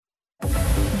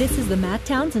This is the Matt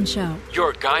Townsend Show.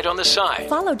 Your guide on the side.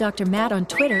 Follow Dr. Matt on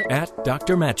Twitter At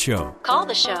Dr. Matt Show. Call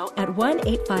the show at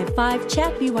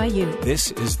 1-855-CHAT-BYU.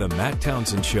 This is the Matt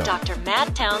Townsend Show. Dr.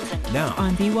 Matt Townsend. Now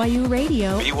on BYU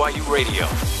Radio. BYU Radio.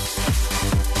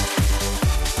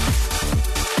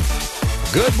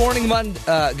 Good morning,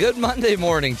 good Monday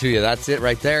morning to you. That's it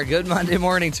right there. Good Monday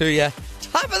morning to you.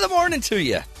 Top of the morning to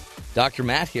you. Dr.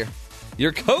 Matt here,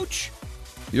 your coach,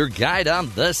 your guide on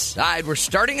the side. We're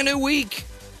starting a new week.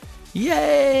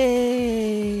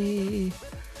 Yay!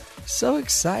 So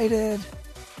excited.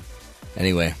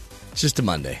 Anyway, it's just a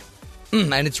Monday.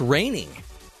 And it's raining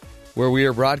where we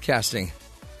are broadcasting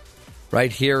right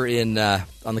here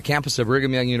on the campus of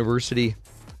Brigham Young University.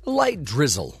 A light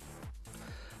drizzle.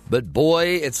 But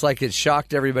boy, it's like it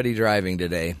shocked everybody driving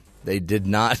today. They did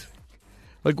not.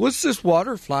 Like, what's this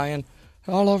water flying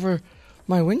all over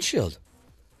my windshield?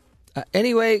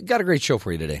 Anyway, got a great show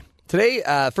for you today. Today,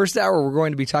 first hour, we're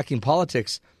going to be talking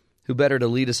politics. Who better to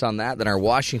lead us on that than our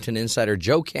Washington insider,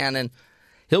 Joe Cannon.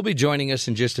 He'll be joining us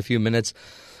in just a few minutes.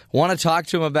 Want to talk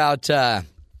to him about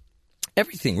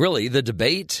everything, really. The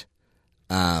debate,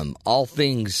 all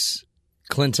things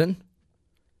Clinton.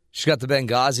 She's got the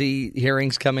Benghazi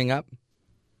hearings coming up.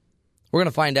 We're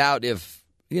going to find out if,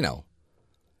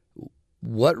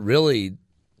 what really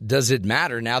does it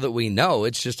matter now that we know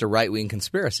it's just a right-wing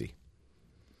conspiracy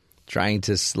trying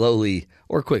to slowly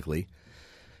or quickly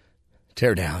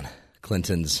tear down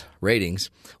Clinton's ratings.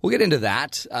 We'll get into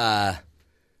that. A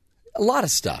lot of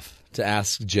stuff to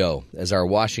ask Joe as our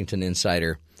Washington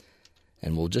insider,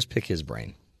 and we'll just pick his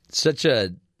brain.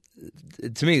 To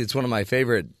me, it's one of my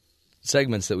favorite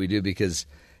segments that we do because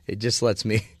it just lets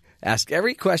me ask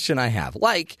every question I have.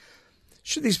 Like,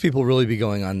 should these people really be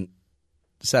going on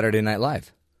Saturday Night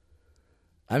Live?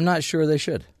 I'm not sure they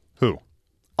should. Who?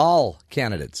 All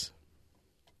candidates.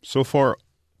 So far,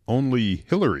 only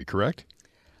Hillary, correct?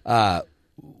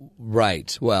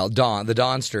 Right. Well, the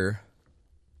Donster,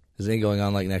 isn't he going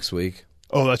on like next week?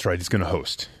 Oh, that's right. He's going to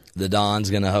host. The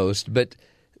Don's going to host. But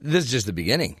this is just the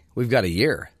beginning. We've got a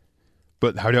year.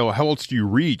 But how else do you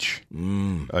reach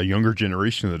a younger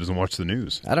generation that doesn't watch the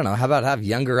news? I don't know. How about have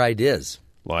younger ideas?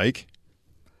 Like?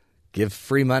 Give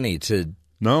free money to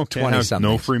 20-somethings.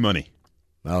 No free money.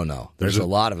 Oh, no. There's a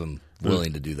lot of them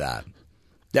willing to do that.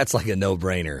 That's like a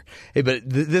no-brainer. Hey, but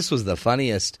this was the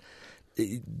funniest.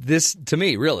 This, to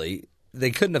me, really, they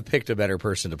couldn't have picked a better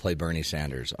person to play Bernie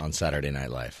Sanders on Saturday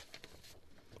Night Live.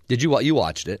 Did you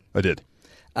watched it? I did.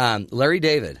 Larry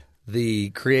David,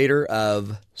 the creator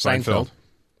of Seinfeld.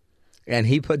 And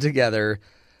he put together,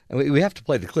 and we have to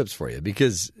play the clips for you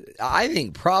because I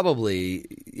think probably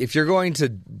if you're going to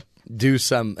do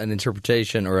an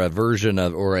interpretation or a version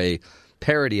of or a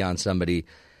parody on somebody,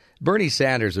 Bernie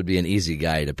Sanders would be an easy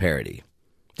guy to parody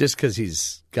just because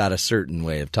he's got a certain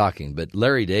way of talking. But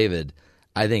Larry David,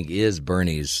 I think, is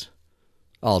Bernie's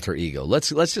alter ego.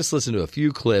 Let's just listen to a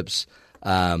few clips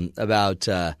about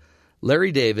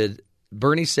Larry David,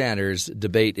 Bernie Sanders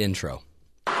debate intro.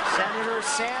 Senator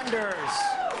Sanders,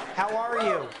 how are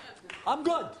you? I'm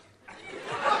good.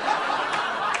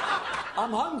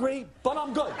 I'm hungry, but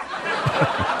I'm good.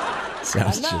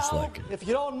 Sounds and now, just like it. If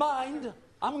you don't mind,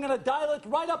 I'm going to dial it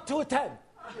right up to a 10.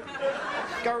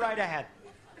 Go right ahead.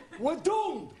 We're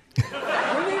doomed. We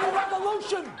need a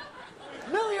revolution.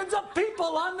 Millions of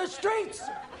people on the streets.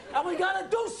 And we got to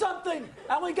do something.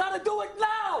 And we got to do it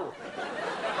now.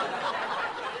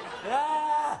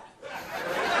 Yeah.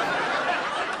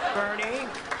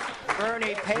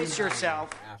 Bernie, pace yourself.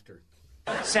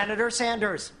 Senator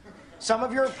Sanders, some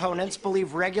of your opponents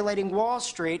believe regulating Wall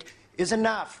Street is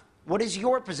enough. What is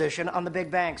your position on the big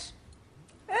banks?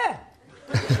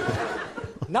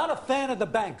 Not a fan of the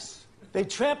banks. They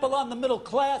trample on the middle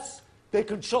class. They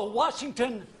control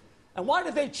Washington. And why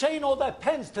do they chain all their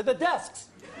pens to the desks?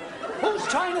 Who's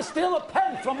trying to steal a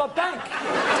pen from a bank?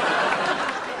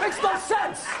 Makes no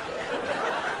sense.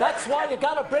 That's why you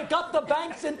gotta break up the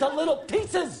banks into little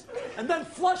pieces and then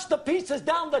flush the pieces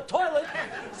down the toilet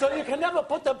so you can never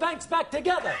put the banks back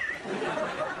together.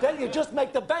 Then you just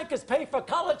make the bankers pay for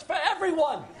college for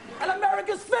everyone and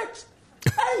America's fixed.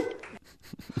 Hey!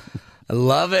 I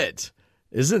love it.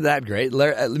 Isn't that great?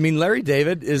 Larry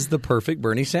David is the perfect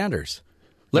Bernie Sanders.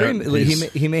 Larry,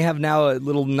 he may have now a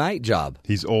little night job.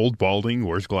 He's old, balding,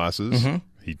 wears glasses. Mm-hmm.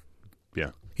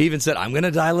 He even said, "I'm going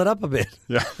to dial it up a bit."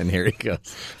 Yeah, and here he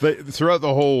goes. Throughout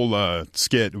the whole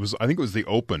skit, I think it was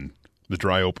the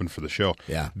dry open for the show.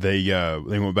 Yeah, they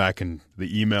went back and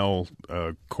the email,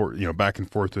 back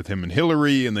and forth with him and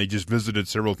Hillary, and they just visited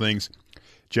several things.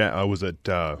 Was it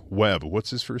Webb?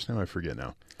 What's his first name? I forget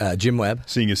now. Jim Webb.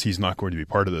 Seeing as he's not going to be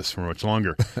part of this for much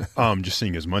longer, just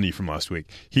seeing his money from last week,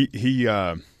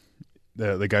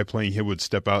 the guy playing him would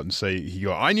step out and say,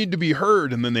 I need to be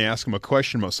heard. And then they ask him a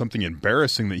question about something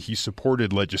embarrassing that he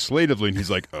supported legislatively. And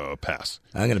he's like, pass.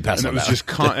 I'm going to pass on that. And it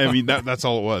was just, that's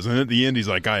all it was. And at the end, he's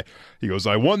like, I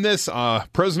won this,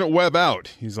 President Webb out.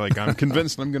 He's like, I'm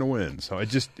convinced I'm going to win. So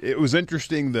it was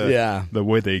interesting the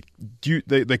way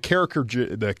the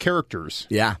characters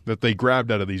that they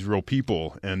grabbed out of these real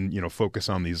people and, focus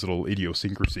on these little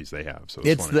idiosyncrasies they have. So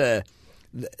it's funny.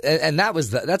 And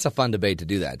that's a fun debate to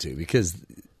do that too, because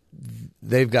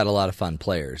they've got a lot of fun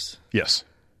players. Yes.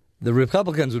 The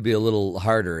Republicans would be a little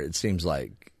harder, it seems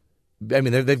like. I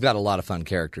mean, they've got a lot of fun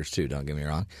characters too, don't get me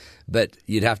wrong. But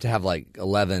you'd have to have like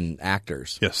 11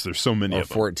 actors. Yes, there's so many or of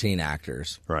them. 14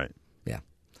 actors. Right. Yeah.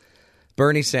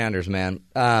 Bernie Sanders, man.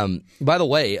 By the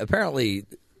way, apparently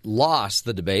lost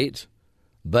the debate,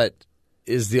 but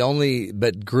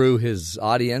grew his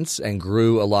audience and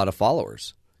grew a lot of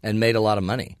followers. And made a lot of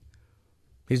money.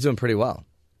 He's doing pretty well.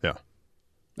 Yeah.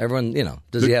 Everyone,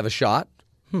 does he have a shot?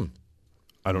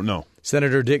 I don't know.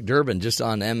 Senator Dick Durbin just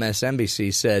on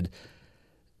MSNBC said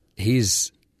he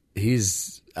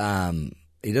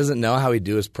doesn't know how he'd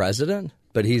do as president,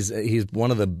 but he's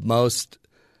one of the most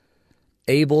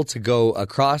able to go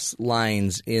across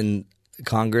lines in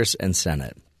Congress and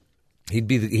Senate. He'd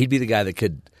be the guy that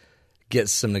could get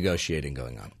some negotiating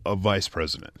going on. A vice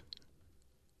president.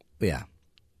 Yeah.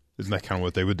 Isn't that kind of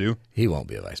what they would do? He won't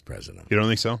be a vice president. You don't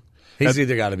think so? He's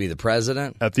either got to be the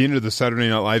president. At the end of the Saturday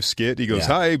Night Live skit, he goes,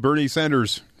 Hi, Bernie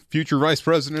Sanders, future vice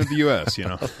president of the U.S.,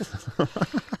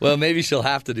 Well, maybe she'll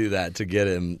have to do that to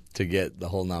get the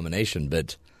whole nomination.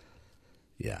 But,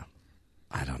 yeah,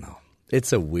 I don't know.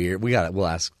 It's a weird – we'll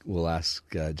ask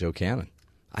Joe Cannon.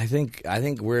 I think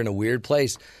we're in a weird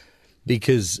place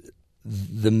because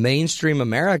the mainstream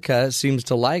America seems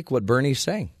to like what Bernie's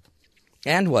saying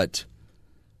and what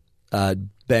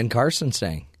Ben Carson's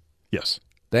saying. Yes.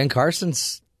 Ben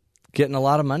Carson's getting a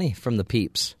lot of money from the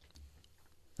peeps.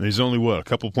 And he's only, a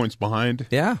couple points behind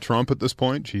Trump at this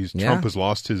point? Trump has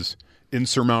lost his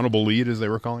insurmountable lead, as they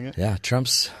were calling it. Yeah,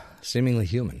 Trump's seemingly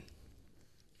human.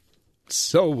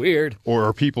 So weird. Or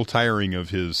are people tiring of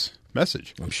his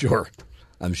message? I'm sure.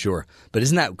 But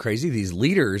isn't that crazy? These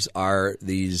leaders are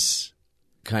these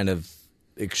kind of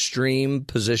extreme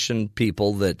position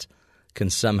people that can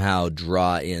somehow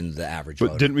draw in the average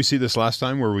voter. But didn't we see this last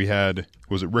time where we had,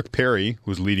 was it Rick Perry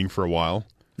who was leading for a while?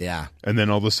 Yeah. And then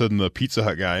all of a sudden the Pizza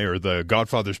Hut guy or the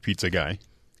Godfather's Pizza guy.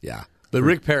 Yeah. But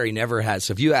Rick Perry never had.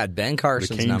 So if you add Ben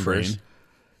Carson's numbers,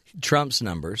 Trump's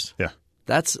numbers,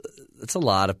 that's a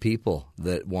lot of people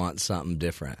that want something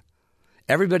different.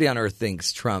 Everybody on earth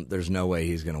thinks Trump, there's no way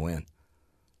he's going to win.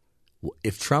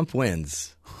 If Trump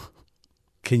wins,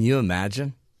 can you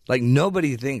imagine? Like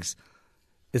nobody thinks.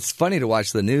 It's funny to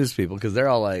watch the news people because they're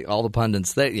all like, all the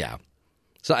pundits,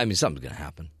 So, I mean, something's going to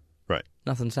happen. Right.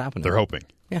 Nothing's happening. They're hoping.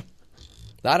 Yeah.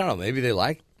 I don't know. Maybe they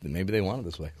want it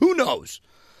this way. Who knows?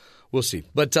 We'll see.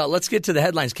 But let's get to the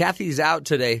headlines. Kathy's out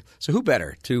today, so who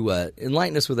better to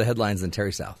enlighten us with the headlines than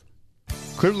Terry South?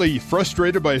 Clearly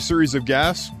frustrated by a series of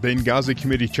gaffes, Benghazi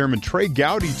Committee Chairman Trey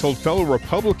Gowdy told fellow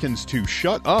Republicans to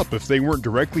shut up if they weren't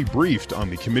directly briefed on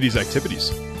the committee's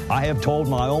activities. I have told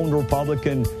my own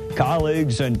Republican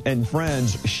colleagues and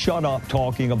friends, shut up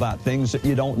talking about things that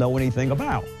you don't know anything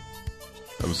about.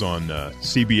 That was on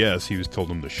CBS. He was told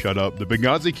them to shut up. The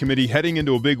Benghazi Committee heading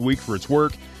into a big week for its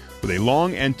work with a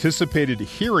long-anticipated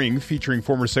hearing featuring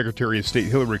former Secretary of State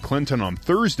Hillary Clinton on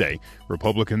Thursday.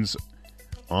 Republicans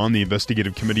on the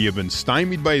investigative committee have been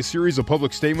stymied by a series of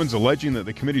public statements alleging that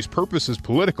the committee's purpose is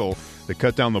political to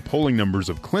cut down the polling numbers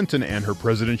of Clinton and her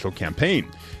presidential campaign.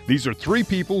 These are three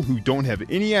people who don't have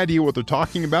any idea what they're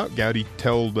talking about. Gowdy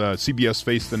told CBS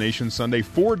Face the Nation Sunday,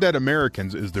 4 dead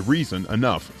Americans is the reason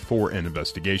enough for an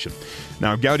investigation.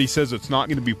 Now, Gowdy says it's not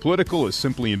going to be political, it's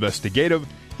simply investigative.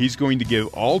 He's going to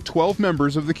give all 12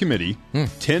 members of the committee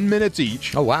 10 minutes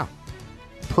each. Oh, wow.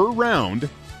 Per round.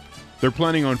 They're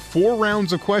planning on 4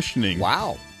 rounds of questioning.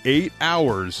 Wow. 8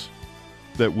 hours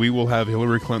that we will have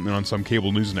Hillary Clinton on some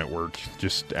cable news network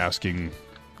just asking,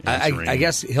 answering. I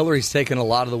guess Hillary's taken a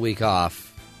lot of the week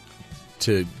off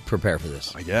to prepare for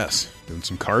this. I guess. Doing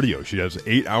some cardio. She has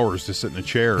 8 hours to sit in a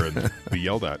chair and be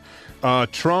yelled at.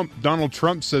 Donald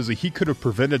Trump says that he could have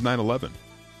prevented 9/11.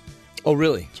 Oh,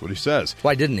 really? That's what he says.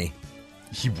 Why didn't he?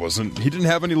 He didn't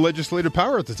have any legislative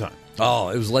power at the time. Oh,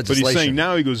 it was legislation. But he's saying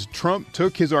now, he goes, Trump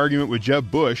took his argument with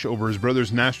Jeb Bush over his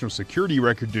brother's national security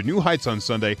record to new heights on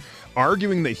Sunday,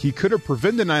 arguing that he could have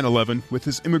prevented 9/11 with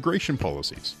his immigration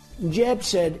policies. Jeb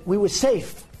said, we were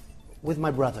safe with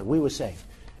my brother. We were safe.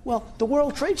 Well, the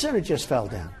World Trade Center just fell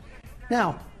down.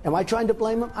 Now, am I trying to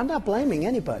blame him? I'm not blaming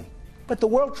anybody. But the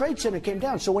World Trade Center came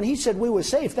down. So when he said we were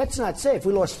safe, that's not safe.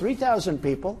 We lost 3,000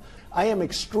 people. I am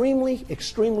extremely,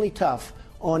 extremely tough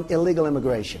on illegal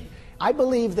immigration. I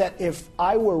believe that if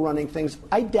I were running things,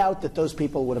 I doubt that those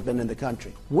people would have been in the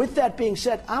country. With that being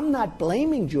said, I'm not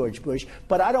blaming George Bush,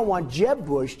 but I don't want Jeb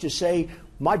Bush to say,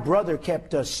 my brother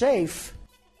kept us safe.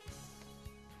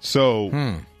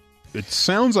 So it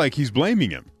sounds like he's blaming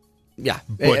him. Yeah.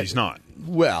 But he's not.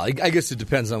 Well, I guess it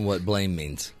depends on what blame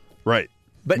means. Right.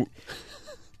 But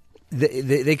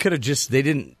they could have just, they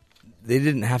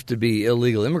didn't have to be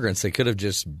illegal immigrants. They could have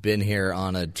just been here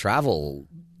on a travel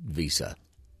visa.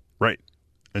 Right.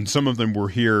 And some of them were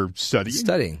here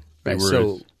studying. Right.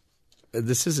 So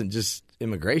this isn't just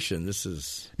immigration. This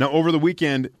is... Now, over the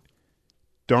weekend,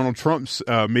 Donald Trump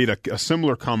made a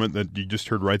similar comment that you just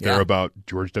heard right there about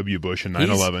George W. Bush and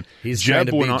 9/11. He's trying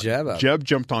to beat Jeb up. Jeb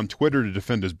jumped on Twitter to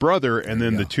defend his brother, and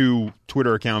then the two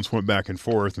Twitter accounts went back and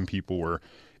forth, and people were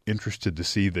interested to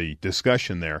see the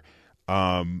discussion there.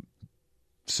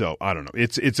 So, I don't know.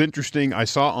 It's interesting. I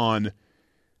saw on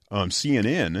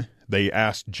CNN, they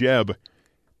asked Jeb,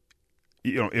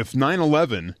 if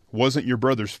 9/11 wasn't your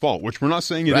brother's fault, which we're not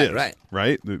saying it is,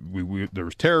 right? There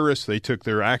was terrorists. They took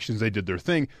their actions. They did their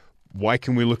thing. Why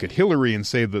can we look at Hillary and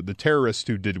say that the terrorists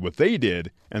who did what they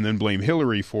did and then blame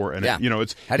Hillary for it?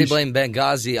 It's how do you blame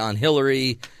Benghazi on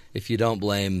Hillary if you don't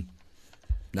blame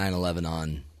 9/11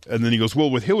 on? And then he goes,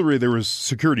 well, with Hillary, there was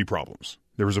security problems.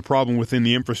 There was a problem within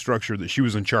the infrastructure that she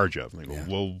was in charge of. And they go,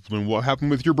 well, then what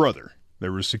happened with your brother?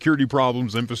 There was security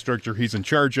problems, infrastructure he's in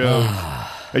charge of.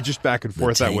 It just back and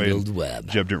forth that way. Web.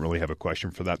 Jeb didn't really have a question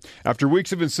for that. After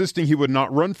weeks of insisting he would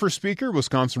not run for Speaker,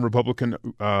 Wisconsin Republican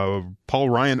Paul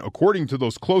Ryan, according to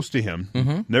those close to him,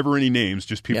 never any names,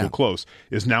 just people close,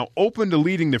 is now open to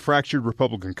leading the fractured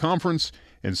Republican conference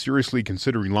and seriously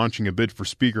considering launching a bid for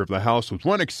Speaker of the House, with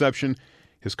one exception.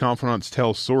 His confidants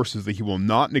tell sources that he will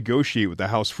not negotiate with the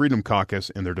House Freedom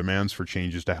Caucus and their demands for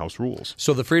changes to House rules.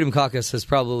 So the Freedom Caucus has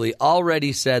probably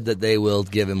already said that they will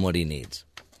give him what he needs,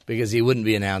 because he wouldn't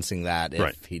be announcing that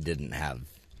if he didn't have.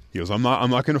 He goes, I'm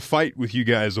not going to fight with you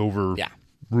guys over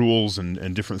rules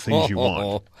and different things you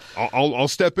want. I'll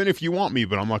step in if you want me,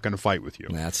 but I'm not going to fight with you.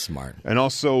 That's smart. And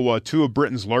also, two of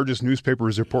Britain's largest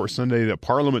newspapers report Sunday that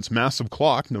Parliament's massive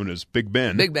clock, known as Big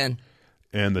Ben,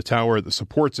 and the tower that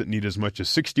supports it need as much as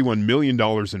 $61 million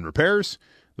in repairs.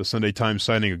 The Sunday Times,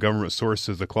 citing a government source,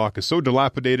 says the clock is so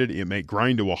dilapidated it may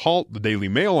grind to a halt. The Daily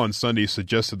Mail on Sunday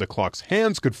suggested the clock's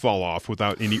hands could fall off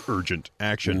without any urgent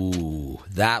action. Ooh,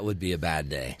 that would be a bad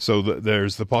day. So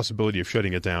there's the possibility of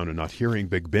shutting it down and not hearing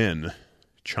Big Ben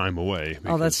chime away.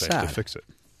 Oh, that's they sad. have to fix it.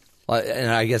 Well,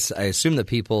 and I assume that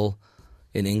people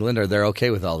in England they're okay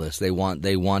with all this. They want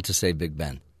to say Big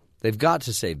Ben. They've got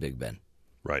to say Big Ben.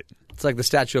 Right. It's like the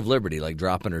Statue of Liberty, like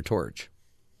dropping her torch.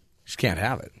 She can't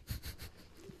have it.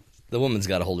 The woman's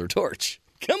got to hold her torch.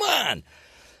 Come on.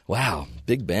 Wow.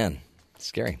 Big Ben.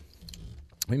 Scary.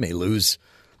 We may lose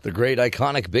the great,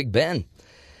 iconic Big Ben.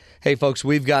 Hey, folks,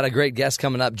 we've got a great guest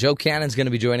coming up. Joe Cannon's going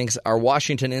to be joining us, our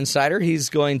Washington insider. He's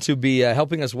going to be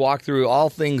helping us walk through all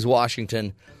things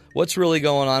Washington, what's really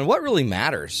going on, what really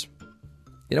matters.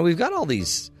 We've got all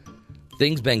these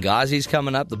things. Benghazi's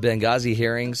coming up, the Benghazi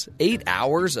hearings. 8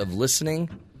 hours of listening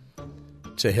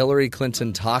to Hillary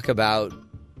Clinton talk about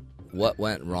what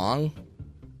went wrong.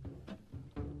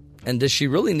 And does she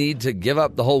really need to give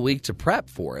up the whole week to prep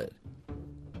for it?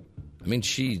 I mean,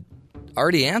 she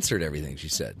already answered everything she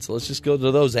said. So let's just go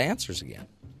to those answers again.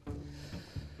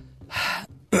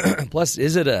 Plus,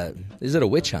 is it a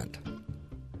witch hunt?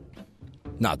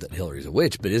 Not that Hillary's a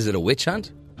witch, but is it a witch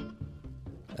hunt?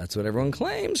 That's what everyone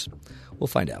claims. We'll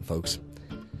find out, folks.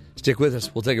 Stick with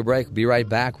us. We'll take a break. Be right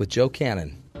back with Joe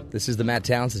Cannon. This is the Matt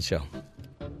Townsend Show.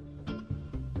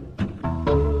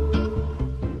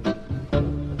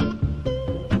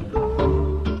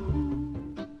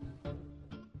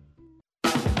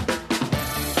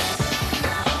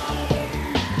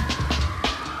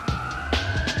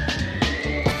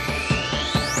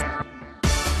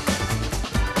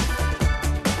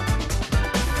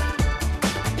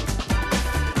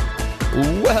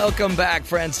 Welcome back,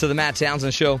 friends, to the Matt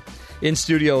Townsend Show. In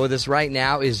studio with us right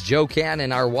now is Joe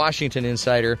Cannon, our Washington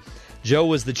insider. Joe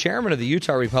was the chairman of the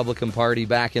Utah Republican Party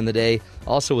back in the day,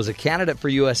 also was a candidate for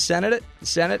U.S.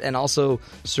 Senate, and also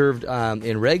served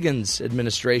in Reagan's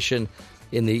administration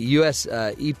in the US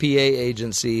EPA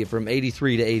agency from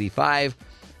 83 to 85.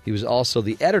 He was also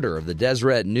the editor of the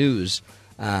Deseret News,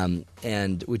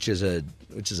 and which is a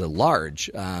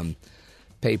large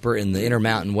paper in the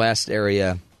Intermountain West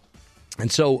area.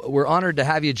 And so we're honored to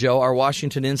have you, Joe, our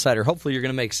Washington insider. Hopefully you're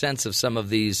going to make sense of some of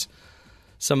these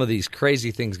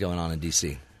crazy things going on in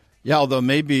D.C. Yeah, although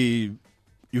maybe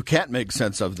you can't make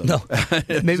sense of them. No,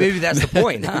 maybe that's the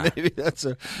point, huh?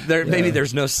 Maybe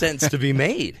there's no sense to be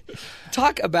made.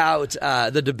 Talk about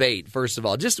the debate, first of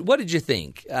all. Just what did you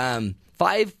think?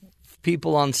 5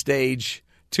 people on stage,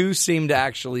 2 seem to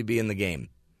actually be in the game.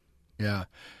 Yeah.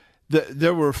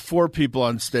 There were 4 people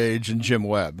on stage and Jim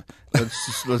Webb.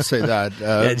 Let's say that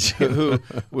who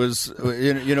was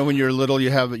when you're little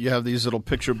you have these little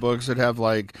picture books that have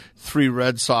like 3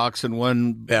 red socks and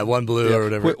one blue or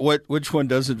whatever. Which one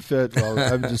doesn't fit? Well,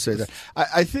 I would just say that.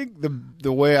 I think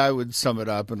the way I would sum it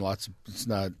up, and it's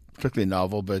not particularly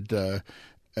novel, but a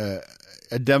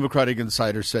Democratic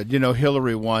insider said,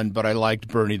 Hillary won, but I liked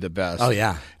Bernie the best. Oh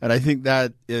yeah, and I think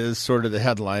that is sort of the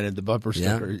headline and the bumper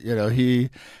sticker. Yeah.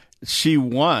 She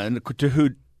won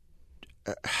to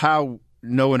how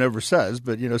no one ever says,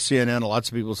 but CNN and lots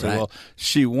of people say, well,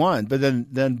 she won, but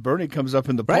then Bernie comes up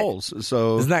in the polls.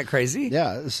 So isn't that crazy?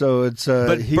 Yeah. So it's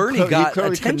but Bernie got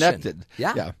clearly attention. Connected.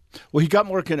 Yeah. Well, he got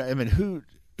more connected. I mean,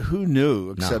 who knew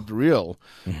except real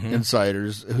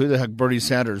insiders who the heck Bernie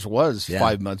Sanders was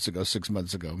 5 months ago, 6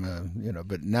 months ago, man.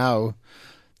 But now,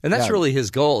 and that's really his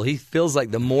goal. He feels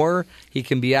like the more he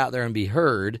can be out there and be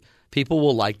heard, people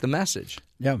will like the message.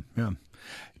 Yeah,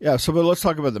 so but let's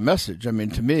talk about the message. I mean,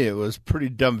 to me, it was pretty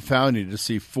dumbfounding to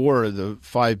see 4 of the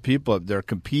 5 people up there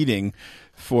competing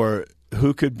for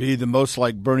who could be the most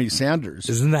like Bernie Sanders.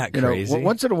 Isn't that crazy?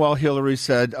 Once in a while, Hillary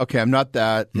said, "Okay, I'm not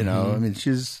that." I mean,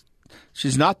 she's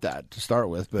not that to start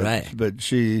with, but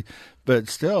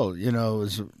still,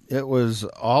 it was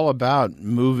all about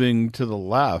moving to the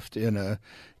left in a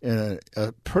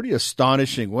pretty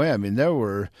astonishing way. I mean, there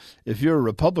were, if you're a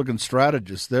Republican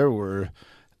strategist, there were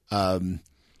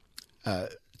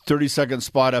 30-second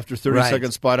spot after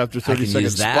 30-second spot after 30-second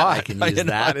spot. I can use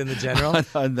that in the general.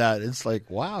 On that, it's like,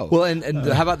 wow. Well, and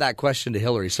how about that question to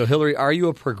Hillary? So, Hillary, are you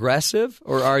a progressive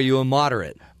or are you a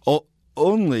moderate?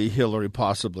 Only Hillary,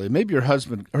 possibly. Maybe her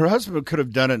husband could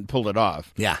have done it and pulled it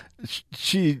off. Yeah,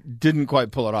 she didn't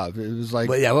quite pull it off. It was like,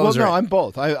 I'm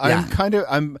both. I'm kind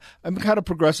of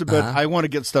progressive, but I want to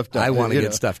get stuff done. I want to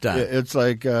get stuff done. It's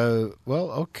like,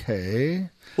 okay.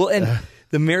 Well, and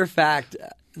the mere fact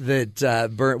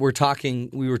that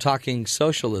we were talking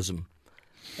socialism.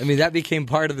 I mean, that became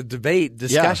part of the debate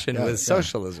discussion with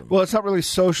socialism. Well, it's not really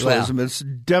socialism; it's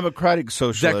democratic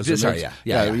socialism.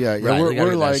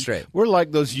 We're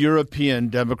like those European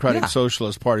democratic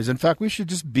socialist parties. In fact, we should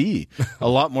just be a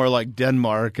lot more like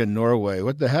Denmark and Norway.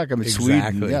 What the heck? I mean,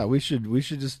 Sweden. Yeah, we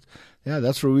should just. Yeah,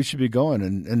 that's where we should be going.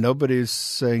 And nobody's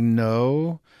saying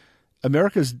no.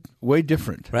 America's way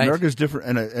different. Right. America's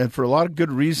different, and for a lot of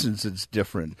good reasons, it's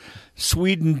different.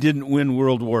 Sweden didn't win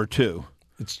World War II.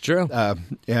 It's true.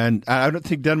 And I don't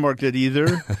think Denmark did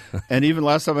either. And even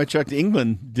last time I checked,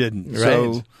 England didn't.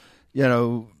 Right.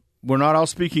 So, we're not all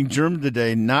speaking German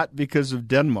today, not because of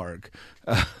Denmark.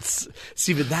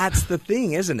 See, but that's the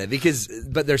thing, isn't it?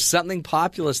 But there's something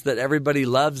populist that everybody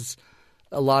loves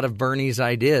a lot of Bernie's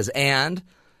ideas and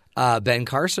Ben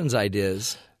Carson's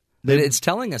ideas. It's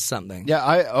telling us something. Yeah,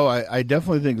 I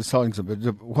definitely think it's telling something.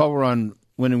 While we're on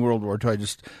winning World War II, I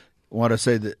just want to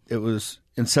say that it was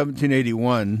in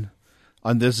 1781,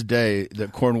 on this day,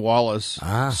 that Cornwallis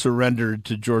surrendered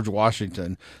to George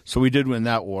Washington. So we did win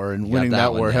that war, and winning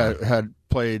that war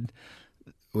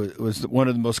was one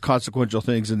of the most consequential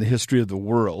things in the history of the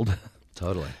world.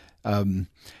 Totally.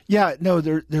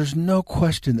 There's no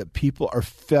question that people are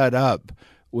fed up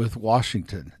with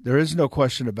Washington. There is no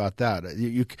question about that.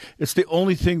 It's the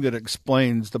only thing that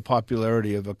explains the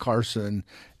popularity of a Carson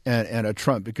and a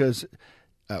Trump because,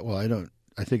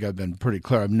 I think I've been pretty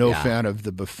clear. I'm no fan of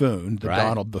the buffoon,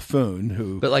 Donald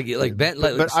buffoon. But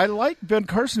I like Ben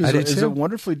Carson is a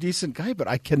wonderfully decent guy, but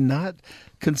I cannot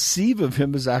conceive of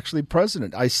him as actually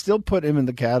president. I still put him in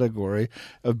the category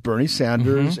of Bernie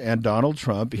Sanders and Donald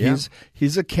Trump. Yeah.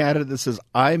 He's a candidate that says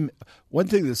one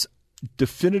thing that's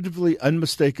definitively,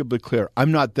 unmistakably clear.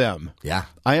 I'm not them. Yeah.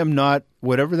 I am not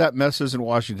whatever that mess is in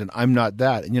Washington. I'm not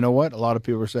that. And you know what? A lot of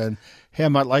people are saying, hey, I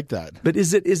might like that. But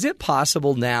is it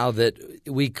possible now that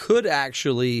we could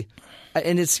actually –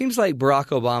 and it seems like Barack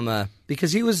Obama –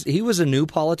 because he was a new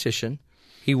politician.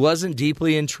 He wasn't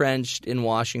deeply entrenched in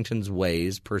Washington's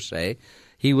ways per se.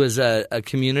 He was a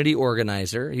community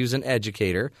organizer. He was an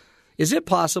educator. Is it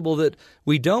possible that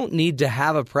we don't need to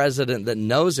have a president that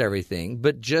knows everything,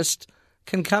 but just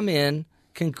can come in,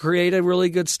 can create a really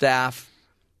good staff,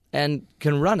 and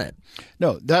can run it?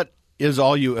 No, that is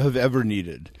all you have ever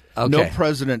needed. Okay. No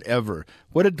president ever.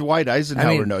 What did Dwight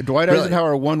Eisenhower know? Dwight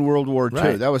Eisenhower won World War II.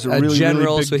 Right. That was a really,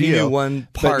 general, really big so deal. he knew one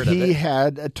part but of it. he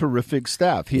had a terrific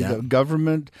staff. The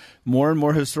government, more and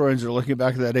more historians are looking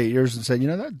back at that 8 years and saying,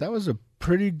 that was a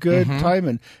pretty good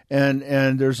time.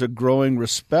 And there's a growing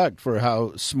respect for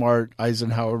how smart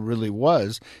Eisenhower really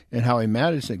was and how he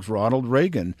managed things. Ronald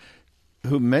Reagan,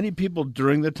 who many people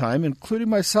during the time, including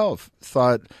myself,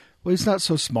 thought, well, he's not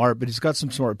so smart, but he's got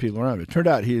some smart people around him. It turned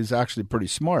out he is actually pretty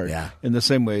smart in the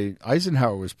same way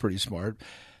Eisenhower was pretty smart.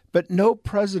 But no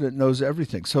president knows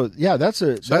everything. So, that's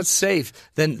safe.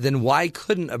 Then why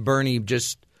couldn't a Bernie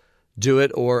just do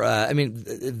it? Or,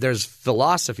 there's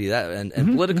philosophy and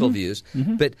political views,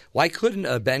 but why couldn't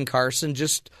a Ben Carson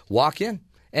just walk in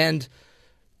and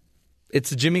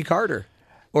it's a Jimmy Carter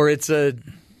or it's a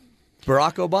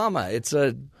Barack Obama? It's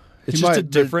just a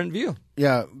different view.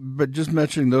 Yeah, but just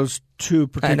mentioning those two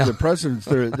particular presidents,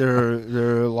 there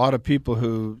are a lot of people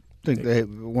who think they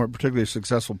weren't particularly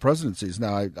successful presidencies.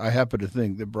 Now, I happen to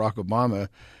think that Barack Obama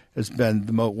has been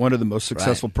one of the most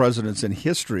successful presidents in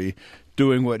history,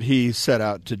 doing what he set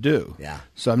out to do. Yeah.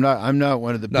 So I'm not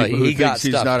one of the people who thinks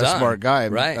he's not a smart guy.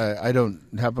 Right. I don't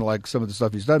happen to like some of the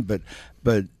stuff he's done,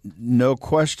 but no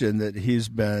question that he's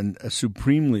been a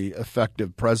supremely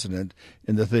effective president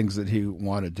in the things that he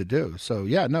wanted to do. So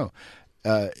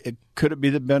could it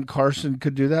be that Ben Carson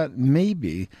could do that?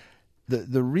 Maybe.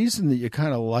 The reason that you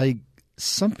kind of like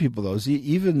some people, though, is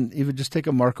even just take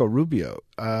a Marco Rubio.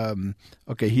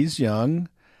 Okay, he's young,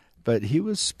 but he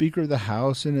was Speaker of the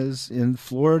House in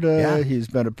Florida. Yeah. He's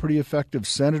been a pretty effective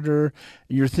senator.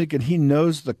 You're thinking he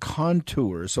knows the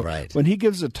contours. So when he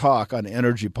gives a talk on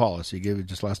energy policy, he gave it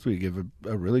just last week, he gave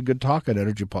a really good talk on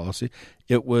energy policy.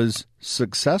 It was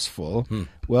successful.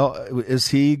 Well, is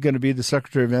he going to be the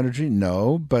Secretary of Energy?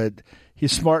 No, but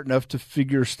he's smart enough to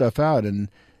figure stuff out.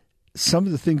 And some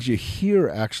of the things you hear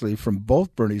actually from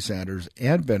both Bernie Sanders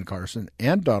and Ben Carson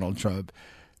and Donald Trump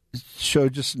show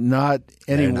just not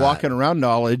any walking around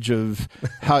knowledge of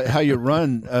how you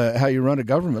run a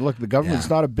government. Look, the government's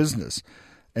not a business,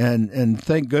 and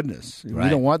thank goodness we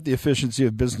don't want the efficiency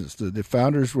of business. The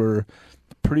founders were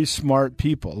pretty smart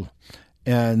people,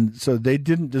 and so they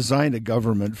didn't design a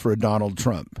government for a Donald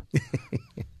Trump.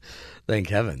 Thank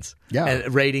heavens. Yeah,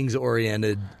 and ratings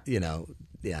oriented.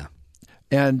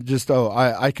 And just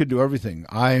I could do everything.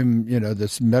 I'm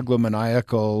this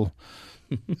megalomaniacal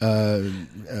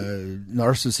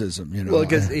narcissism. Well,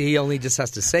 because he only just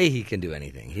has to say he can do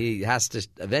anything. He has to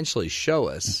eventually show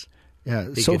us.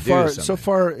 Yeah. So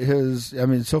far his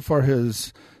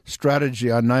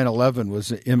strategy on 9/11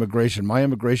 was immigration. My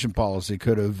immigration policy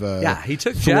could have. He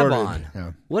took thwarted. Jeb on.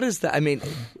 Yeah. What is that? I mean,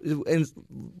 and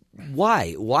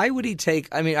why? Why would he take?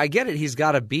 I mean, I get it. He's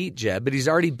got to beat Jeb, but he's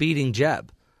already beating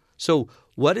Jeb. So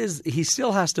he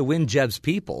still has to win Jeb's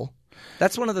people.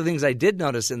 That's one of the things I did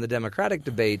notice in the Democratic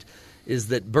debate is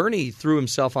that Bernie threw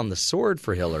himself on the sword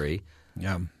for Hillary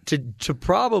to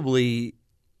probably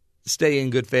stay in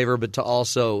good favor, but to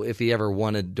also, if he ever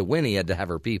wanted to win, he had to have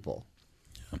her people.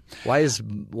 Why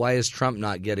is Trump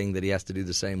not getting that he has to do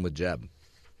the same with Jeb?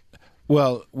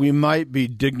 Well, we might be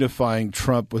dignifying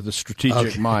Trump with a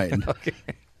strategic mind. Okay.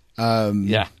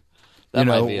 That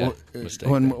might be a mistake.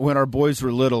 When our boys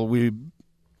were little, we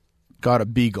got a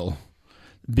beagle.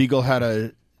 Beagle had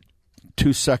a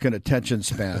 2-second attention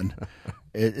span.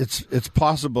 It's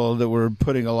possible that we're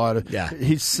putting a lot of. Yeah.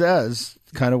 He says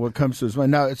kind of what comes to his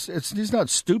mind. Now he's not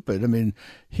stupid. I mean,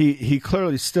 he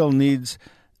clearly still needs.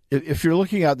 If you're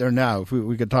looking out there now, if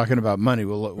we get talking about money,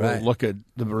 we'll look at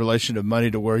the relation of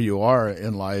money to where you are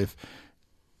in life.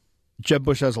 Jeb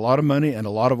Bush has a lot of money and a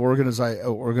lot of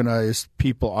organized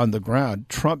people on the ground.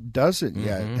 Trump doesn't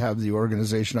yet have the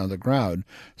organization on the ground,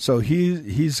 so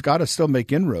he's got to still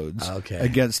make inroads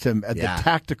against him at the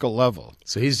tactical level.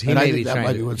 So he's taking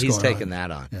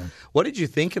that on. Yeah. What did you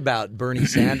think about Bernie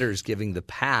Sanders giving the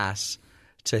pass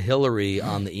to Hillary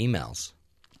on the emails?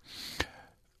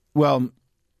 Well,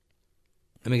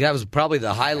 I mean, that was probably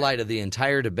the highlight of the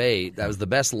entire debate. That was the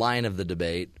best line of the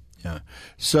debate. Yeah.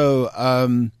 So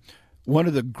one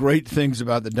of the great things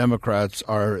about the Democrats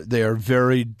they are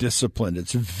very disciplined.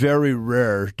 It's very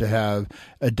rare to have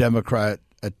a Democrat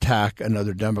attack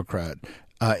another Democrat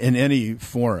in any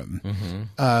forum.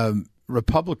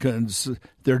 Republicans,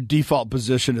 their default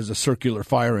position is a circular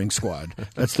firing squad.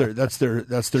 That's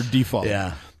their default.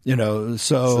 Yeah.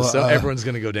 So everyone's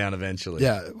going to go down eventually.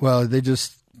 Yeah. Well, they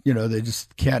just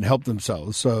can't help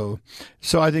themselves. So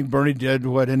I think Bernie did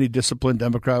what any disciplined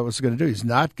Democrat was going to do. He's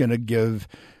not going to give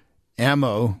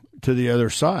ammo to the other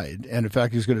side. And in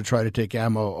fact, he's going to try to take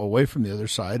ammo away from the other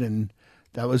side. And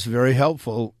that was very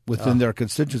helpful within their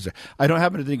constituency. I don't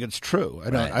happen to think it's true.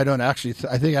 I don't actually.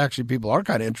 I think actually people are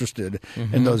kind of interested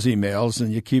in those emails,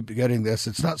 and you keep getting this.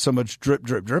 It's not so much drip,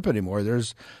 drip, drip anymore.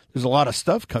 There's a lot of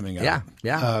stuff coming out.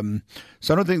 Yeah.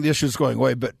 So I don't think the issue is going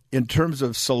away. But in terms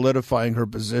of solidifying her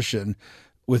position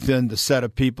within the set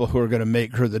of people who are going to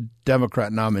make her the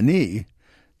Democrat nominee,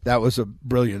 that was a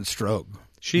brilliant stroke.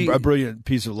 A brilliant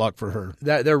piece of luck for her.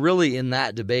 They're really in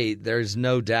that debate. There's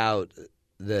no doubt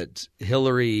that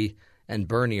Hillary and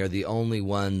Bernie are the only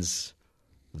ones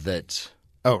that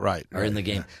are in the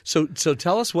game. Yeah. So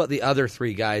tell us what the other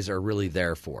three guys are really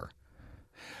there for.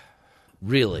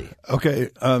 Really. Okay.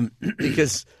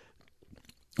 Because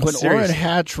when Orrin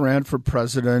Hatch ran for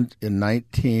president in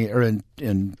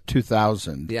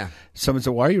 2000, someone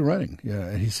said, "Why are you running?" Yeah,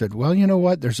 and he said, "Well, you know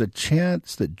what? There's a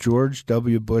chance that George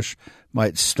W. Bush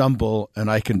might stumble, and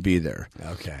I can be there."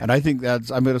 Okay. And I think I'm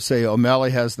going to say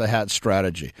O'Malley has the Hatch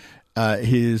strategy.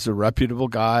 He's a reputable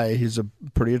guy. He's a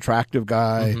pretty attractive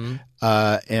guy.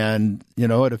 And you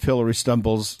know what? If Hillary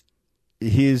stumbles,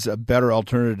 he's a better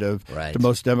alternative to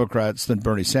most Democrats than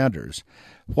Bernie Sanders.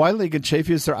 Why Ligon Chafee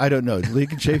is there, I don't know.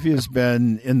 Ligon Chafee has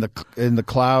been in the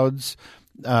clouds.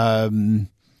 I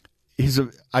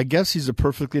guess he's a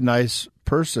perfectly nice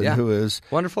person who is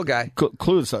wonderful guy,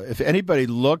 clueless. If anybody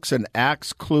looks and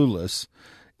acts clueless,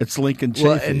 it's Lincoln Chafee.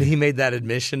 Well, and he made that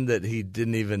admission that he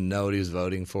didn't even know what he was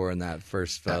voting for in that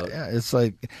first vote. It's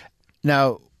like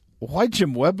now, why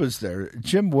Jim Webb was there?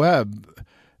 Jim Webb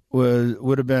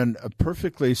would have been a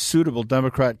perfectly suitable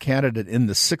Democrat candidate in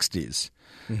the 60s.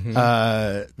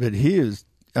 But he is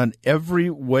on every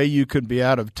way you could be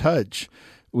out of touch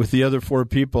with the other four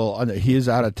people. He is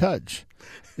out of touch.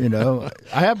 You know,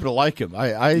 I happen to like him.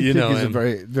 I think he's a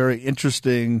very, very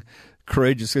interesting,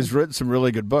 courageous. He's written some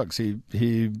really good books. He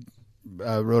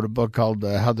wrote a book called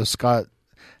 "How the Scot."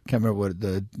 Can't remember what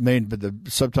but the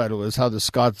subtitle is "How the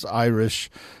Scots-Irish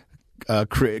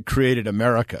Created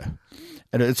America,"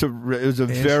 and it was a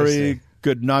very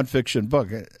good nonfiction book.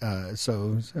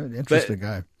 So he's an interesting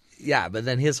guy. Yeah, but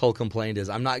then his whole complaint is,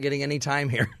 I'm not getting any time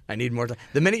here. I need more time.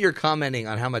 The minute you're commenting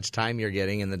on how much time you're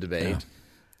getting in the debate,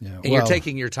 and you're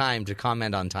taking your time to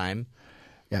comment on time,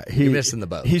 you're missing the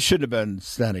boat. He shouldn't have been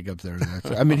standing up there.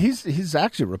 I mean, he's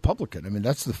actually a Republican. I mean,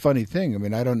 that's the funny thing. I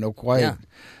mean, I don't know quite.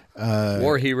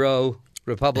 War hero,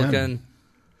 Republican.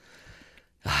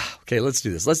 Okay, let's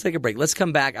do this. Let's take a break. Let's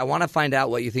come back. I want to find out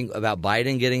what you think about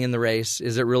Biden getting in the race.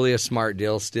 Is it really a smart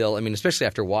deal still? I mean, especially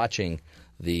after watching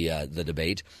the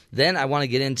debate. Then I want to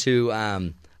get into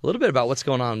a little bit about what's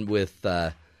going on with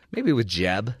maybe with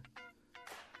Jeb.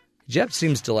 Jeb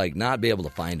seems to not be able to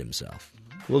find himself.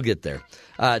 We'll get there.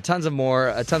 Tons of more,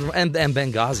 and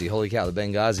Benghazi. Holy cow, the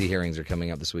Benghazi hearings are coming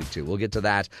up this week too. We'll get to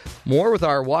that. More with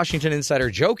our Washington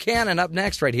insider Joe Cannon up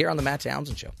next right here on the Matt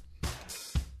Townsend Show.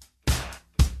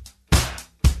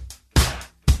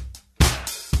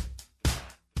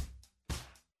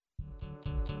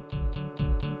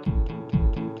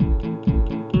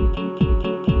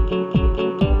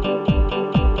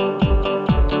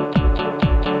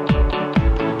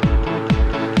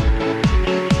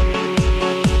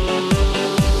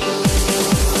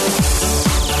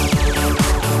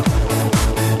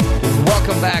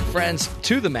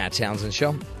 To the Matt Townsend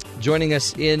Show. Joining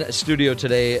us in studio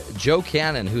today, Joe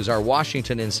Cannon, who's our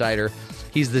Washington insider.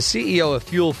 He's the CEO of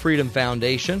Fuel Freedom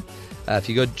Foundation. If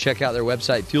you go check out their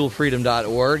website,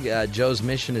 fuelfreedom.org, Joe's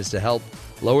mission is to help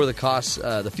lower the costs,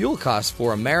 the fuel costs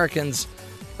for Americans,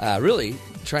 really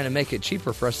trying to make it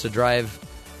cheaper for us to drive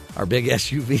our big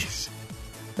SUVs.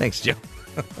 Thanks, Joe.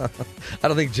 I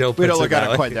don't think Joe puts we don't look it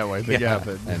at it quite that way, but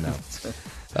but I know.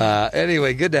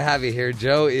 Anyway, good to have you here.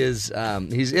 Joe is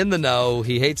he's in the know.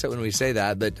 He hates it when we say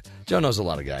that, but Joe knows a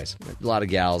lot of guys, a lot of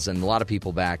gals, and a lot of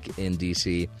people back in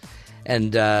D.C.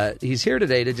 And he's here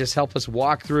today to just help us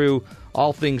walk through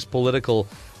all things political.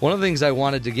 One of the things I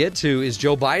wanted to get to is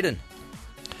Joe Biden.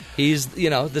 He's,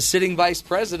 the sitting vice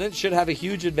president, should have a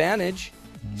huge advantage.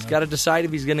 He's got to decide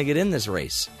if he's going to get in this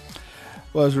race.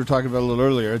 Well, as we were talking about a little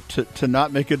earlier, to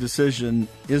not make a decision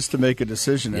is to make a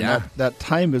decision, and that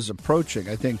time is approaching.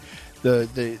 I think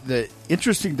the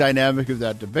interesting dynamic of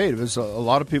that debate was a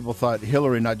lot of people thought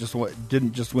Hillary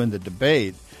didn't just win the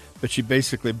debate, but she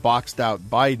basically boxed out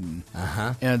Biden.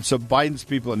 And so Biden's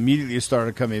people immediately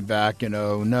started coming back,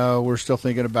 no, we're still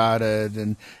thinking about it,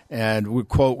 and we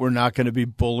quote, we're not going to be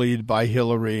bullied by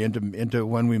Hillary into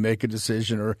when we make a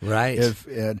decision,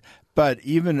 but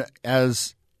even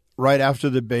as right after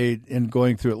the debate and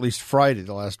going through at least Friday,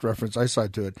 the last reference I saw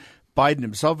to it, Biden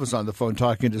himself was on the phone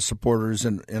talking to supporters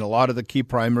in a lot of the key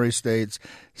primary states,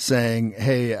 saying,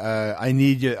 "Hey, I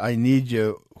need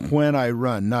you when I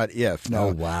run, not if." Now,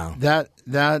 oh wow,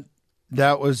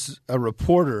 that was a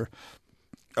reporter's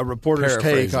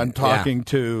take on talking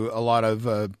to a lot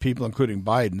of people, including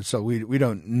Biden. So we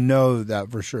don't know that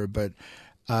for sure, but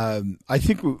I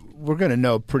think we're going to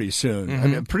know pretty soon. Mm-hmm. I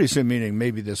mean, pretty soon meaning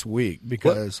maybe this week,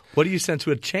 because what do you sense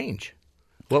would change?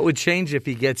 What would change if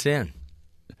he gets in?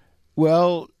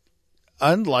 Well,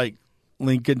 unlike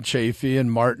Lincoln Chafee and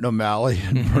Martin O'Malley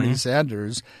and Bernie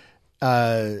Sanders,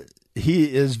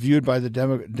 he is viewed by the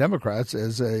Democrats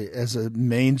as a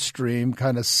mainstream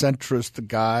kind of centrist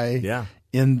guy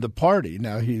in the party.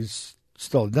 Now he's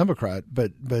still a Democrat,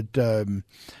 but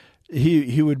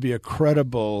he would be a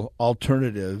credible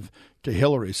alternative to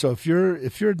Hillary. So if you're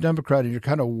a Democrat and you're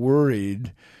kind of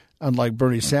worried, unlike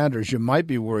Bernie Sanders, you might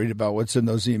be worried about what's in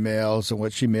those emails and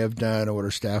what she may have done or what her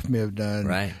staff may have done.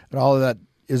 Right. And all of that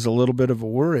is a little bit of a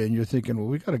worry, and you're thinking, well,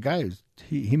 we got a guy who's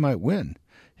he might win.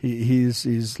 He's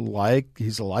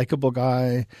a likable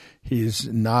guy. He's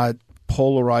not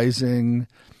polarizing.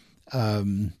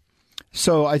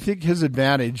 So I think his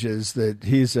advantage is that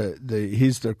he's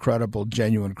the credible,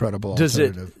 genuine, credible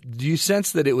alternative. Do you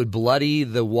sense that it would bloody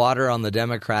the water on the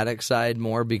Democratic side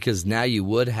more, because now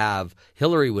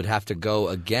Hillary would have to go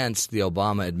against the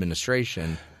Obama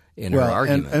administration in her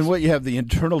arguments? And what you have, the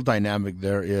internal dynamic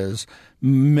there is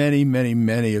many, many,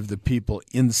 many of the people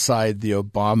inside the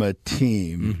Obama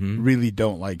team really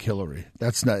don't like Hillary.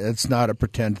 It's not a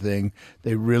pretend thing.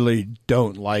 They really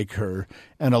don't like her,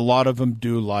 and a lot of them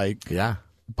do like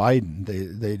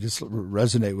Biden. They just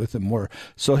resonate with him more.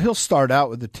 So he'll start out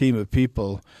with a team of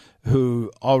people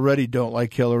who already don't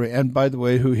like Hillary, and by the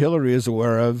way, who Hillary is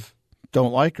aware of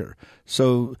don't like her.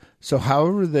 So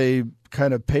however they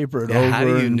kind of paper it over, how do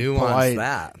you and nuance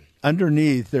that?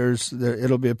 Underneath,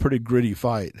 it'll be a pretty gritty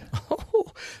fight.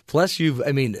 Plus,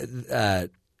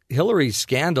 Hillary's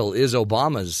scandal is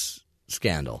Obama's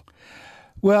scandal.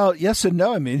 Well, yes and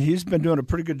no. I mean, he's been doing a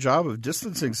pretty good job of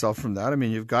distancing himself from that. I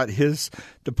mean, you've got his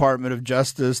Department of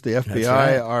Justice, the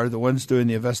FBI are the ones doing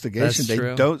the investigation.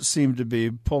 They don't seem to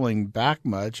be pulling back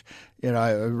much.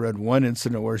 I read one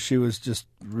incident where she was just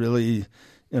really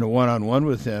in a one-on-one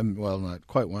with him. Well, not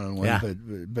quite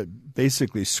one-on-one, but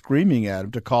basically screaming at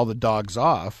him to call the dogs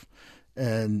off,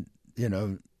 and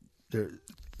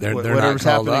whatever's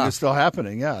happening is still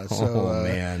happening. Yeah. So,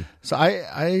 man. So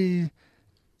I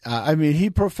mean, he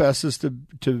professes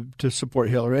to support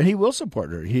Hillary, and he will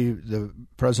support her. The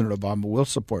President Obama will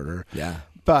support her. Yeah.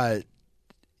 But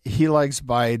he likes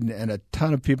Biden, and a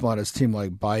ton of people on his team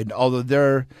like Biden, although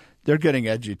they're getting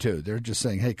edgy too. They're just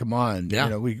saying, "Hey, come on!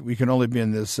 Yeah. We can only be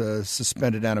in this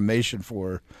suspended animation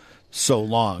for so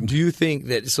long." Do you think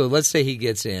that? So let's say he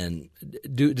gets in.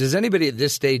 Does anybody at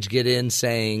this stage get in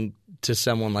saying to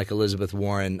someone like Elizabeth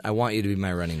Warren, "I want you to be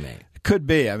my running mate"? Could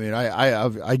be. I mean,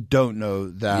 I don't know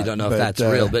that. You don't know if that's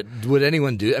real, but would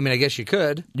anyone do? I mean, I guess you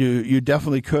could. You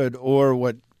definitely could, or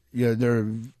what? There are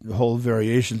whole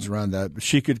variations around that.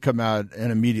 She could come out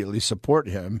and immediately support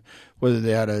him, whether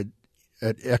they had an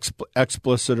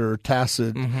explicit or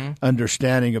tacit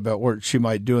understanding about what she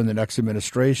might do in the next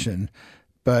administration.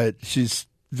 But she's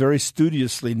very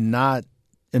studiously not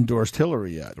endorsed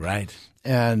Hillary yet. Right.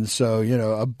 And so,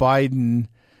 a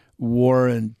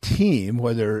Biden-Warren team,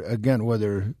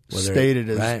 whether stated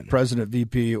as president,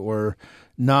 VP, or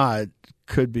not,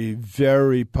 could be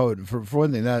very potent. For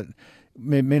one thing, that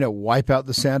may not wipe out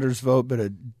the Sanders vote, but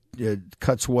it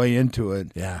cuts way into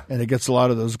it. Yeah. And it gets a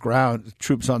lot of those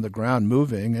troops on the ground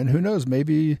moving. And who knows,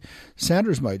 maybe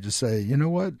Sanders might just say, you know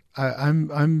what,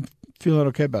 I'm feeling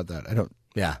okay about that. I don't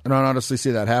honestly see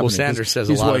that happening. Well, Sanders says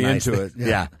a lot of nice into things.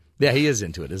 it. Yeah, he is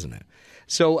into it, isn't it?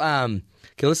 So,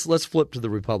 okay, let's flip to the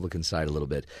Republican side a little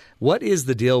bit. What is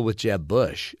the deal with Jeb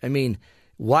Bush? I mean,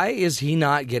 why is he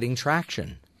not getting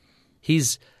traction?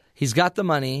 He's got the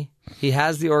money. He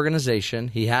has the organization.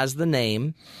 He has the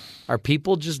name. Are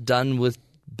people just done with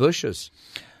Bushes?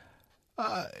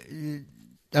 I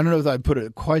don't know if I'd put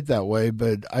it quite that way,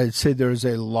 but I'd say there's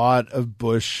a lot of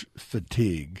Bush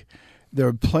fatigue. There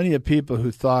are plenty of people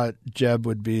who thought Jeb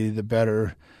would be the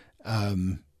better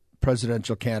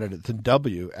presidential candidate than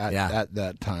W at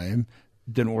that time.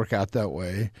 Didn't work out that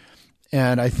way.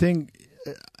 And I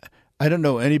don't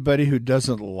know anybody who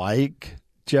doesn't like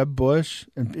Jeb Bush,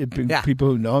 and people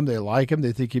who know him, they like him.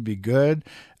 They think he'd be good,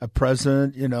 a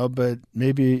president, but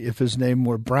maybe if his name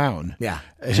were Brown. Yeah.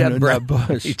 Jeb Brown.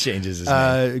 Bush. He changes his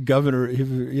name. Governor,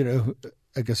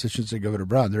 I guess I should say Governor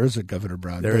Brown. There is a Governor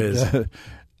Brown. There is.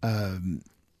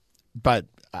 But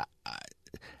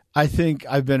I think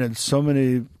I've been in so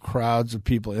many crowds of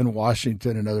people in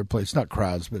Washington and other places, not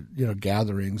crowds, but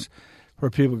gatherings, where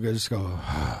people just go,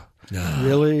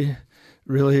 really,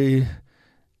 really,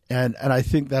 and I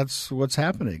think that's what's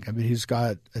happening. I mean, he's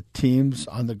got teams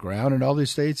on the ground in all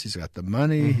these states. He's got the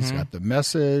money. He's got the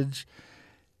message.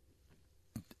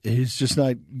 He's just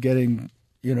not getting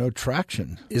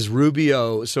traction. Is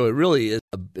Rubio? So it really is.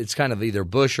 It's kind of either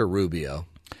Bush or Rubio.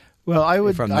 Well, I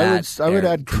would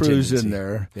add Cruz in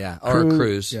there. Yeah, or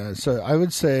Cruz. Yeah, so I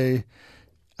would say,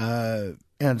 and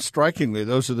strikingly,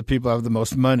 those are the people who have the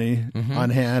most money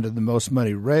on hand and the most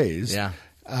money raised. Yeah.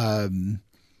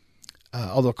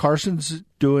 Although Carson's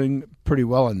doing pretty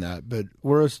well in that, but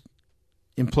we're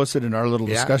implicit in our little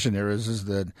discussion here is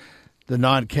that the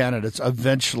non-candidates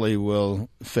eventually will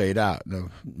fade out. No,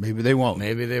 maybe they won't.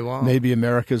 Maybe they won't. Maybe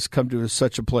America's come to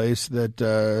such a place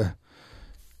that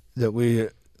we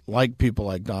like people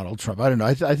like Donald Trump. I don't know.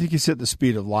 I think he's hit the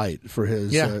speed of light for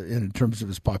his in terms of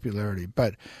his popularity.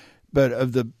 But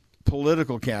of the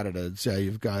political candidates,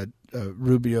 you've got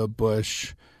Rubio,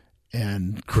 Bush,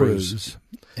 and Cruz.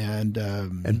 And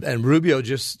Rubio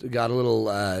just got a little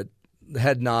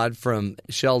head nod from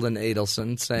Sheldon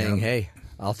Adelson saying, "Hey,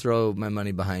 I'll throw my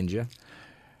money behind you."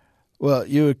 Well,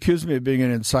 you accuse me of being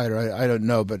an insider. I don't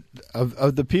know, but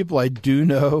of the people I do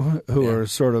know who are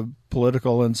sort of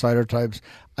political insider types,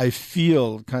 I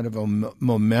feel kind of a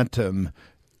momentum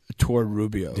toward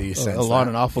Rubio. Do you sense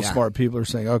an awful smart people are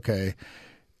saying, okay,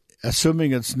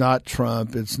 assuming it's not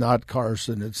Trump, it's not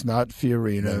Carson, it's not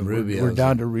Fiorina, we're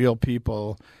down to real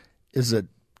people. Is it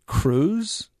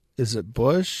Cruz? Is it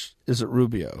Bush? Is it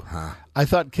Rubio? I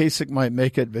thought Kasich might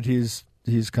make it, but he's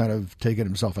kind of taken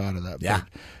himself out of that. Yeah.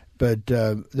 But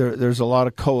there's a lot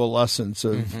of coalescence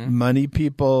of money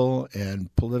people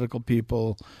and political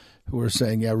people who are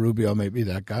saying, yeah, Rubio may be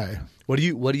that guy. What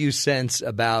do you sense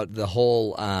about the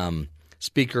whole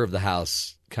Speaker of the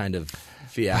House kind of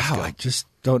fiasco? Wow, I just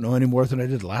don't know any more than I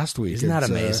did last week. Isn't that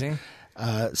amazing?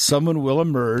 Someone will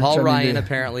emerge. Paul Ryan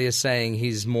apparently is saying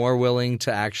he's more willing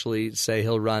to actually say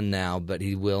he'll run now, but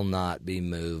he will not be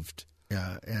moved.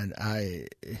 Yeah, and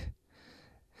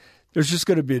there's just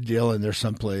going to be a deal in there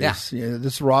someplace. Yeah.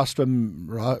 This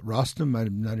Rostam,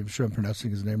 I'm not even sure I'm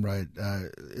pronouncing his name right,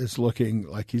 is looking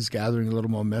like he's gathering a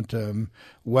little momentum.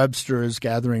 Webster is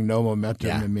gathering no momentum.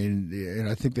 Yeah. I mean,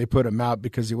 I think they put him out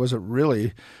because he wasn't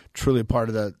really truly part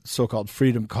of that so-called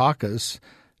Freedom Caucus,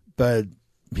 but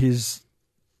he's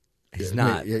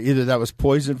not. Either that was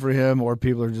poison for him or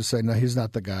people are just saying, no, he's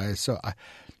not the guy. So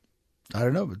I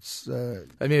don't know. It's.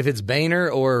 I mean, if it's Boehner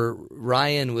or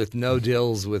Ryan with no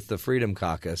deals with the Freedom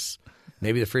Caucus,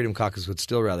 maybe the Freedom Caucus would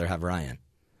still rather have Ryan.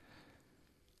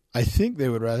 I think they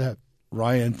would rather have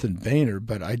Ryan than Boehner,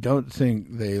 but I don't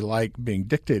think they like being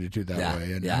dictated to that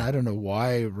way. And I don't know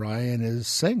why Ryan is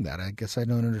saying that. I guess I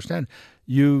don't understand.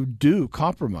 You do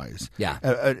compromise. Yeah.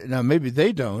 Now, maybe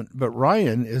they don't, but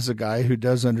Ryan is a guy who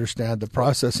does understand the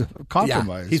process of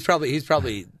compromise. Yeah. He's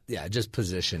probably just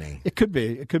positioning. It could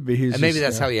be. He's and maybe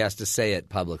that's how he has to say it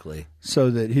publicly. So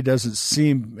that he doesn't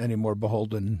seem any more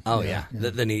beholden. Oh, yeah.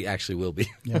 Than he actually will be.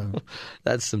 Yeah.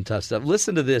 That's some tough stuff.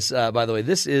 Listen to this, by the way.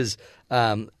 This is,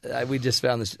 we just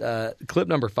found this, clip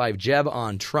number 5, Jeb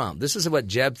on Trump. This is what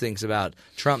Jeb thinks about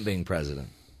Trump being president.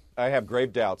 I have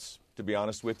grave doubts, to be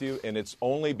honest with you, and it's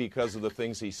only because of the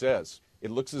things he says. It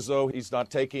looks as though he's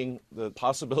not taking the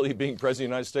possibility of being president of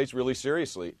the United States really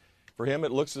seriously. For him,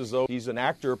 it looks as though he's an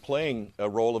actor playing a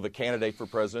role of a candidate for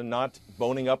president, not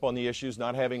boning up on the issues,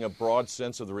 not having a broad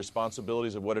sense of the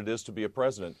responsibilities of what it is to be a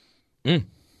president.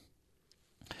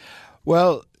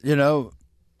 Well,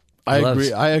 I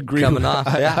agree. I agree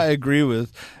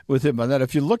with him on that.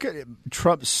 If you look at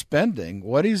Trump's spending,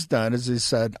 what he's done is he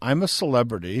said, "I'm a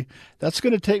celebrity. That's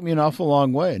going to take me an awful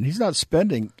long way," and he's not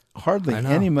spending hardly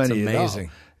any money at all. It's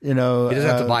amazing. He doesn't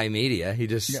have to buy media. He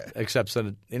just accepts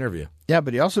an interview. Yeah,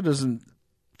 but he also doesn't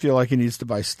feel like he needs to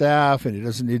buy staff, and he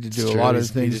doesn't need to do a lot of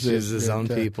things. He just uses his own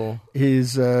people.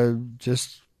 He's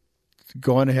just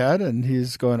going ahead, and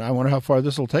he's going, I wonder how far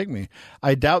this will take me.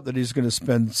 I doubt that he's going to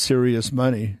spend serious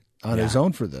money on his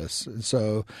own for this.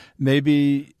 So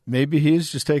maybe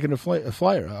he's just taking a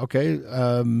flyer. Okay,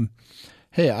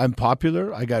 hey, I'm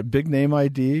popular. I got big name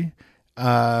ID.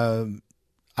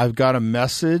 I've got a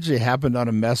message. It happened on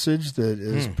a message that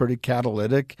is pretty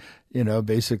catalytic.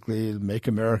 Basically, make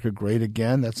America great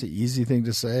again. That's an easy thing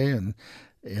to say. And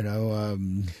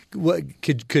what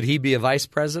could he be a vice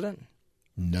president?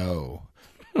 No.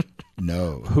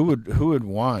 No. Who would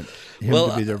want him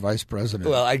to be their vice president?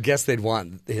 Well, I guess they'd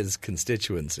want his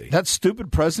constituency. That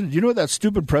stupid president. You know what that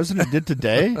stupid president did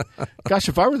today? Gosh,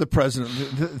 if I were the president,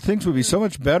 things would be so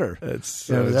much better. That's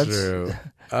so true.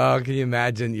 Oh, can you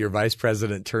imagine your vice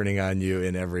president turning on you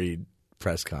in every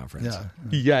press conference?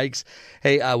 Yeah. Yikes.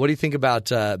 Hey, what do you think about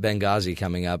Benghazi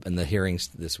coming up and the hearings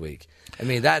this week? I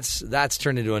mean, that's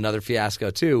turned into another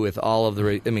fiasco, too, with all of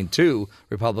the two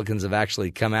Republicans have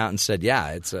actually come out and said,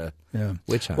 it's a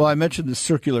witch hunt. Well, I mentioned the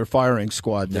circular firing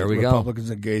squad that Republicans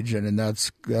go. engage in, and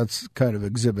that's kind of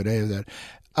Exhibit A of that.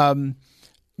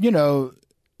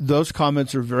 Those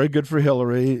comments are very good for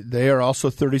Hillary. They are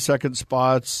also 30-second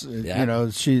spots.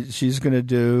 Yeah. She's going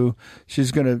to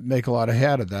make a lot of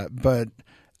head of that. But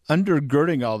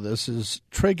undergirding all this is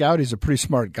Trey Gowdy's a pretty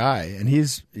smart guy, and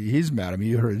he's mad at me.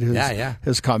 You heard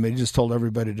his comment. He just told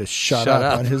everybody to shut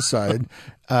up on his side.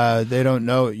 They don't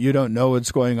know. You don't know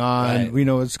what's going on. Right. We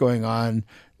know what's going on.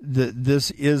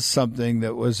 This is something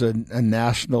that was a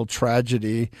national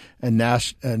tragedy, a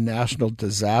national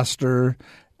disaster.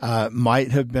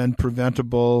 Might have been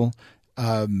preventable.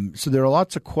 So there are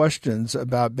lots of questions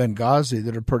about Benghazi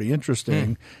that are pretty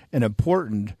interesting and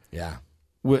important. Yeah.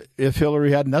 If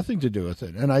Hillary had nothing to do with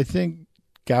it. And I think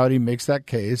Gowdy makes that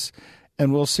case.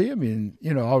 And we'll see. I mean,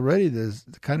 already there's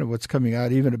kind of what's coming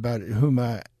out even about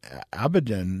Huma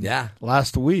Abedin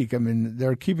last week. I mean,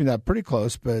 they're keeping that pretty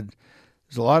close, but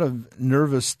there's a lot of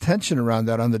nervous tension around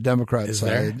that on the Democrat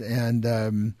side. There?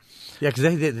 And because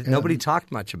nobody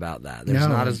talked much about that. There's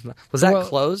not as was that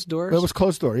closed doors? It was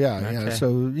closed door. Yeah.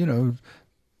 So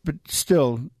but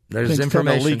still, there's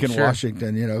information leak in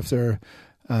Washington. If they're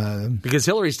because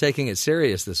Hillary's taking it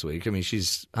serious this week. I mean,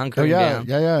 she's hunkering down.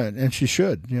 Yeah, and she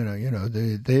should.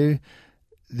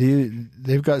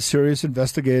 They've got serious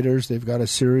investigators. They've got a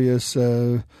serious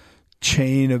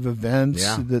chain of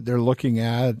events that they're looking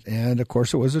at, and of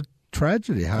course, it was a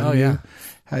tragedy. No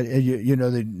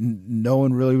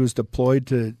one really was deployed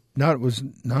to. Not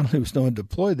only was no one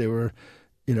deployed, they were,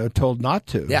 told not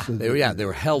to. Yeah, so they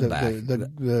were held back.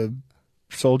 The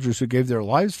soldiers who gave their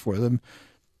lives for them,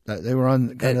 they were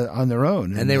on their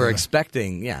own, and they were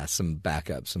expecting some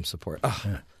backup, some support.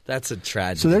 Oh, that's a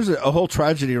tragedy. So there's a whole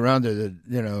tragedy around there that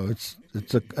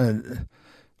it's a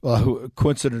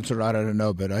coincidence or not, I don't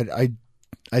know, but I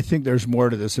think there's more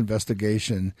to this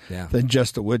investigation than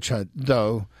just a witch hunt,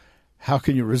 though. How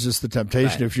can you resist the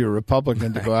temptation if you're a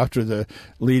Republican to go after the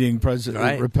leading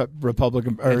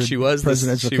Republican or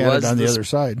presidential candidate on the other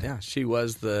side? Yeah, she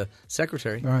was the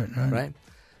secretary. Right.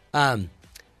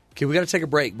 Okay, we got to take a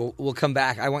break. We'll come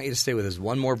back. I want you to stay with us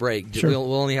one more break. Sure.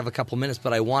 We'll only have a couple minutes,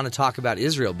 but I want to talk about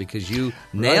Israel because you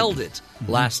nailed it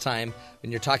last time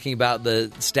when you're talking about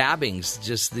the stabbings,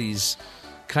 just these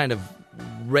kind of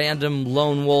random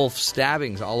lone wolf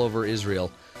stabbings all over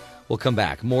Israel. We'll come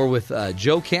back. More with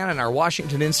Joe Cannon, our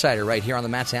Washington insider, right here on the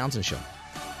Matt Townsend Show.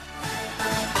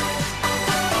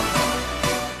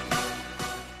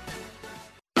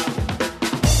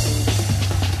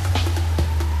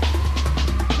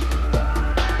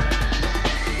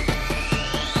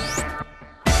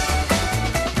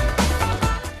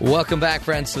 Welcome back,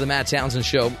 friends, to the Matt Townsend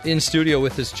Show. In studio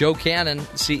with us, Joe Cannon,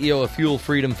 CEO of Fuel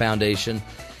Freedom Foundation.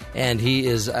 And he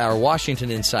is our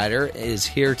Washington insider, is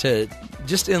here to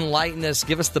just enlighten us,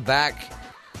 give us the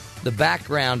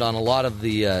background on a lot of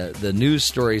the news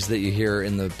stories that you hear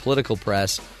in the political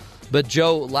press. But,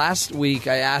 Joe, last week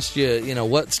I asked you,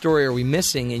 what story are we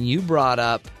missing? And you brought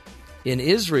up in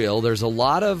Israel, there's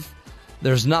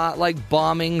not like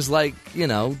bombings, like,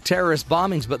 terrorist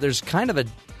bombings, but there's kind of a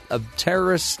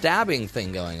terrorist stabbing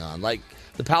thing going on. Like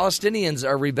the Palestinians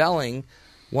are rebelling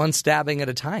one stabbing at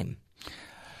a time.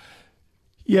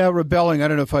 Yeah, rebelling. I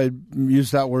don't know if I'd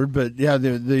use that word, but yeah,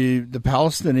 the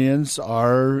Palestinians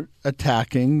are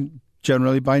attacking,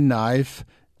 generally by knife,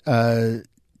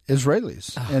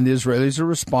 Israelis, and the Israelis are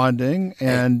responding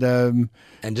and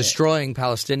destroying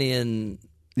Palestinian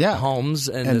homes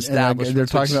and establishments. And they're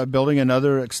talking about building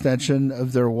another extension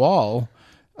of their wall,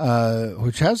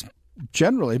 which has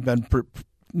generally been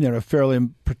fairly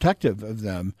protective of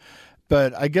them.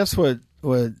 But I guess what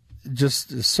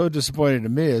just is so disappointing to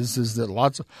me is that a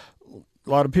lot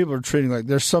of people are treating like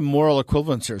there's some moral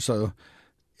equivalence here. So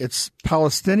it's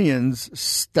Palestinians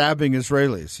stabbing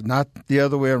Israelis, not the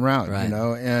other way around, right.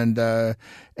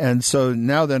 And so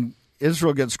now then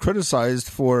Israel gets criticized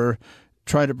for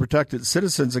trying to protect its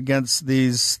citizens against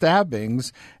these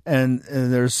stabbings, and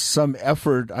there's some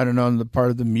effort, I don't know, on the part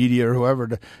of the media or whoever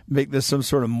to make this some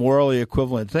sort of morally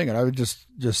equivalent thing. And I would just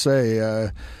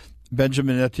say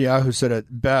Benjamin Netanyahu said it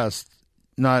best,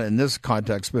 not in this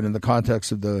context, but in the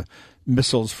context of the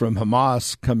missiles from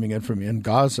Hamas coming in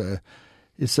Gaza.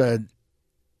 He said,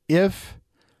 if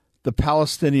the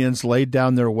Palestinians laid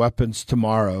down their weapons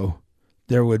tomorrow,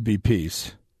 there would be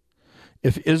peace.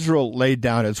 If Israel laid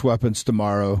down its weapons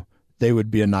tomorrow, they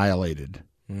would be annihilated.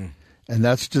 And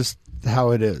that's just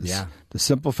how it is. Yeah. The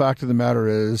simple fact of the matter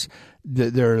is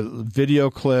that there are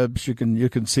video clips. You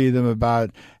can see them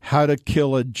about how to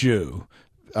kill a Jew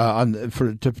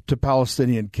to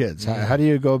Palestinian kids. Yeah. How do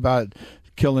you go about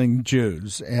killing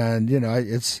Jews? And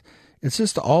it's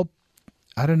just all.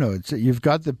 I don't know. You've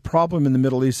got the problem in the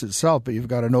Middle East itself, but you've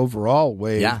got an overall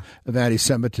wave of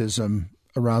anti-Semitism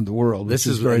around the world. This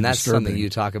is very and that's disturbing. something you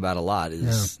talk about a lot.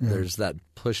 There's that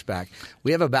pushback.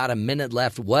 We have about a minute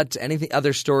left. Anything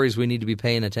other stories we need to be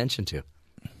paying attention to?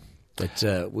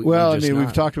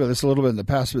 We've talked about this a little bit in the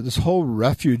past, but this whole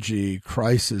refugee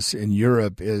crisis in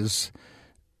Europe is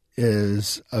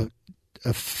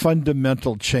a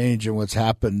fundamental change in what's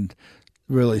happened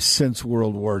really since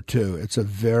World War II. It's a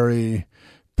very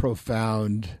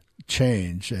profound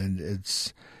change, and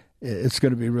it's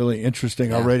going to be really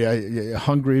interesting already.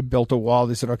 Hungary built a wall.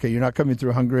 They said, okay, you're not coming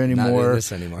through Hungary anymore. Not doing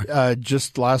this anymore.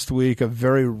 Just last week, a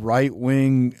very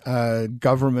right-wing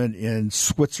government in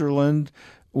Switzerland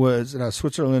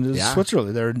Switzerland is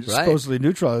Switzerland. They're supposedly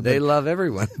neutral. They love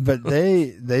everyone. But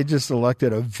they just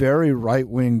elected a very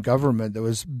right-wing government that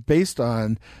was based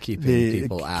on keeping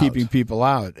people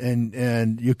out.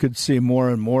 And you could see more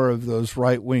and more of those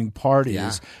right-wing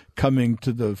parties coming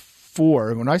to the fore.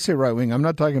 And when I say right-wing, I'm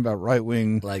not talking about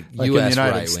right-wing like US in the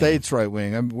United States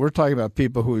right-wing. We're talking about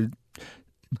people who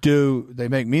they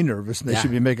make me nervous, and they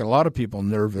should be making a lot of people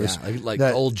nervous. Yeah, like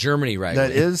old Germany, right?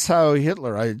 That is how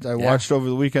Hitler. I watched over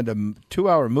the weekend a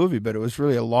 2-hour movie, but it was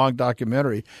really a long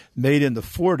documentary made in the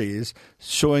 40s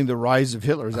showing the rise of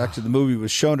Hitler. Actually, the movie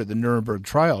was shown at the Nuremberg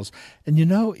trials. And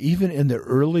even in the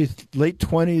late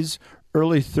 20s,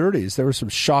 early 30s, there was some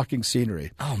shocking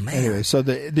scenery. Oh, man. Anyway, so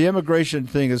the immigration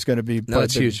thing is going to be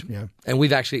it's huge. Yeah. And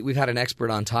we've had an expert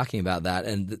on talking about that,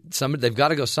 and they've got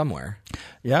to go somewhere.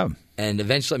 Yeah. And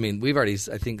eventually, we've already,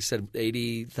 I think, said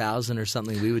 80,000 or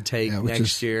something we would take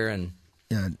next year. And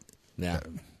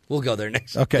we'll go there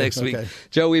next week.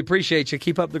 Joe, we appreciate you.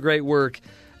 Keep up the great work.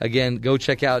 Again, go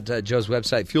check out Joe's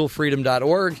website,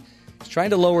 fuelfreedom.org. He's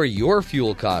trying to lower your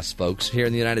fuel costs, folks, here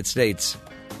in the United States.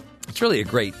 It's really a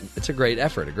great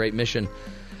effort, a great mission.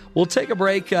 We'll take a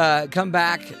break, come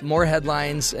back, more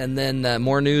headlines, and then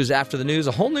more news after the news.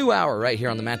 A whole new hour right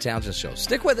here on the Matt Townsend Show.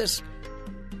 Stick with us.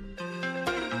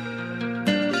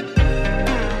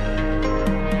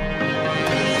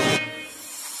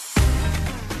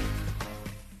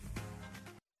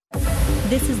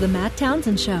 This is the Matt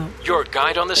Townsend Show. Your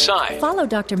guide on the side. Follow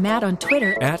Dr. Matt on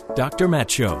Twitter at Dr. Matt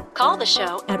Show. Call the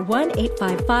show at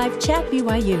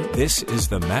 1-855-CHAT-BYU. This is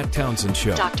the Matt Townsend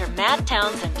Show. Dr. Matt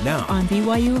Townsend. Now on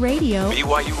BYU Radio.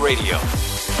 BYU Radio.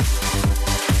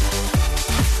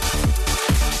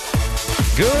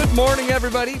 Good morning,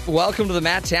 everybody. Welcome to the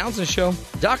Matt Townsend Show.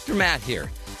 Dr. Matt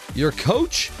here, your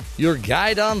coach, your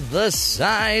guide on the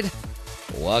side.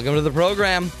 Welcome to the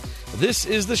program. This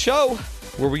is the show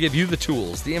where we give you the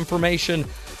tools, the information,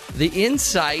 the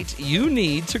insight you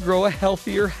need to grow a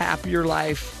healthier, happier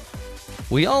life.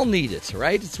 We all need it,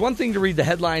 right? It's one thing to read the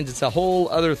headlines. It's a whole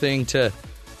other thing to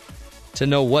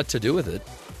know what to do with it,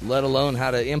 let alone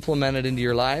how to implement it into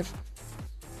your life.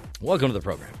 Welcome to the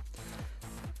program.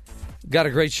 Got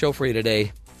a great show for you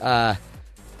today.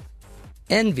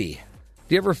 Envy.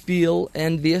 Do you ever feel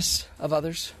envious of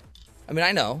others?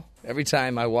 I know. Every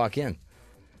time I walk in,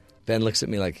 Ben looks at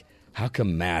me like, how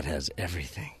come Matt has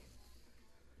everything?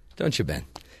 Don't you, Ben?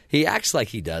 He acts like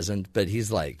he doesn't, but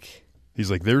he's like,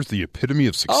 there's the epitome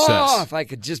of success. Oh, if I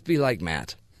could just be like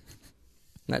Matt.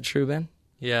 Isn't that true, Ben?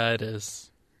 Yeah, it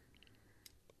is.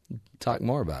 Talk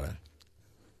more about it.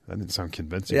 That didn't sound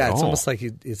convincing at all. It's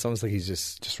almost like he's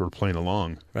just sort of playing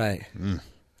along. Right.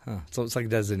 Huh. It's almost like he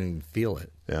doesn't even feel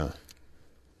it. Yeah.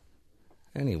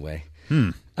 Anyway.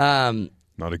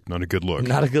 Not a good look.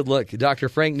 Not a good look. Dr.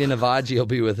 Frank Ninivaggi will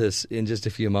be with us in just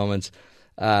a few moments.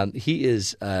 He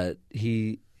is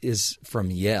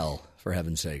from Yale, for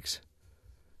heaven's sakes.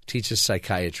 Teaches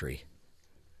psychiatry.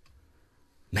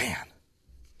 Man,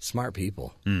 smart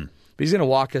people. But he's going to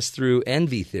walk us through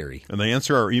envy theory. And they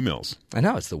answer our emails. I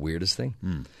know, it's the weirdest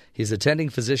thing. He's attending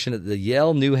physician at the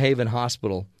Yale-New Haven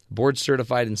Hospital, board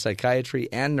certified in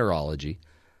psychiatry and neurology.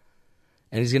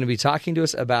 And he's going to be talking to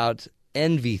us about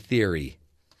envy theory.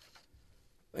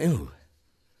 Ooh,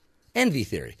 envy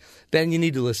theory. Ben, you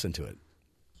need to listen to it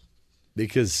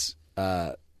because,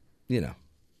 you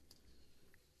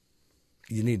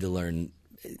need to learn.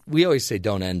 We always say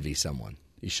don't envy someone.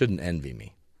 You shouldn't envy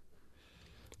me.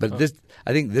 But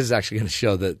I think this is actually going to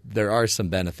show that there are some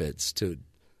benefits to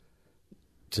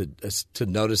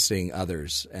noticing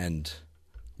others and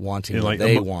wanting what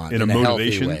they want in a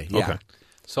healthy way. Yeah.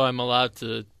 So I'm allowed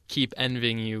to keep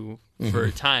envying you for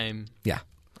a time. Yeah.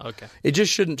 Okay. It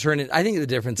just shouldn't turn in. I think the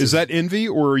difference is that envy,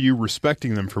 or are you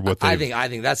respecting them for what they? I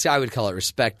think that's. I would call it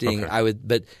respecting. Okay.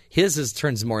 But his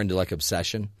turns more into like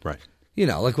obsession. Right. You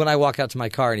know, like when I walk out to my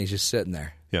car and he's just sitting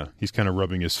there. Yeah, he's kind of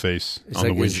rubbing his face It's on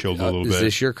like, the windshield a little bit. Is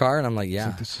this your car? And I'm like, yeah.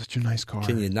 Like, this is such a nice car.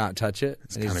 Can you not touch it?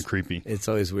 It's kind of creepy. It's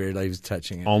always weird. Like he was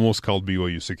touching it. Almost called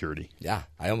BYU security. Yeah,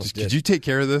 I almost did. Did you take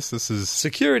care of this? This is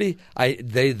security.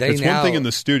 It's now, one thing in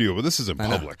the studio, but this is in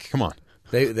public. Come on.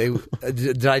 They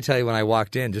did I tell you when I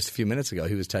walked in just a few minutes ago?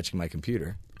 He was touching my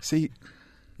computer. See,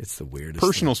 it's the weirdest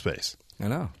personal thing. Space. I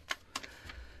know.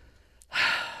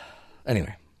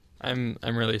 Anyway. I'm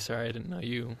really sorry. I didn't know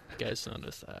you guys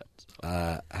noticed that.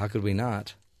 So. How could we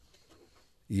not?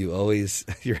 You always,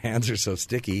 your hands are so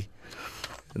sticky,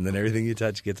 and then everything you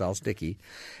touch gets all sticky.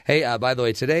 Hey, by the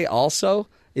way, today also,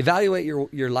 evaluate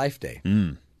your life day.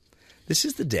 This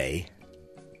is the day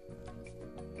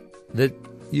that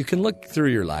you can look through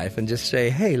your life and just say,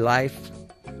 hey, life,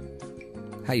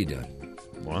 how you doing?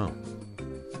 Wow.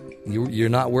 You're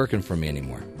not working for me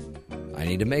anymore. I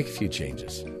need to make a few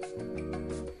changes.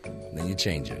 Then you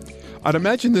change it. I'd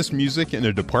imagine this music in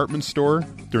a department store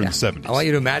during the 70s. I want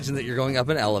you to imagine that you're going up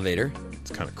an elevator.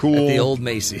 It's kind of cool. At the old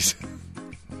Macy's.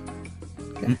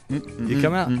 You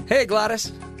come out. Hey,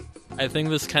 Gladys. I think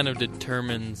this kind of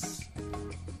determines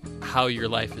how your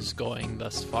life is going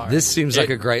thus far. This seems like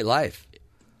a great life.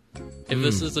 If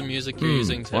this is the music you're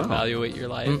using to evaluate your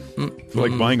life.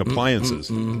 Like buying appliances.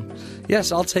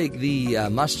 Yes, I'll take the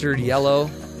mustard yellow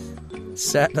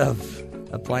set of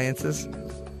appliances.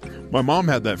 My mom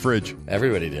had that fridge.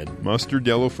 Everybody did. Mustard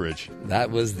yellow fridge. That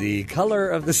was the color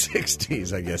of the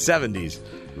 60s, I guess, 70s.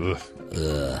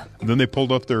 Ugh. And then they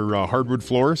pulled up their hardwood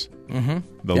floors. The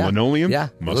linoleum. Yeah.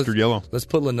 Mustard yellow. Let's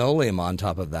put linoleum on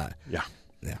top of that. Yeah.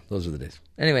 Yeah, those are the days.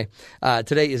 Anyway,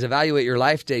 today is Evaluate Your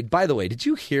Life Day. By the way, did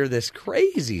you hear this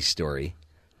crazy story?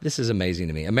 This is amazing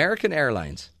to me. American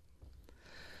Airlines.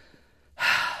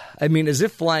 I mean, as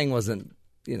if flying wasn't,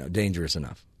 dangerous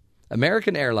enough.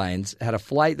 American Airlines had a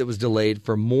flight that was delayed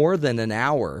for more than an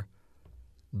hour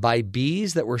by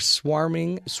bees that were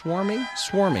swarming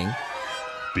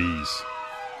bees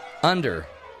under.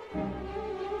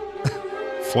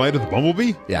 Flight of the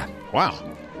bumblebee? Yeah. Wow.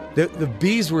 The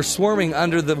bees were swarming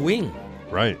under the wing.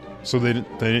 Right. So they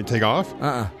didn't take off?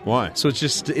 Why? So it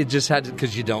just had to,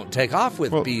 because you don't take off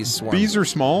with bees swarming. Bees are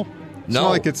small. It's No. not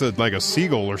like it's like a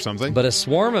seagull or something. But a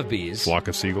swarm of bees. Flock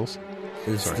of seagulls.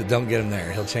 Don't get him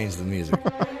there. He'll change the music.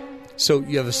 So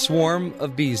you have a swarm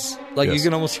of bees. Like Yes. you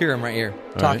can almost hear them right here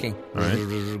talking. All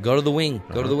right. Go to the wing.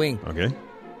 Go to the wing. Okay.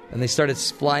 And they started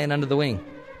flying under the wing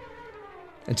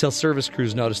until service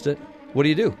crews noticed it. What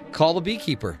do? Call the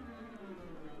beekeeper.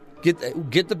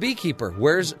 Get the beekeeper.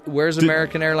 Where's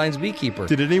American Airlines beekeeper?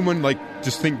 Did anyone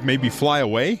just think maybe fly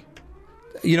away?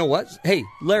 You know what? Hey,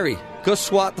 Larry, go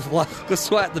swat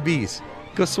the bees.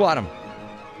 Go swat them.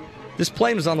 This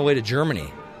plane was on the way to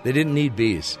Germany. They didn't need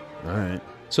bees. All right.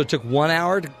 So it took 1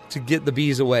 hour to get the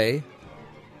bees away.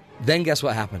 Then guess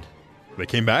what happened? They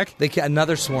came back?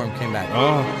 Another swarm came back.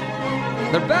 Oh.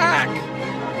 They're back!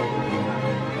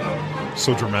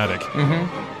 So dramatic.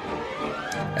 Mm-hmm.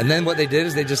 And then what they did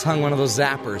is they just hung one of those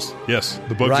zappers. Yes,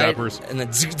 the bug zappers. And then...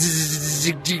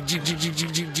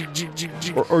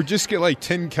 Or just get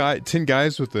 10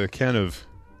 guys with a can of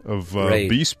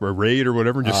bee spray, Raid or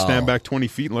whatever, and just stand back 20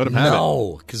 feet and let them have it.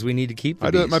 No, because we need to keep the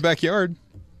I do it bees. in my backyard.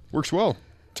 Works well.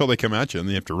 Until they come at you, and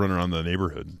then you have to run around the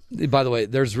neighborhood. By the way,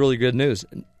 there's really good news.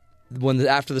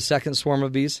 After the second swarm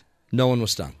of bees, no one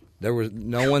was stung. No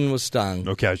one was stung.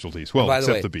 No casualties. Well,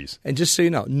 except the bees. And just so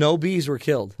you know, no bees were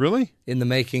killed. Really? In the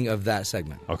making of that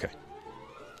segment. Okay.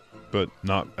 But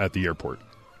not at the airport.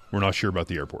 We're not sure about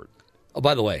the airport. Oh,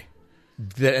 by the way, and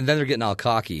then they're getting all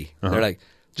cocky. They're like,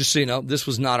 just so you know, this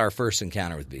was not our first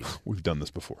encounter with bees. We've done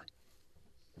this before.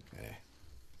 Okay.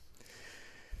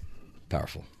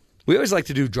 Powerful. We always like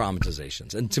to do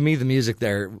dramatizations. And to me, the music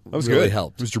there really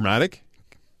helped. It was dramatic.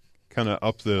 Kind of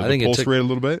up the pulse rate a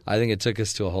little bit. I think it took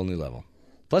us to a whole new level.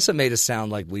 Plus, it made us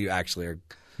sound like we actually are...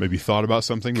 Maybe thought about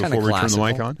something before we turned the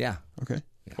mic on? Yeah. Okay.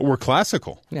 Yeah. Well, we're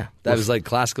classical. Yeah. That was like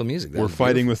classical music. We're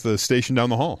fighting with the station down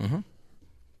the hall. Mm-hmm.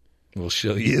 We'll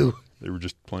show you. They were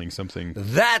just playing something.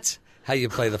 That's how you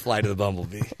play the Flight of the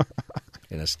Bumblebee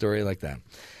in a story like that.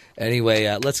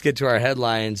 Anyway, let's get to our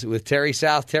headlines with Terry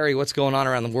South. Terry, what's going on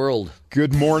around the world?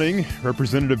 Good morning.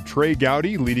 Representative Trey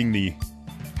Gowdy leading the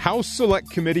House Select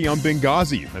Committee on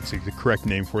Benghazi, that's the correct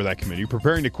name for that committee,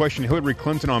 preparing to question Hillary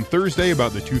Clinton on Thursday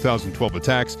about the 2012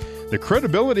 attacks. The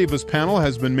credibility of his panel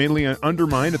has been mainly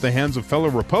undermined at the hands of fellow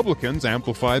Republicans,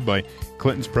 amplified by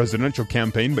Clinton's presidential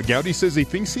campaign. But Gowdy says he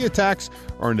thinks the attacks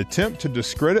are an attempt to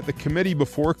discredit the committee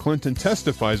before Clinton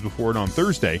testifies before it on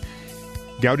Thursday.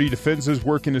 Gowdy defends his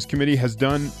work in his committee has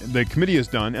done,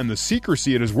 and the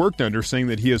secrecy it has worked under, saying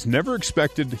that he was never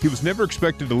expected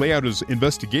to lay out his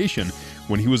investigation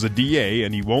when he was a DA,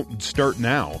 and he won't start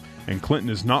now. And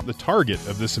Clinton is not the target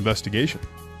of this investigation.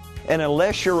 And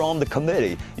unless you're on the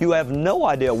committee, you have no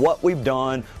idea what we've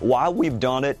done, why we've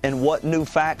done it, and what new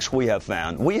facts we have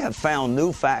found. We have found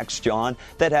new facts, John,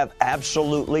 that have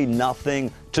absolutely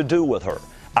nothing to do with her.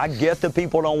 I get that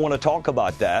people don't want to talk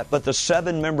about that, but the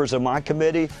 7 members of my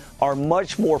committee are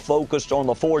much more focused on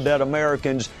the 4 dead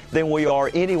Americans than we are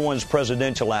anyone's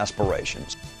presidential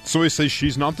aspirations. So he says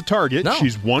she's not the target. No.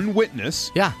 She's one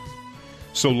witness. Yeah.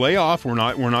 So lay off. We're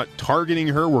not targeting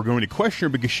her. We're going to question her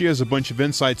because she has a bunch of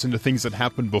insights into things that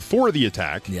happened before the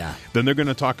attack. Yeah. Then they're going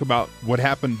to talk about what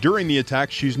happened during the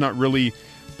attack. She's not really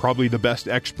probably the best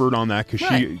expert on that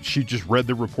because she just read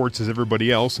the reports as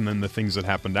everybody else, and then the things that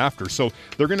happened after. So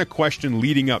they're going to question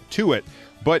leading up to it.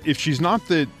 But if she's not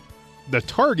the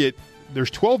target,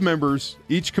 there's 12 members.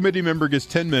 Each committee member gets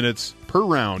 10 minutes per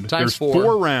round. Times there's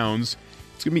 4 rounds.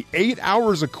 It's going to be 8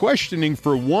 hours of questioning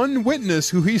for one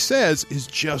witness who he says is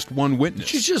just one witness.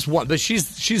 She's just one, but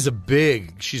she's a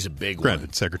big Granted,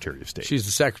 one. Secretary of State.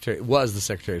 Was the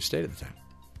Secretary of State at the time.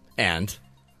 And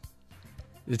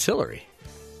it's Hillary.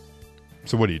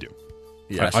 So what do you do?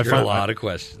 You ask her a lot of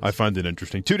questions. I find it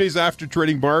interesting. 2 days after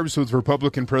trading barbs with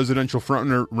Republican presidential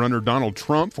frontrunner Donald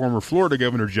Trump, former Florida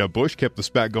Governor Jeb Bush kept the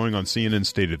spat going on CNN's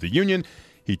State of the Union.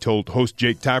 He told host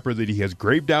Jake Tapper that he has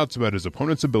grave doubts about his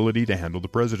opponent's ability to handle the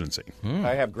presidency.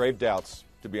 I have grave doubts,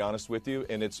 to be honest with you,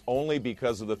 and it's only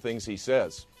because of the things he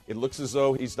says. It looks as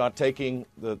though he's not taking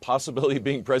the possibility of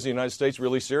being president of the United States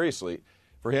really seriously.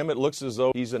 For him, it looks as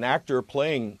though he's an actor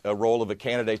playing a role of a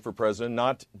candidate for president,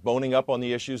 not boning up on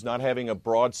the issues, not having a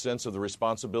broad sense of the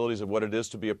responsibilities of what it is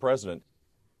to be a president.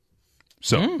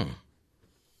 So,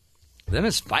 them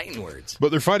is fighting words. But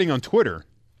they're fighting on Twitter.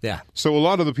 Yeah. So a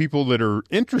lot of the people that are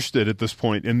interested at this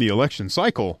point in the election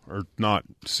cycle are not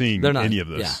seeing any of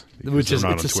this. Yeah. Which is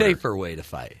it's a safer way to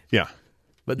fight. Yeah.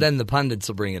 But then the pundits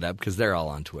will bring it up because they're all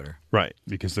on Twitter. Right,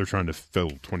 because they're trying to fill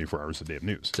 24 hours a day of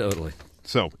news. Totally.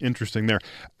 So, interesting there.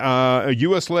 A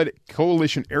U.S.-led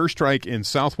coalition airstrike in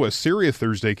southwest Syria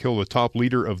Thursday killed the top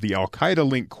leader of the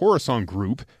al-Qaeda-linked Khorasan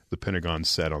group, the Pentagon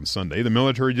said on Sunday. The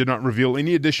military did not reveal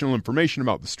any additional information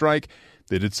about the strike.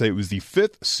 They did say it was the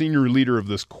 5th senior leader of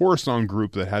this Khorasan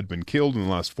group that had been killed in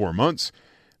the last 4 months.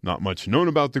 Not much known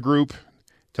about the group.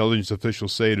 Intelligence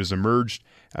officials say it has emerged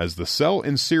as the cell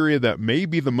in Syria that may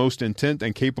be the most intent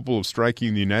and capable of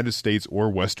striking the United States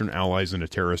or Western allies in a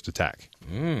terrorist attack.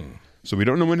 So we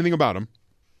don't know anything about them.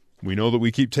 We know that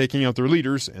we keep taking out their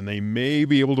leaders, and they may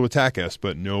be able to attack us,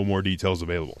 but no more details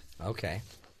available. Okay.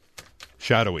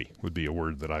 Shadowy would be a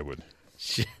word that I would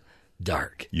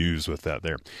dark use with that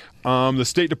there. The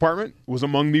State Department was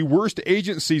among the worst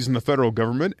agencies in the federal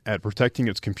government at protecting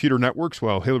its computer networks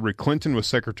while Hillary Clinton was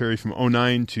secretary from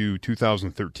 2009 to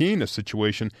 2013, a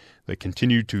situation that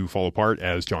continued to fall apart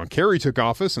as John Kerry took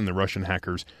office and the Russian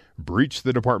hackers breached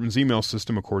the department's email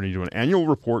system, according to an annual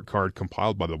report card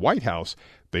compiled by the White House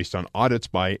based on audits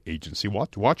by agency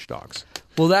watchdogs.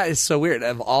 Well, that is so weird.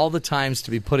 Of all the times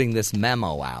to be putting this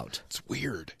memo out. It's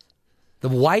weird. The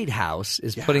White House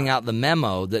is putting out the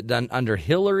memo that done under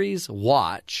Hillary's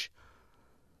watch,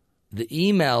 the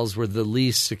emails were the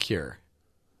least secure.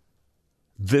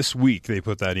 This week they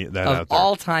put that out there. Of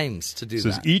all times to do that.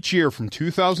 It says each year from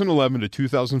 2011 to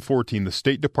 2014, the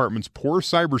State Department's poor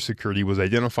cybersecurity was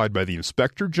identified by the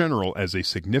Inspector General as a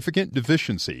significant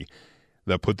deficiency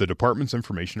that put the department's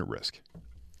information at risk.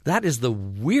 That is the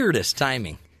weirdest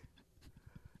timing.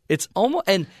 It's almost,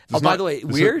 and by the way,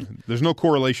 weird. There's no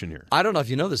correlation here. I don't know if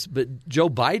you know this, but Joe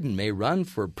Biden may run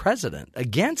for president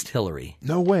against Hillary.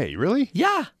 No way, really?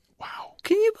 Yeah. Wow.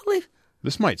 Can you believe?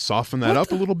 This might soften that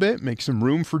up a little bit, make some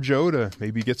room for Joe to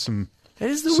maybe get some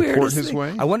support his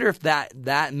way. I wonder if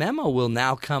that memo will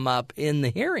now come up in the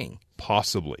hearing.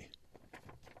 Possibly.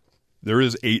 There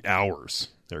is 8 hours.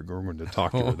 They're going to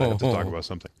talk to her. They have to talk about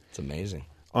something. It's amazing.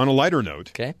 On a lighter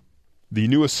note. Okay. The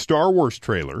newest Star Wars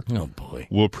trailer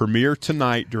will premiere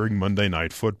tonight during Monday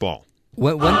Night Football.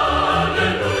 When?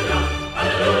 Hallelujah,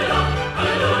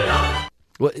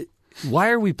 hallelujah. Why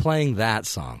are we playing that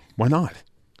song? Why not?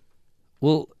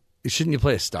 Well, Shouldn't you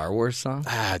play a Star Wars song?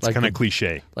 It's kind of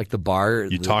cliche. Like the bar.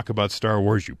 You talk about Star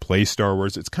Wars, you play Star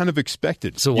Wars. It's kind of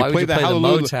expected. So why would you play the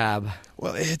Motab?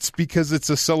 Well, it's because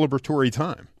it's a celebratory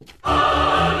time.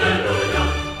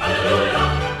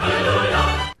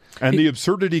 And the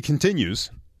absurdity continues.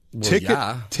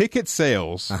 Well, ticket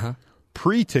sales,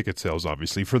 pre-ticket sales,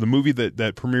 obviously, for the movie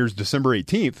that premieres December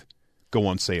 18th, go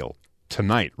on sale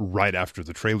tonight, right after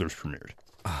the trailers premiered.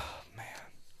 Oh, man.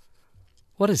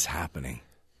 What is happening?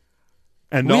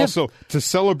 And also, to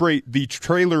celebrate the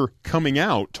trailer coming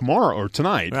out tomorrow or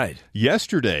tonight,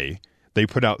 yesterday, they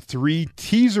put out 3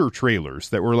 teaser trailers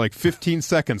that were like 15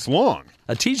 seconds long.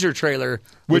 A teaser trailer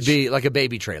would be like a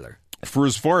baby trailer. For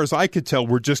as far as I could tell,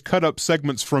 were just cut up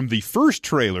segments from the first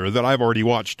trailer that I've already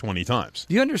watched 20 times.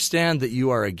 Do you understand that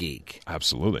you are a geek?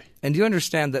 Absolutely. And do you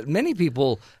understand that many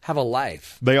people have a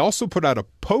life? They also put out a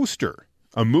poster,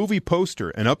 a movie poster,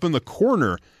 and up in the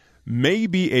corner may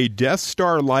be a Death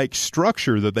Star-like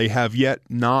structure that they have yet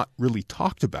not really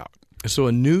talked about. So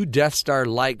a new Death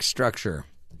Star-like structure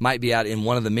might be out in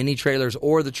one of the mini trailers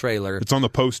or the trailer. It's on the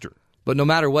poster. But no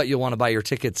matter what, you'll want to buy your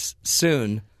tickets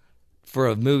soon for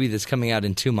a movie that's coming out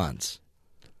in 2 months.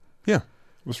 Yeah.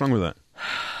 What's wrong with that?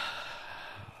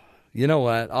 You know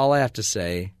what? All I have to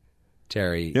say,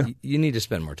 Terry, you need to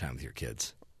spend more time with your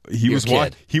kids. He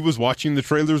was watching the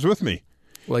trailers with me.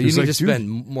 Well, you need to spend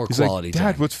more quality time.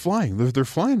 Dad, what's flying? They're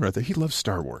flying right there. He loves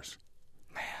Star Wars.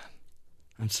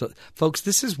 Man. Folks,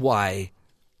 this is why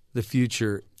the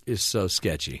future is so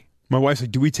sketchy. My wife's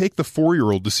like, do we take the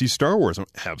 4-year-old to see Star Wars?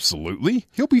 Absolutely.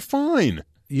 He'll be fine.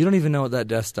 You don't even know what that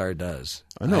Death Star does.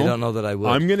 I know. I don't know that I will.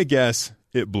 I'm going to guess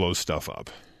it blows stuff up.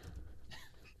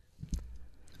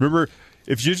 Remember,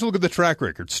 if you just look at the track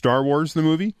record, Star Wars, the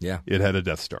movie, it had a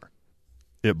Death Star.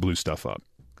 It blew stuff up.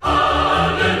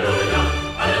 Hallelujah,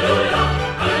 hallelujah,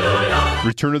 hallelujah.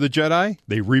 Return of the Jedi,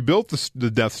 they rebuilt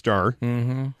the Death Star.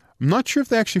 Mm-hmm. I'm not sure if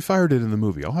they actually fired it in the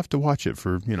movie. I'll have to watch it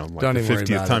for, the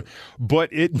 50th time.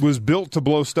 But it was built to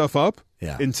blow stuff up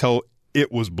until it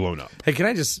was blown up. Hey, can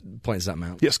I just point something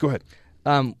out? Yes, go ahead.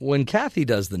 When Kathy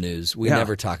does the news, we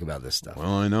never talk about this stuff.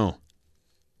 Well, I know.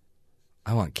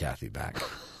 I want Kathy back.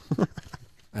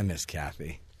 I miss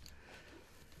Kathy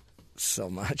so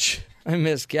much. I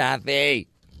miss Kathy.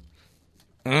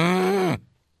 Matt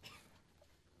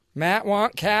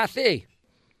want Kathy.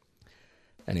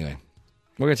 Anyway,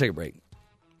 we're going to take a break.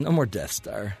 No more Death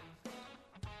Star.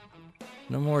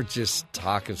 No more just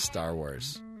talk of Star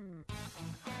Wars.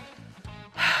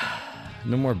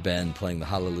 No more Ben playing the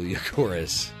Hallelujah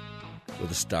chorus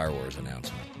with a Star Wars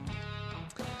announcement.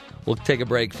 We'll take a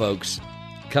break, folks.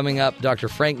 Coming up, Dr.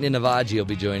 Frank Ninivaggi will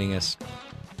be joining us.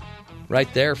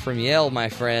 Right there from Yale, my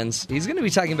friends. He's going to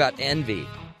be talking about envy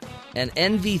and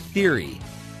envy theory.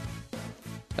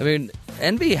 I mean,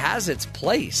 envy has its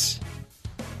place,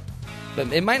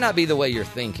 but it might not be the way you're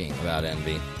thinking about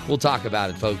envy. We'll talk about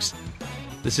it, folks.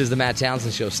 This is the Matt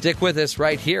Townsend Show. Stick with us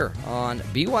right here on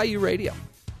BYU Radio.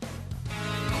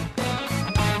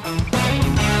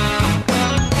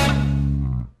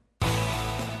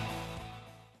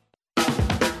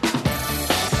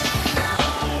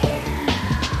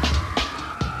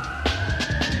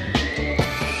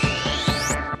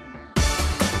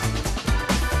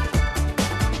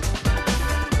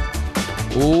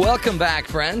 Welcome back,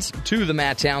 friends, to the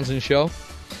Matt Townsend Show.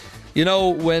 You know,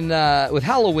 when with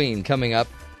Halloween coming up,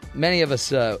 many of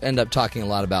us end up talking a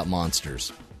lot about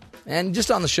monsters. And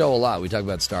just on the show a lot, we talk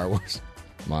about Star Wars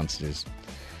monsters.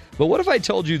 But what if I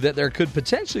told you that there could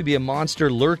potentially be a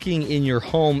monster lurking in your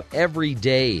home every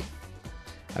day?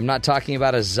 I'm not talking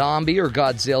about a zombie or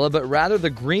Godzilla, but rather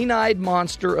the green-eyed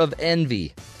monster of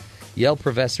envy. Yale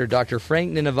professor Dr.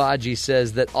 Frank Ninivaggi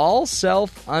says that all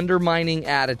self-undermining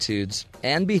attitudes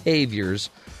and behaviors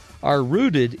are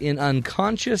rooted in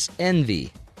unconscious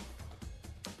envy.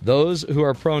 Those who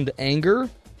are prone to anger,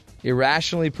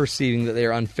 irrationally perceiving that they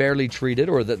are unfairly treated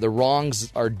or that the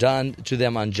wrongs are done to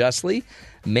them unjustly,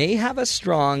 may have a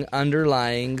strong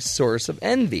underlying source of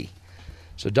envy.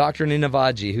 So Dr.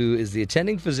 Ninivaggi, who is the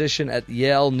attending physician at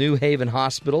Yale-New Haven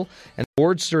Hospital and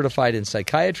board-certified in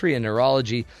psychiatry and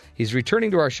neurology, he's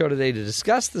returning to our show today to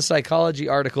discuss his psychology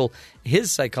article,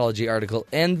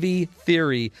 Envy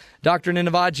Theory. Dr.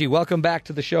 Ninivaggi, welcome back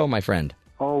to the show, my friend.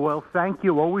 Oh, well, thank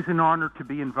you. Always an honor to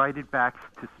be invited back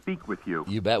to speak with you.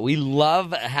 You bet. We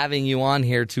love having you on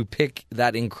here to pick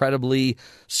that incredibly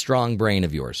strong brain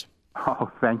of yours.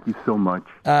 Oh, thank you so much.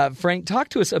 Frank, talk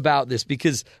to us about this,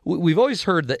 because we've always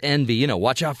heard that envy,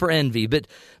 watch out for envy, but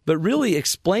really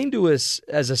explain to us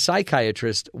as a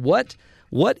psychiatrist, what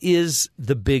is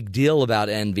the big deal about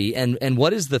envy and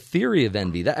what is the theory of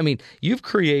envy? You've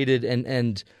created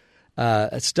and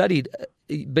studied,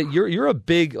 but you're a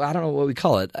big, I don't know what we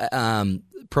call it,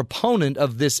 proponent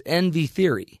of this envy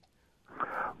theory.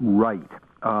 Right.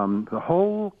 The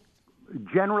whole,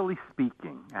 generally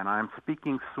speaking, and I'm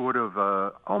speaking sort of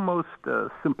almost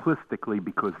simplistically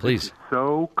because Please. it's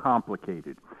so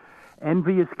complicated.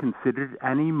 Envy is considered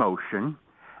an emotion,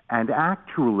 and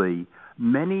actually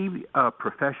many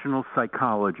professional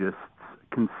psychologists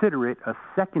consider it a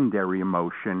secondary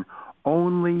emotion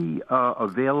only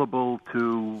available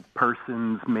to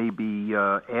persons maybe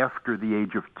after the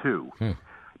age of 2.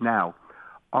 Now,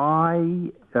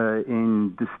 I,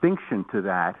 in distinction to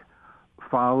that,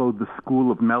 followed the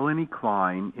school of Melanie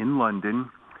Klein in London.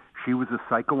 She was a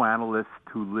psychoanalyst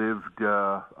who lived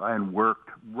and worked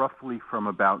roughly from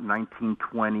about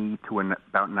 1920 to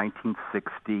about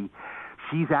 1960.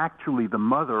 She's actually the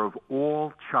mother of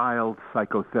all child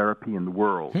psychotherapy in the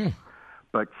world.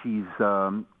 But she's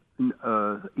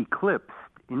eclipsed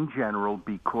in general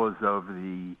because of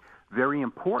the very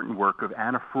important work of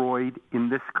Anna Freud in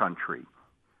this country.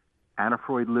 Anna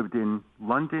Freud lived in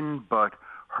London, but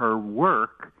her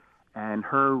work and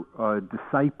her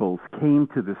disciples came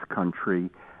to this country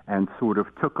and sort of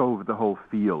took over the whole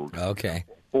field. Okay.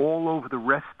 All over the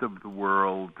rest of the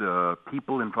world,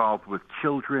 people involved with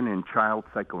children and child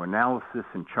psychoanalysis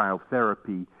and child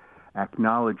therapy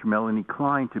acknowledge Melanie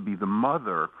Klein to be the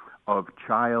mother of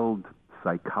child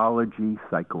psychology,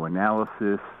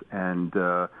 psychoanalysis, and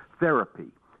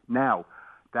therapy. Now,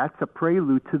 that's a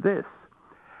prelude to this.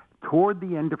 Toward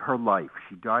the end of her life,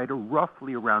 she died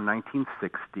roughly around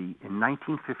 1960. In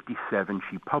 1957,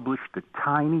 she published a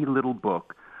tiny little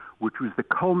book, which was the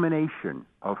culmination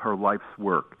of her life's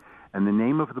work. And the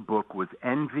name of the book was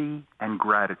Envy and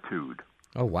Gratitude.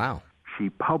 Oh, wow.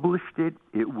 She published it.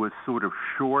 It was sort of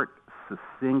short,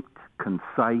 succinct,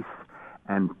 concise,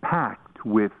 and packed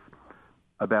with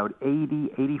about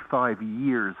 80, 85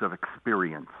 years of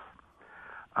experience.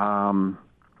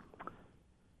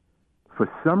 For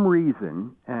some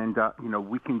reason, and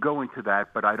we can go into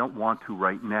that, but I don't want to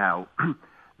right now,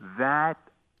 that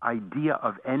idea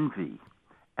of envy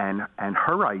and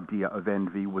her idea of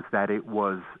envy was that it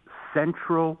was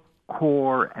central,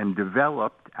 core, and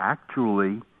developed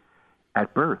actually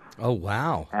at birth. Oh,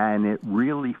 wow. And it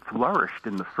really flourished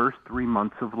in the first 3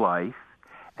 months of life,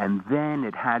 and then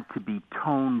it had to be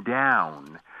toned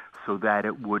down so that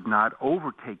it would not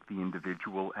overtake the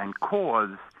individual and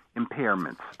cause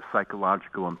impairments,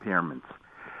 psychological impairments.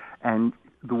 And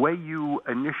the way you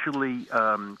initially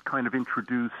kind of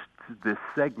introduced this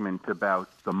segment about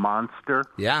the monster,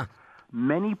 yeah,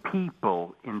 many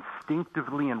people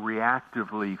instinctively and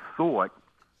reactively thought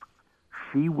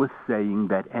she was saying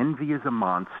that envy is a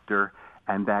monster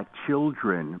and that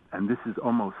children, and this is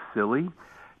almost silly,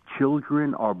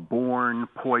 children are born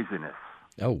poisonous.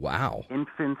 Oh, wow.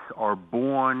 Infants are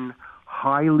born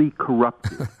highly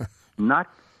corrupted, not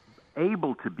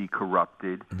able to be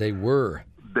corrupted. They were.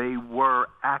 They were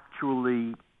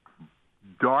actually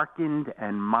darkened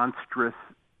and monstrous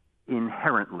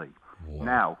inherently. Wow.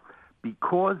 Now,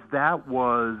 because that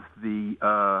was the,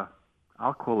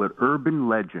 I'll call it urban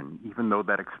legend, even though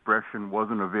that expression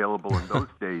wasn't available in those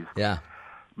days, yeah,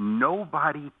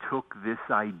 nobody took this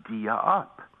idea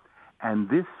up. And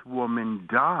this woman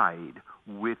died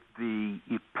with the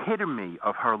epitome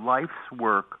of her life's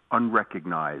work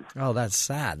unrecognized. Oh, that's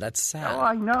sad. That's sad. Oh,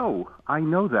 I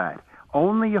know that.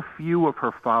 Only a few of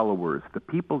her followers, the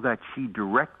people that she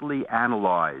directly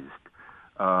analyzed,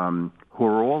 who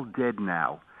are all dead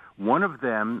now, one of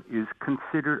them is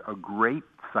considered a great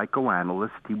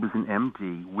psychoanalyst. He was an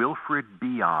MD, Wilfred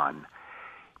Bion.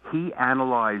 He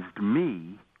analyzed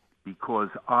me because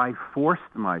I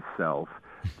forced myself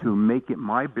to make it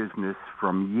my business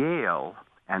from Yale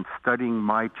and studying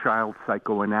my child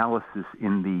psychoanalysis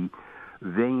in the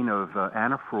vein of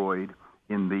Anna Freud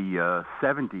in the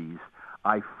 70s.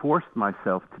 I forced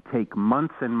myself to take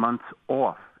months and months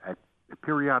off at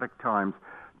periodic times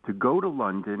to go to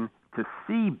London to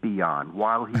see Bion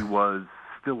while he was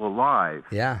still alive.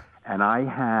 Yeah. And I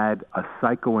had a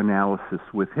psychoanalysis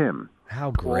with him. How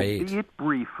great. Albeit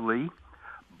briefly,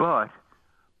 but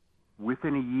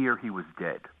within a year he was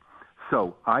dead.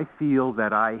 So I feel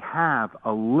that I have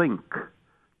a link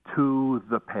to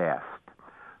the past.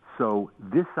 So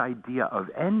this idea of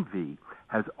envy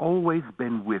has always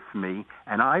been with me,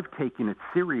 and I've taken it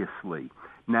seriously.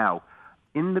 Now,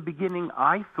 in the beginning,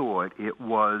 I thought it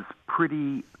was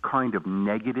pretty kind of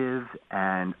negative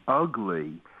and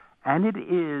ugly, and it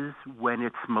is when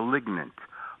it's malignant.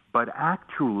 But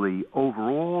actually, over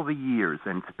all the years,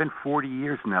 and it's been 40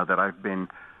 years now that I've been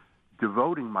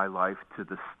devoting my life to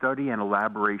the study and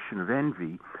elaboration of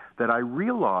envy, that I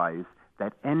realize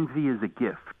that envy is a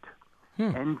gift.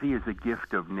 Envy is a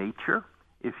gift of nature,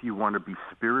 if you want to be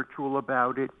spiritual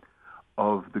about it,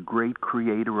 of the great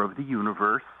creator of the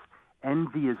universe.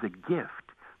 Envy is a gift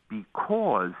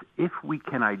because if we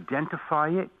can identify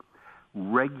it,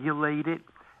 regulate it,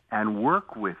 and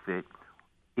work with it,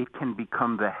 it can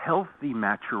become the healthy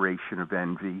maturation of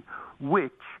envy,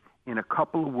 which, in a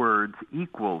couple of words,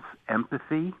 equals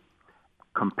empathy,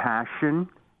 compassion,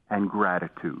 and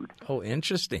gratitude. Oh,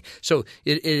 interesting. So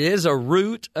it is a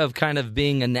root of kind of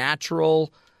being a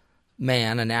natural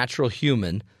man, a natural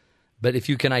human. But if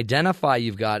you can identify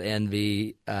you've got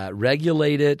envy,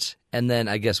 regulate it, and then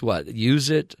I guess what? Use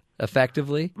it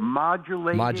effectively?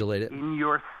 Modulate it in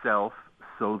yourself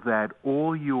so that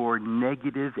all your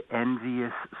negative,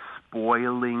 envious,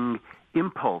 spoiling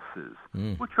impulses,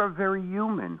 which are very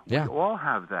human, we all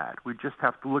have that. We just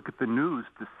have to look at the news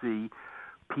to see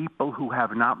people who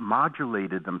have not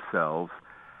modulated themselves,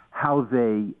 how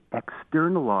they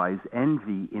externalize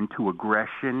envy into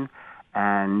aggression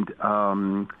and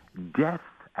death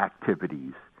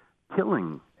activities,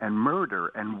 killing and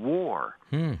murder and war.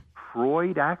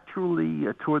 Freud actually,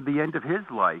 toward the end of his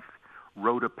life,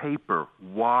 wrote a paper,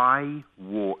 Why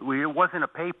War? Well, it wasn't a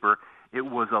paper, it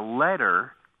was a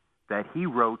letter that he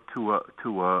wrote to a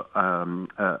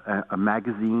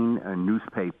magazine, a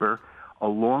newspaper,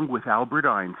 along with Albert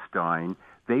Einstein.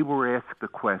 They were asked the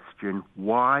question,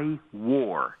 why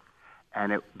war?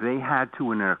 And they had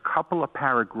to, in a couple of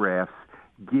paragraphs,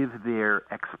 give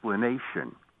their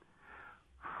explanation.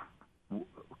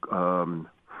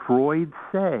 Freud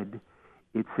said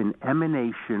it's an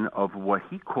emanation of what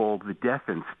he called the death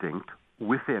instinct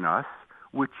within us,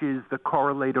 which is the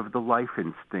correlate of the life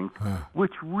instinct,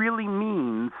 which really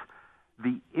means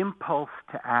the impulse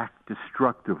to act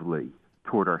destructively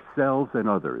toward ourselves and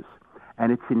others.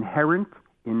 And it's inherent,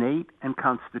 innate, and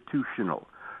constitutional.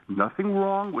 Nothing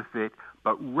wrong with it,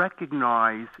 but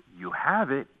recognize you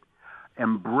have it,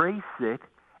 embrace it,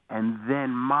 and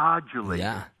then modulate it.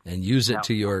 Yeah, and use it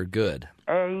to your good.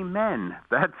 Amen.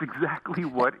 That's exactly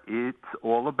what it's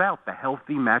all about, the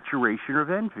healthy maturation of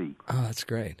envy. Oh, that's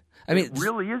great. I mean, it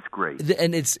really is great.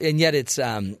 And yet it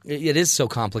is so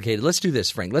complicated. Let's do this,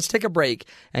 Frank. Let's take a break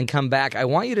and come back. I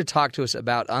want you to talk to us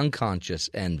about unconscious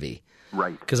envy.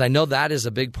 Right. Because I know that is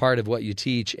a big part of what you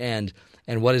teach and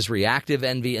what is reactive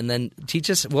envy, and then teach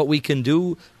us what we can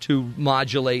do to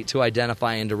modulate, to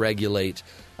identify, and to regulate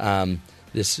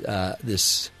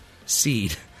this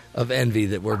seed of envy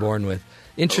that we're born with.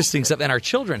 Interesting stuff, and our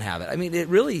children have it. I mean,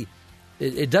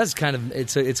 it does kind of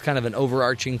it's kind of an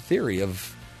overarching theory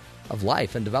of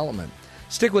life and development.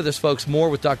 Stick with us, folks. More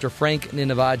with Dr. Frank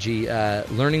Ninivaggi,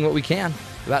 learning what we can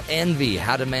about envy,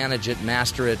 how to manage it,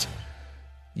 master it,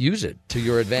 use it to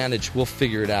your advantage. We'll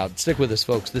figure it out. Stick with us,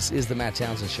 folks. This is the Matt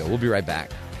Townsend Show. We'll be right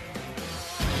back.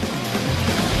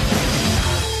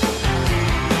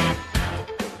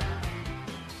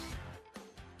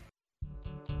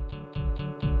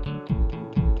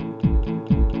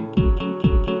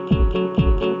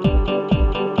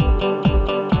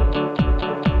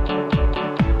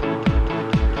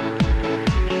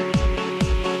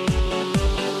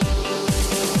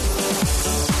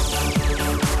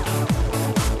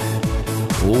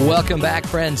 Welcome back,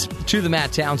 friends, to the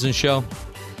Matt Townsend Show.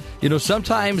 You know,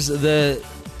 sometimes the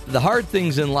hard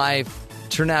things in life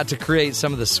turn out to create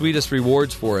some of the sweetest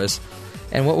rewards for us.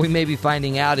 And what we may be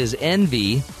finding out is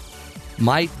envy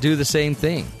might do the same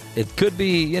thing. It could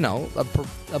be, you know,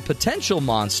 a potential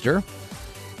monster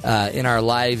in our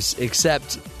lives,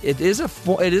 except it is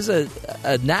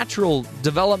a natural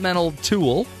developmental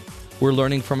tool. We're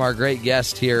learning from our great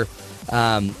guest here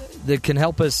that can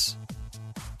help us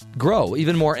grow,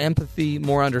 even more empathy,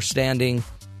 more understanding.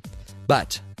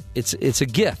 But it's a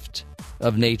gift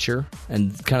of nature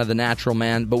and kind of the natural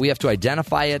man, but we have to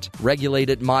identify it, regulate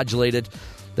it, modulate it.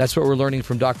 That's what we're learning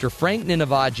from Dr. Frank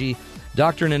Ninivaggi.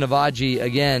 Dr. Ninivaggi,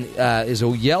 again, is a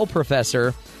Yale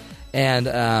professor and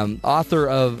author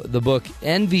of the book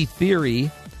Envy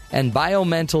Theory and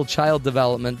Biomental Child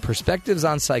Development, Perspectives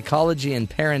on Psychology and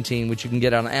Parenting, which you can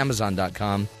get on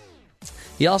Amazon.com.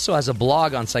 He also has a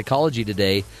blog on Psychology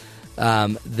Today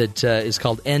that is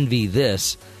called Envy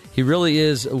This. He really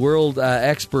is a world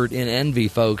expert in envy,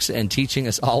 folks, and teaching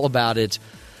us all about it.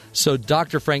 So,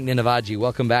 Dr. Frank Ninivaggi,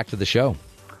 welcome back to the show.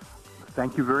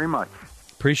 Thank you very much.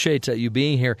 Appreciate you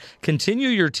being here. Continue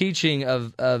your teaching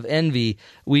of envy.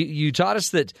 You taught us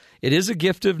that it is a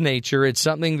gift of nature. It's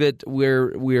something that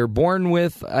we're born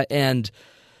with, and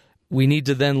we need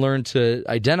to then learn to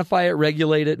identify it,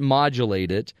 regulate it,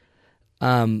 modulate it.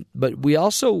 But we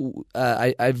also,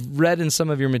 I've read in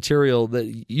some of your material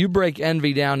that you break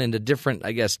envy down into different,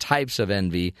 I guess, types of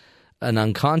envy. an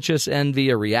unconscious envy,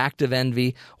 a reactive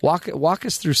envy. Walk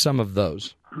us through some of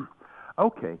those.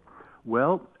 Okay.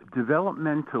 Well,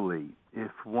 developmentally,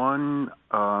 if one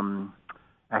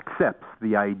accepts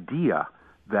the idea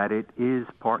that it is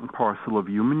part and parcel of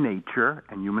human nature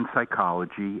and human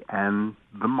psychology and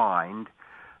the mind,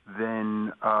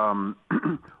 then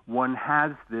one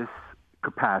has this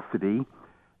capacity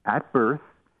at birth,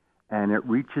 and it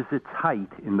reaches its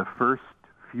height in the first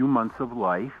few months of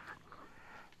life,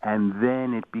 and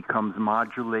then it becomes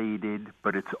modulated,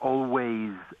 but it's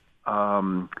always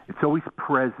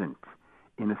present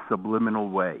in a subliminal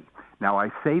way. Now, I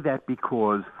say that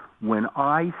because when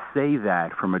I say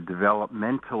that from a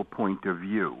developmental point of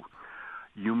view,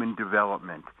 human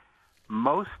development,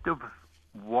 most of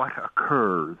what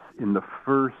occurs in the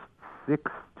first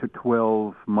 6 to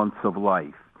 12 months of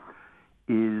life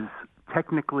is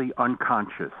technically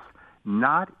unconscious,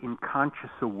 not in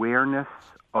conscious awareness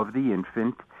of the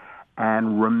infant,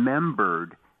 and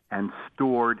remembered and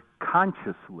stored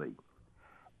consciously.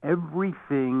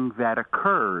 Everything that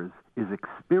occurs is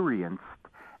experienced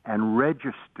and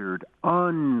registered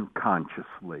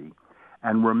unconsciously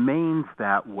and remains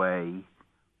that way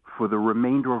for the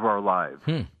remainder of our lives.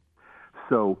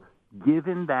 So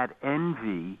given that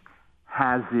envy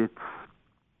has its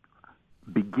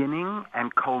beginning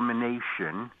and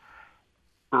culmination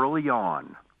early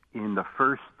on in the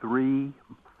first 3-4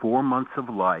 months of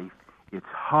life, it's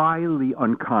highly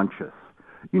unconscious.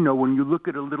 You know, when you look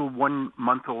at a little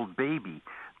 1-month-old baby,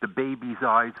 the baby's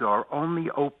eyes are only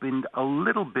opened a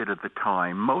little bit of the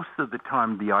time. Most of the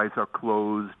time the eyes are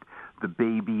closed. The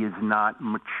baby is not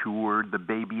matured. The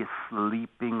baby is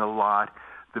sleeping a lot.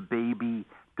 The baby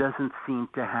doesn't seem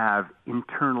to have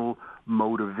internal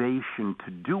motivation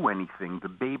to do anything. The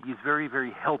baby is very,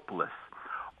 very helpless.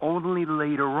 Only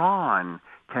later on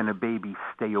can a baby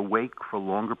stay awake for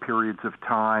longer periods of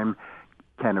time.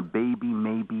 Can a baby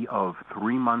maybe of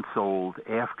 3 months old,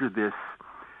 after this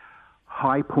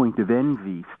high point of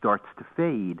envy starts to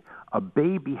fade, a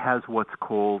baby has what's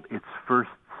called its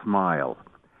first smile.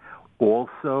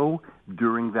 Also,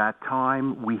 during that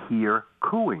time, we hear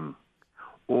cooing,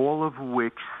 all of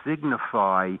which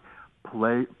signify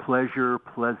pleasure,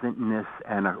 pleasantness,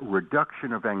 and a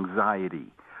reduction of anxiety.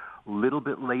 A little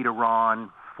bit later on,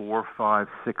 4, 5,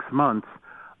 6 months,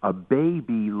 a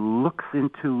baby looks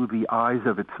into the eyes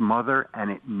of its mother and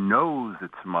it knows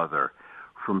its mother.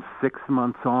 From 6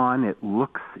 months on, it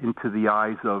looks into the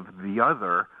eyes of the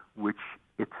other, which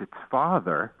it's its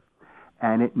father,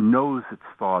 and it knows its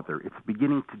father. It's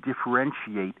beginning to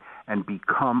differentiate and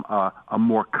become a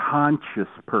more conscious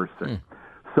person.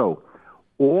 So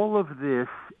all of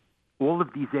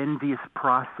these envious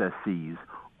processes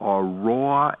are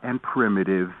raw and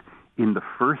primitive in the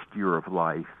first year of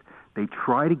life. They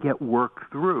try to get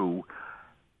worked through,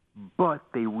 but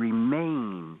they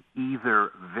remain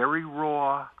either very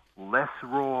raw, less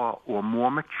raw, or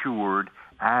more matured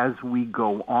as we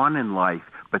go on in life,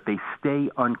 but they stay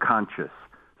unconscious.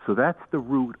 So that's the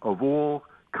root of all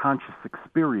conscious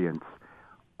experience,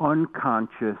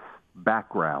 unconscious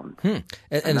background. And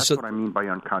that's so, what I mean by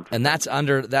unconscious. And that's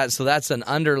that's an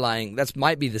underlying, that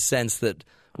might be the sense that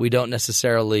we don't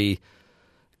necessarily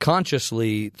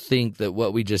consciously think that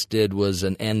what we just did was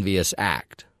an envious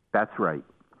act. That's right.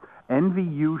 Envy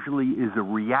usually is a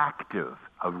reactive,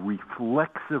 a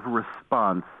reflexive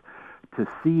response to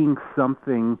seeing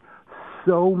something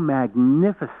so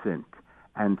magnificent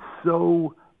and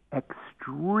so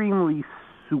extremely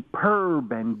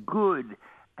superb and good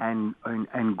and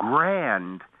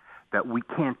grand that we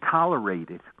can't tolerate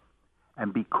it.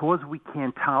 And because we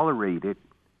can't tolerate it,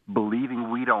 believing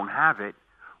we don't have it,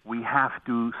 we have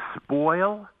to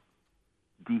spoil,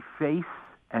 deface,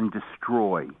 and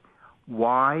destroy.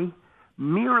 Why?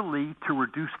 Merely to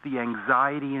reduce the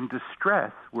anxiety and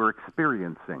distress we're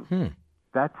experiencing.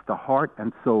 That's the heart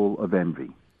and soul of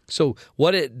envy. So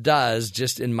what it does,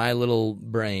 just in my little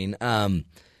brain,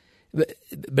 but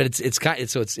it's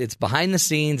behind the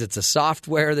scenes. It's a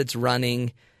software that's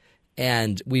running,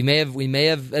 and we may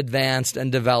have advanced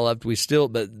and developed.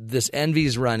 But this envy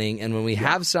is running, and when we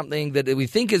have something that we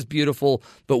think is beautiful,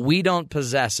 but we don't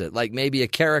possess it, like maybe a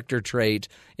character trait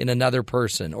in another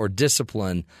person, or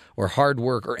discipline, or hard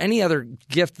work, or any other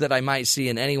gift that I might see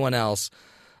in anyone else,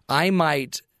 I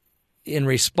might, in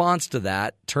response to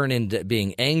that, turn into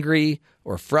being angry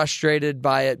or frustrated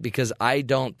by it because I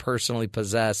don't personally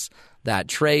possess that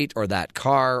trait or that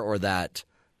car or that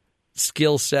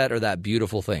skill set or that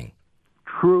beautiful thing.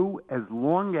 True, as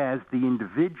long as the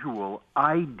individual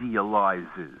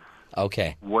idealizes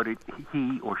what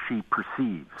he or she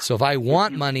perceives. So if I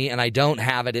want money and I don't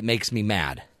have it, it makes me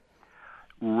mad.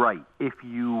 Right. If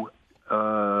you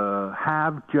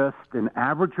have just an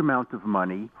average amount of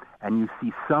money and you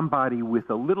see somebody with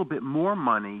a little bit more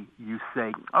money, you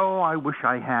say, oh, I wish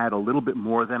I had a little bit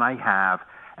more than I have,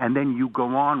 and then you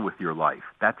go on with your life.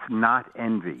 That's not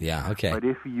envy. Yeah, okay. But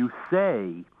if you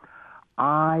say,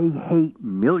 I hate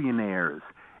millionaires,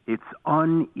 it's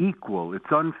unequal,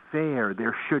 it's unfair,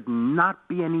 there should not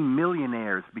be any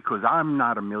millionaires because I'm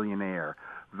not a millionaire.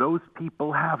 Those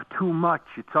people have too much,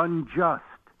 it's unjust.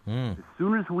 As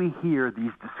soon as we hear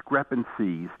these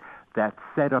discrepancies that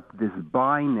set up this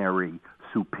binary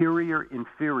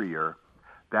superior-inferior,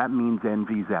 that means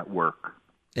envy's at work.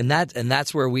 And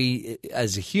that's where we,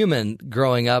 as a human,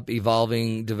 growing up,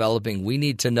 evolving, developing, we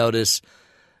need to notice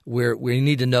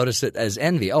it as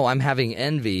envy. Oh, I'm having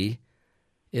envy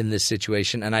in this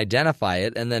situation, and identify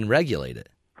it, and then regulate it.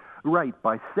 Right,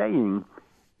 by saying,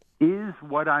 is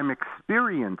what I'm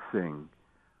experiencing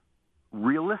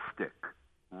realistic,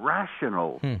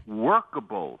 rational,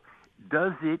 workable?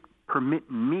 Does it permit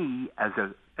me as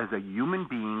a human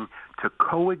being to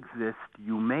coexist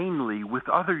humanely with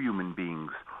other human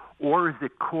beings? Or is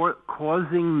it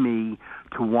causing me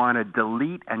to want to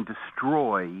delete and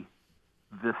destroy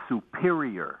the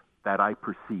superior that I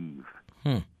perceive?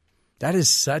 That is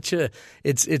such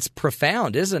it's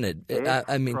profound, isn't it?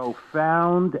 It's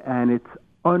profound, and it's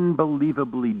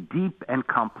unbelievably deep and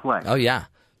complex. Oh, yeah.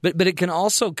 But it can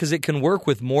also, because it can work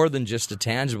with more than just a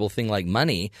tangible thing like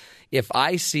money. If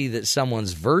I see that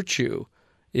someone's virtue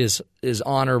is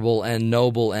honorable and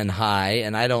noble and high,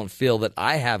 and I don't feel that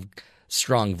I have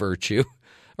strong virtue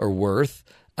or worth,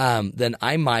 then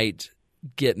I might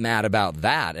get mad about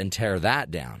that and tear that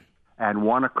down. And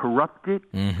want to corrupt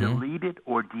it, delete it,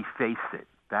 or deface it.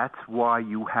 That's why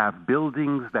you have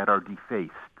buildings that are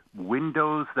defaced,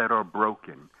 windows that are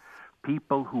broken,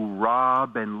 people who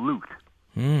rob and loot.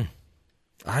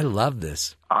 I love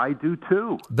this. I do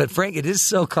too. But Frank, it is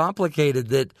so complicated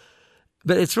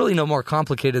but it's really no more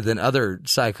complicated than other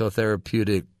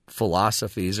psychotherapeutic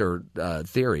philosophies or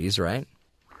theories, right?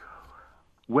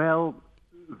 Well,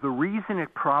 the reason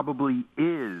it probably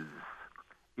is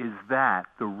that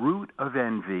the root of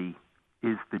envy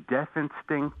is the death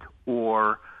instinct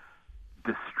or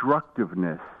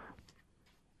destructiveness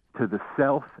to the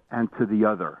self and to the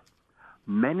other.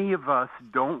 Many of us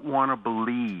don't want to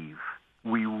believe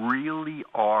we really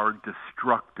are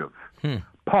destructive.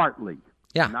 Partly.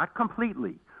 Yeah. Not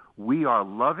completely. We are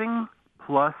loving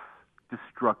plus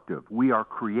destructive. We are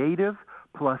creative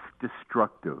plus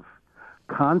destructive.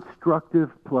 Constructive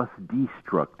plus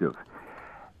destructive.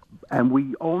 And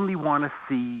we only want to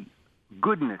see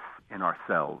goodness in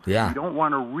ourselves. Yeah. We don't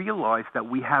want to realize that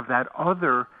we have that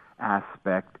other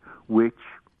aspect which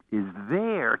is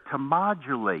there to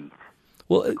modulate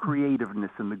the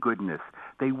creativeness and the goodness.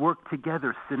 They work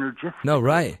together synergistically. No,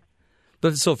 right.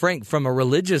 But so, Frank, from a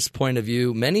religious point of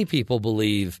view, many people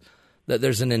believe that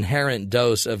there's an inherent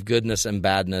dose of goodness and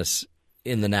badness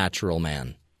in the natural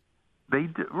man. They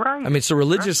do, right. I mean, so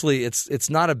religiously, it's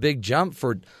not a big jump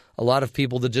for a lot of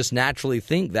people to just naturally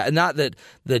think that. Not that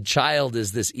the child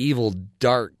is this evil,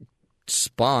 dark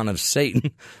spawn of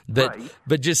Satan, but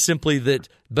just simply that.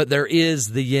 But there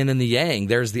is the yin and the yang.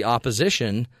 There's the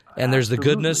opposition, and there's the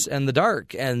goodness and the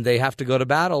dark, and they have to go to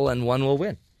battle, and one will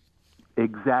win.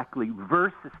 Exactly.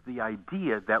 Versus the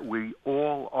idea that we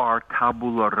all are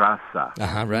tabula rasa,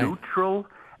 right. neutral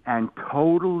and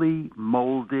totally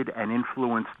molded and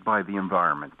influenced by the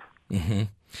environment. Mm-hmm.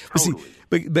 Totally.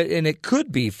 But and it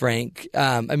could be, Frank.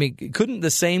 I mean, couldn't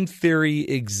the same theory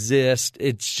exist?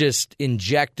 It's just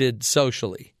injected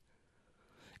socially.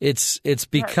 It's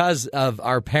because of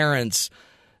our parents.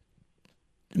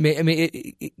 I mean,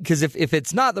 because if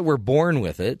it's not that we're born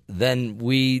with it, then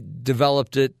we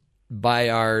developed it by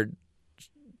our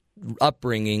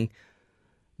upbringing.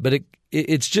 But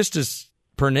it's just as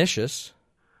pernicious.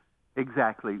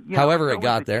 Exactly. However it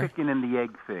got the there. Chicken and the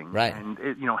egg thing. Right. And,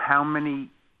 how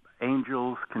many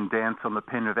angels can dance on the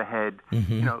pin of the head?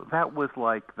 Mm-hmm. That was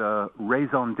like the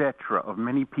raison d'etre of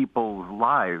many people's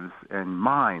lives and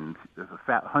minds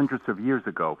hundreds of years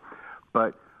ago.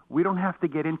 But we don't have to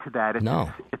get into that.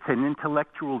 It's an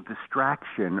intellectual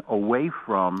distraction away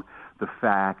from the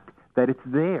fact that it's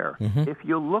there. Mm-hmm. If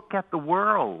you look at the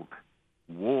world,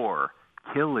 war,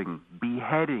 killing,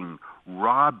 beheading,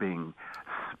 robbing,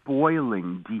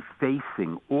 spoiling,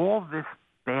 defacing, all this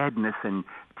badness and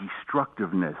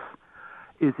destructiveness,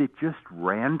 is it just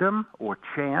random or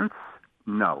chance?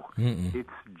 No. Mm-mm. It's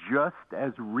just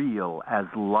as real as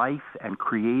life and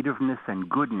creativeness and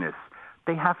goodness.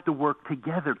 They have to work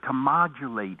together to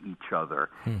modulate each other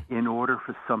in order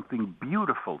for something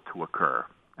beautiful to occur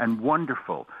and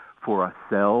wonderful for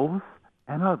ourselves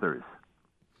and others.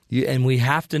 And we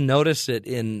have to notice it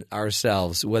in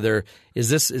ourselves. Whether is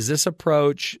this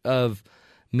approach of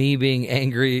me being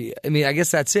angry? I mean, I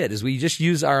guess that's it. Is we just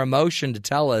use our emotion to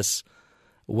tell us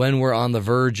when we're on the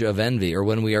verge of envy or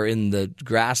when we are in the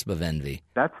grasp of envy.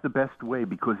 That's the best way,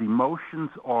 because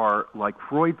emotions are, like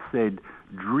Freud said,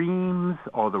 dreams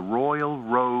are the royal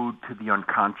road to the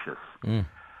unconscious.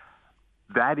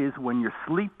 That is when you're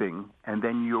sleeping and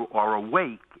then you are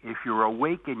awake. If you're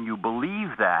awake and you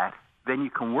believe that, then you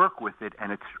can work with it,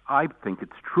 and I think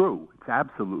it's true. It's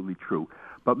absolutely true.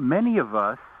 But many of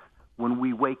us, when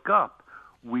we wake up,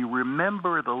 we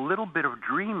remember the little bit of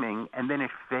dreaming, and then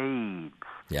it fades.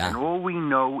 Yeah. And all we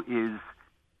know is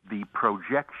the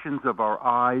projections of our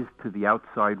eyes to the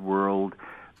outside world,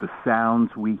 the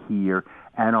sounds we hear,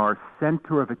 and our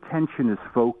center of attention is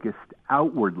focused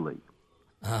outwardly.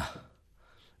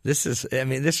 This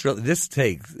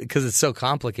takes, because it's so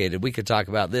complicated. We could talk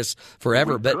about this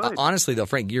forever. But honestly, though,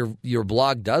 Frank, your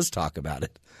blog does talk about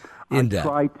it in depth.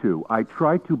 I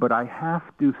try to, but I have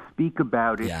to speak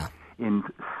about it in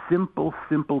simple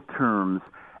terms,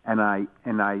 and I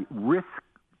risk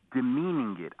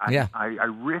demeaning it. I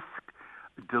risk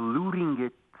diluting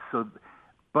it.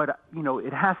 But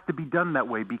it has to be done that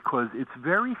way, because it's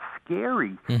very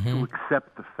scary to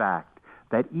accept the fact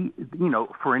that,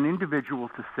 for an individual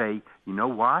to say, you know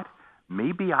what,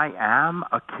 maybe I am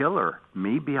a killer.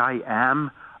 Maybe I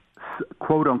am,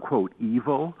 quote unquote,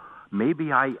 evil.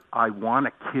 Maybe I want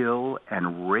to kill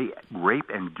and rape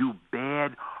and do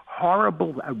bad,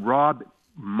 horrible, rob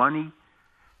money.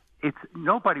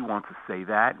 Nobody wants to say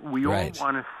that. We all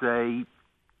want to say,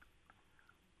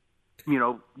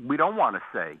 we don't want to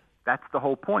say. That's the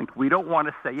whole point. We don't want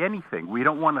to say anything. We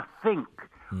don't want to think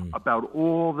about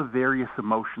all the various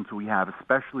emotions we have,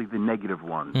 especially the negative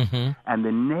ones. And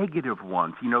the negative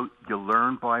ones, you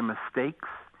learn by mistakes.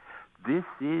 This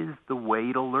is the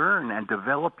way to learn and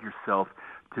develop yourself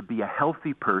to be a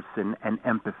healthy person, an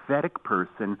empathetic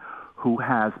person who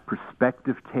has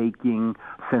perspective-taking,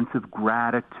 sense of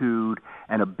gratitude,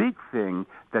 and a big thing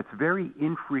that's very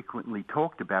infrequently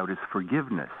talked about is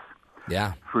forgiveness.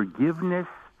 Yeah. Forgiveness,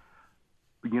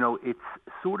 it's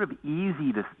sort of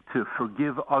easy to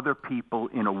forgive other people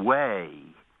in a way,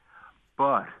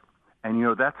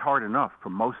 and that's hard enough for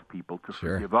most people to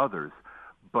forgive others,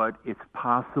 but it's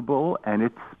possible and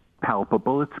it's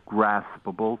palpable, it's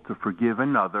graspable to forgive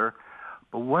another.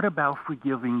 But what about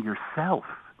forgiving yourself?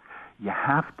 You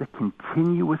have to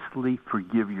continuously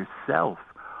forgive yourself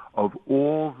of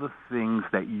all the things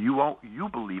that you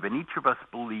believe, and each of us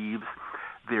believes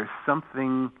there's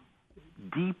something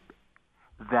deep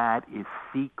that is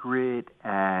secret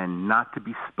and not to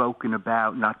be spoken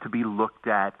about, not to be looked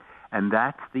at, and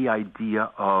that's the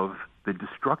idea of the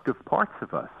destructive parts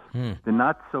of us, the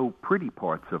not so pretty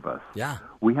parts of us. Yeah.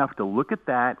 We have to look at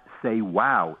that, say,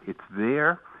 wow, it's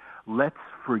there, let's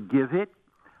forgive it,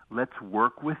 let's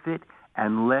work with it,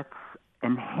 and let's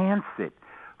enhance it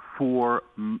for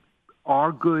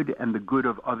our good and the good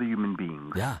of other human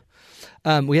beings. Yeah.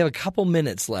 We have a couple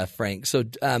minutes left, Frank. So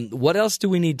what else do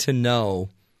we need to know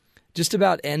just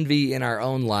about envy in our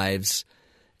own lives?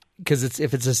 Because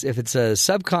if it's a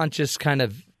subconscious kind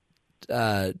of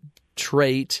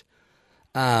trait,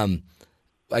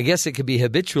 I guess it could be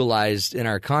habitualized in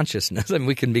our consciousness. I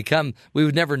mean, we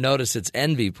would never notice it's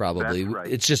envy probably. That's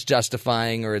right. It's just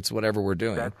justifying, or it's whatever we're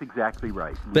doing. That's exactly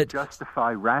right. We But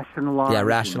justify, rationalize. Yeah,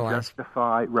 rationalize.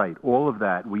 Justify, right. All of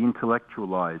that. We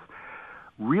intellectualize.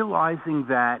 Realizing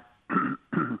that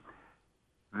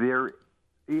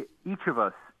each of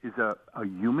us is a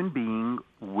human being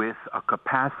with a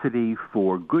capacity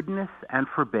for goodness and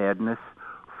for badness,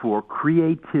 for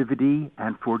creativity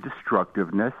and for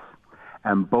destructiveness,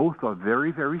 and both are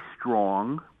very, very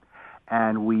strong,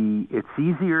 and it's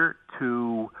easier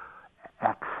to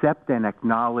accept and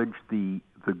acknowledge the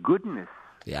goodness,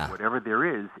 whatever there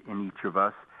is in each of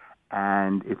us,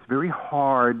 and it's very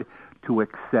hard to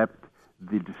accept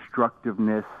the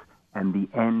destructiveness and the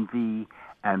envy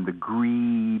and the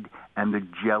greed and the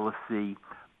jealousy.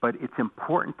 But it's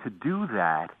important to do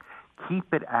that,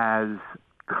 keep it as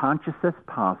conscious as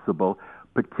possible,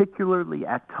 particularly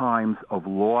at times of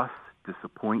loss,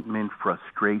 disappointment,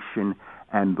 frustration,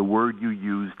 and the word you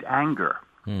used, anger.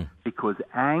 Because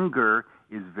anger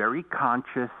is very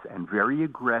conscious and very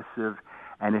aggressive,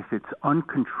 and if it's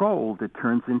uncontrolled, it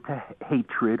turns into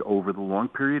hatred over the long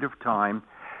period of time,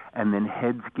 and then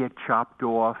heads get chopped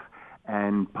off,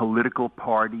 and political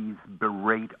parties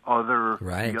berate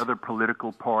the other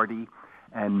political party,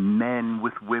 and men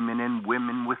with women and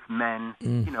women with men.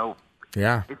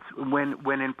 It's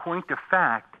when in point of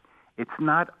fact, it's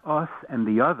not us and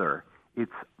the other.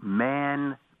 It's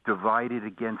man divided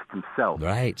against himself.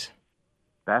 Right.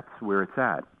 That's where it's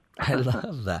at. I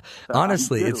love that.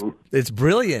 Honestly, it's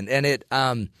brilliant, and it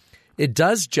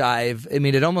does jive. I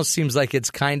mean, it almost seems like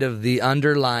it's kind of the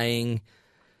underlying.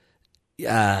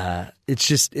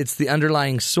 It's the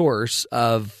underlying source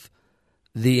of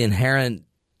the inherent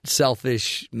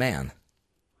selfish man.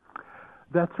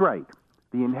 That's right.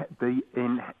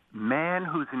 The man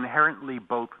who's inherently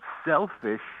both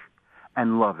selfish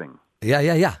and loving.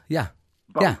 Yeah.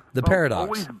 Both, yeah, the both, paradox.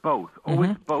 Always both.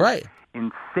 Always both. Right.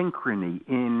 In synchrony,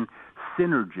 in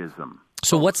synergism.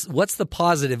 So what's the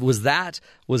positive? Was that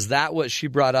what she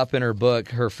brought up in her book,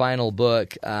 her final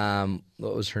book? What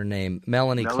was her name?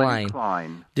 Melanie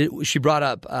Klein. She brought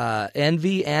up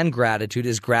envy and gratitude.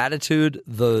 Is gratitude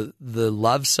the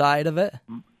love side of it?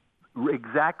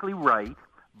 Exactly right.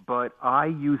 But I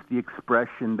use the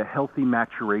expression the healthy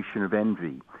maturation of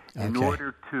envy in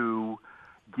order to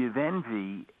give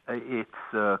envy its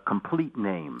complete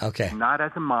name. Okay. Not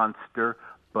as a monster,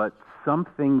 but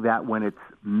something that when it's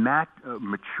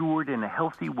matured in a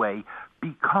healthy way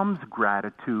becomes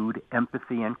gratitude,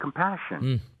 empathy, and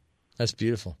compassion. That's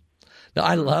beautiful. No,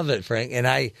 I love it, Frank, and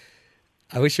I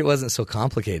wish it wasn't so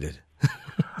complicated.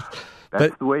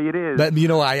 That's the way it is. But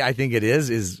I think it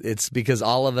is it's because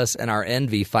all of us and our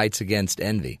envy fights against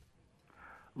envy.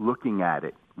 Looking at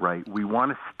it, right? We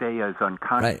want to stay as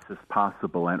unconscious as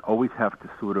possible and always have to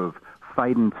sort of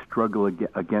fight and struggle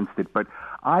against it. But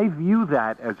I view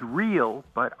that as real,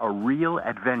 but a real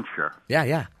adventure.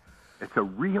 Yeah. It's a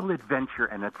real adventure,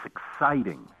 and it's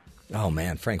exciting. Oh,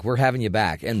 man, Frank, we're having you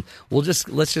back. And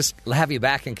let's just have you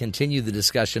back and continue the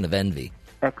discussion of envy.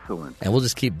 Excellent. And we'll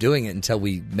just keep doing it until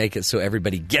we make it so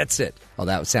everybody gets it. Oh,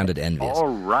 that sounded envious. All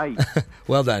right.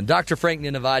 Well done. Dr. Frank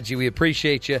Ninivaggi, we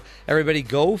appreciate you. Everybody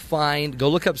go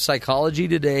look up Psychology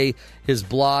Today, his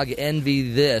blog,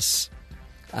 Envy This.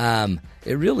 It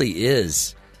really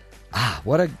is.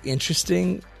 What an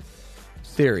interesting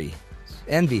theory.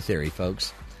 Envy theory,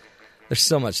 folks. There's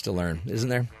so much to learn, isn't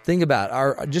there? Think about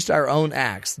our own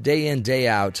acts, day in, day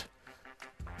out,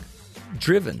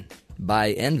 driven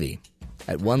by envy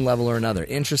at one level or another.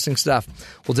 Interesting stuff.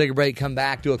 We'll take a break, come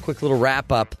back, do a quick little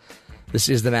wrap-up. This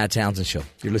is the Matt Townsend Show.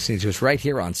 You're listening to us right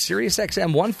here on Sirius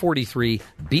XM 143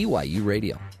 BYU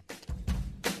Radio.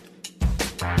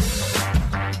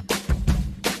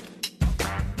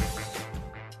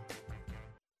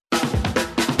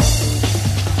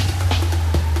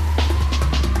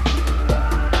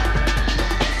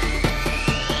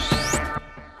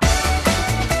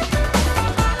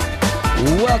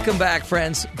 Welcome back,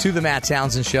 friends, to the Matt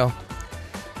Townsend Show.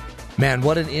 Man,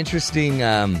 what an interesting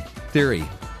theory.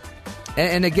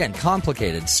 And again,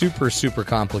 complicated, super, super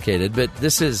complicated. But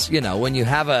this is, when you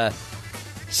have a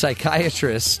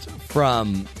psychiatrist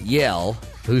from Yale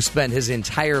who spent his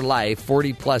entire life,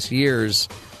 40-plus years,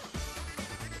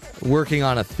 working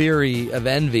on a theory of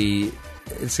envy,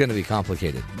 it's going to be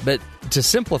complicated. But to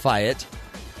simplify it,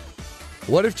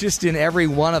 what if just in every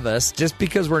one of us, just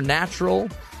because we're natural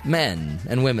men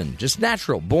and women, just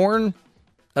natural, born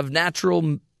of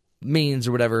natural means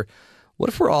or whatever, what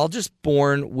if we're all just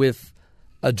born with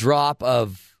a drop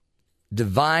of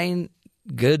divine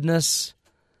goodness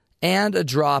and a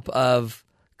drop of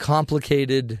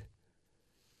complicated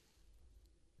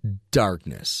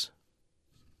darkness?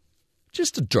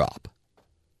 Just a drop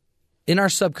in our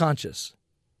subconscious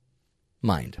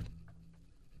mind.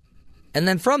 And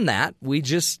then from that, we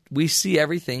see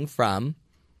everything from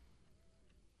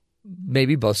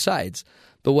maybe both sides.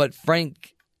 But what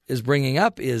Frank is bringing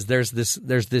up is there's this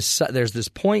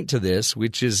point to this,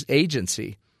 which is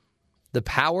agency. The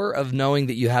power of knowing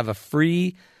that you have a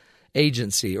free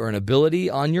agency or an ability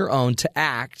on your own to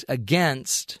act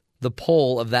against the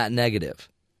pull of that negative.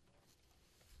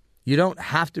 You don't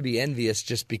have to be envious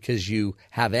just because you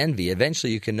have envy.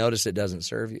 Eventually you can notice it doesn't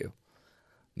serve you.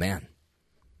 Man,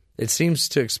 it seems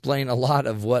to explain a lot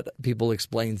of what people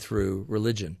explain through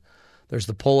religion. There's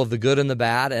the pull of the good and the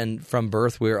bad, and from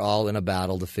birth we're all in a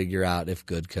battle to figure out if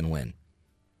good can win.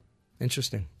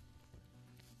 Interesting.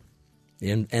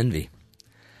 Envy.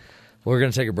 We're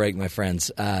going to take a break, my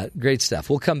friends. Great stuff.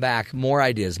 We'll come back. More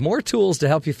ideas, more tools to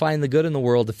help you find the good in the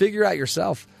world, to figure out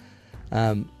yourself.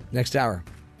 Next hour,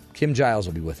 Kim Giles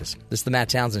will be with us. This is the Matt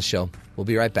Townsend Show. We'll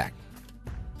be right back.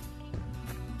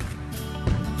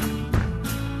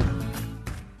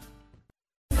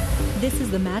 This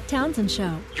is the Matt Townsend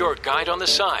Show. Your guide on the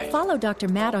side. Follow Dr.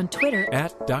 Matt on Twitter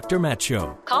at Dr. Matt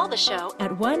Show. Call the show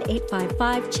at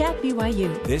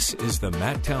 1-855-CHAT-BYU. This is the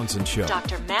Matt Townsend Show.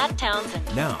 Dr. Matt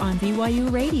Townsend. Now on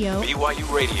BYU Radio.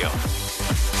 BYU Radio.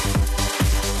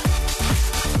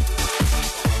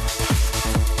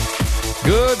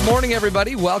 Good morning,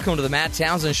 everybody. Welcome to the Matt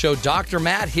Townsend Show. Dr.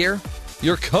 Matt here,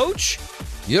 your coach,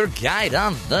 your guide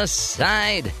on the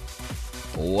side.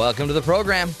 Welcome to the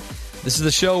program. This is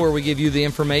the show where we give you the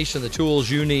information, the tools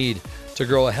you need to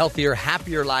grow a healthier,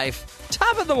 happier life.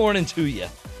 Top of the morning to you.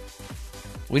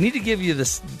 We need to give you the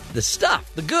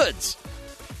stuff, the goods,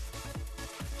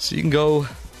 so you can go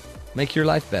make your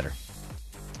life better.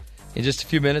 In just a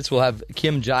few minutes, we'll have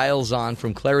Kim Giles on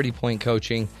from Clarity Point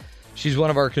Coaching. She's one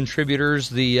of our contributors,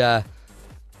 the,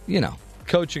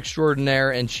 coach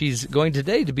extraordinaire, and she's going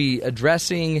today to be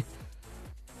addressing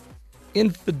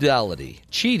infidelity,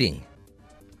 cheating.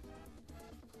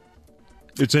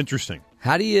 It's interesting.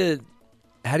 How do you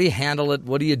handle it?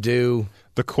 What do you do?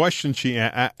 The question she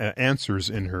answers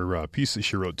in her piece that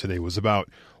she wrote today was about,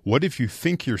 what if you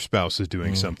think your spouse is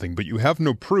doing something, but you have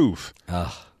no proof,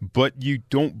 but you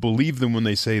don't believe them when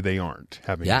they say they aren't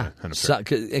having an affair?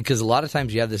 Because a lot of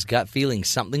times you have this gut feeling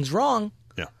something's wrong.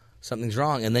 Yeah. Something's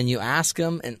wrong. And then you ask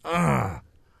them, and that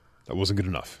wasn't good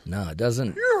enough. No, it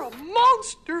doesn't. You're a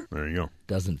monster. There you go.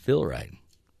 Doesn't feel right.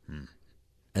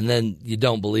 And then you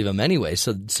don't believe them anyway.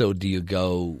 So do you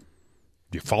go?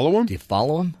 Do you follow them? Do you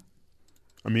follow them?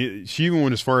 I mean, she even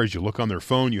went as far as you look on their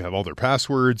phone, you have all their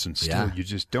passwords, and still you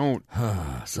just don't.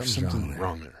 There's something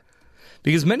wrong there.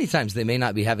 Because many times they may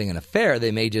not be having an affair. They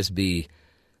may just be,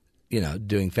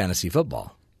 doing fantasy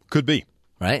football. Could be.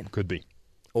 Right? Could be.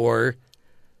 Or,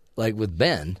 like with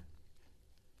Ben,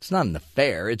 it's not an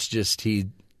affair. It's just he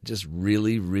just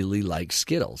really, really likes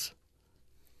Skittles.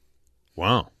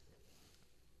 Wow.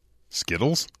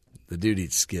 Skittles? The dude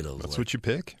eats Skittles. That's what you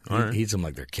pick? He eats them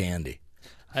like they're candy.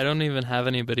 I don't even have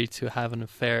anybody to have an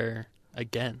affair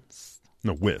against.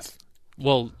 No, with.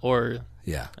 Well, or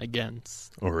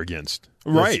against. Or against.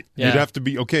 Right. Yeah. You'd have to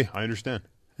be, okay, I understand.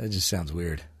 That just sounds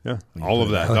weird. Yeah, all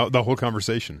of that. The whole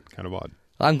conversation, kind of odd.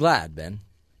 I'm glad, Ben.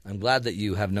 I'm glad that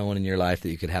you have no one in your life that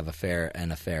you could have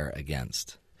an affair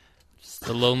against. Just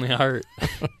a lonely heart.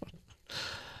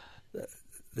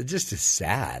 It just is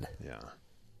sad. Yeah.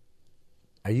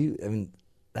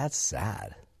 That's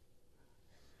sad.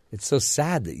 It's so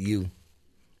sad that you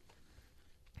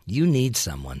need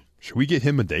someone. Should we get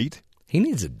him a date? He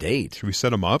needs a date. Should we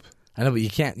set him up? I know, but you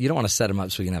can't. You don't want to set him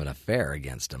up so you can have an affair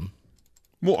against him.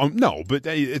 Well, no, but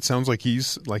it sounds like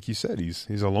he's, like you said,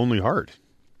 he's a lonely heart.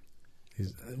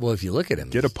 Well, if you look at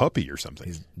him, get a puppy or something.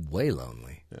 He's way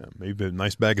lonely. Yeah, maybe a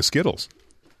nice bag of Skittles.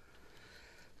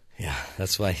 Yeah,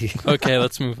 that's why he... Okay,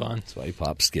 let's move on. That's why he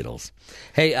pops Skittles.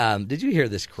 Hey, did you hear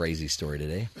this crazy story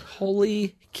today?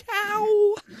 Holy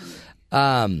cow!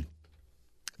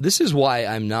 This is why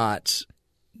I'm not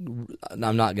going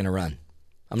to run.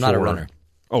 I'm not a runner.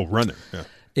 Oh, running. Yeah.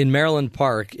 In Maryland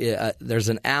Park, there's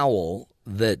an owl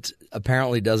that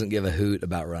apparently doesn't give a hoot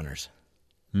about runners.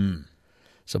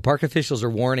 So park officials are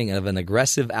warning of an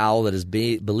aggressive owl that is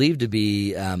believed to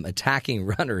be attacking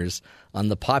runners on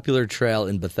the popular trail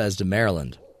in Bethesda,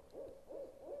 Maryland.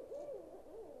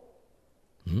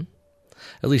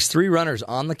 At least 3 runners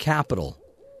on the Capitol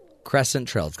Crescent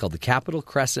Trail, it's called the Capitol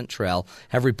Crescent Trail,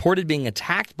 have reported being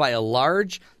attacked by a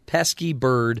large, pesky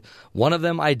bird, one of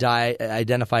them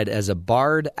identified as a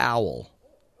barred owl.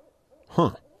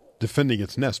 Defending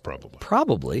its nest, probably.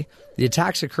 Probably. The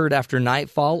attacks occurred after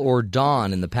nightfall or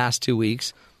dawn in the past 2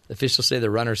 weeks. Officials say the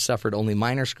runners suffered only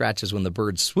minor scratches when the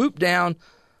bird swooped down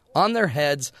on their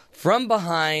heads from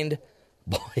behind.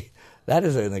 Boy, that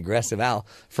is an aggressive owl.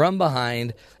 From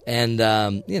behind and,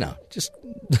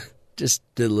 just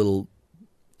did a little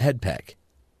head peck.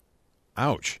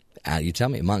 Ouch. You tell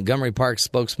me. Montgomery Park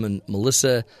spokesman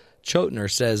Melissa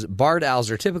Chotner says barred owls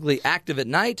are typically active at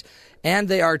night and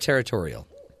they are territorial.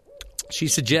 She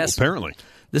suggests, apparently,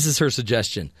 this is her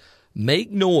suggestion,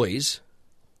 make noise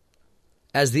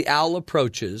as the owl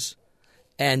approaches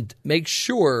and make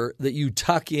sure that you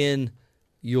tuck in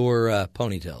your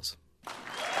ponytails.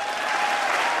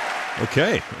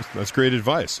 Okay, that's great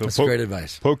advice. So that's great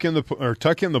advice. Tuck in the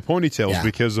ponytails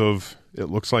because of it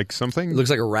looks like something. It looks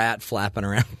like a rat flapping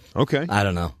around. Okay, I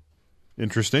don't know.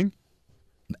 Interesting.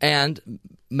 And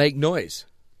make noise.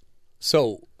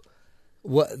 So,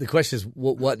 the question is,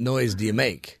 what noise do you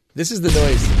make? This is the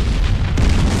noise.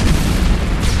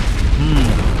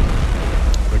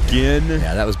 Again.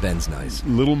 Yeah, that was Ben's noise.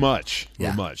 Little much.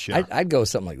 Yeah. I'd go with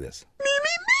something like this.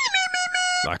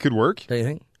 That could work. Don't you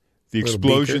think? The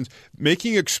explosions,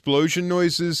 making explosion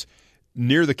noises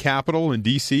near the Capitol in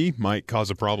D.C. might cause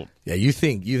a problem. Yeah, you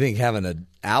think having an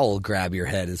owl grab your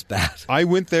head is bad. I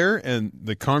went there, and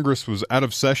the Congress was out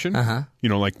of session.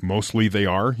 Like mostly they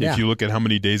are. Yeah. If you look at how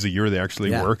many days a year they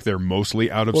actually work, they're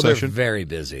mostly out of session. They're very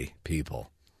busy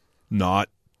people. Not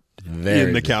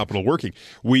in the Capitol working.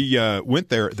 We went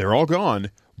there. They're all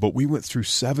gone, but we went through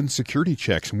 7 security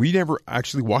checks, and we never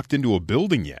actually walked into a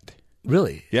building yet.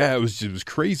 Really? Yeah, it was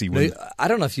crazy. I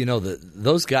don't know if you know that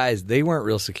those guys, they weren't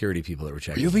real security people that were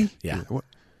checking. Really? Yeah. What?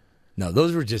 No,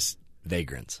 those were just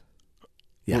vagrants.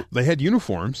 Yeah. Well, they had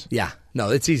uniforms. Yeah. No,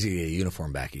 it's easy to get a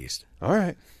uniform back east. All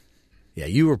right. Yeah,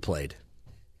 you were played.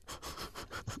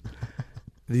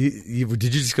 Did you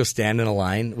just go stand in a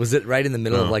line? Was it right in the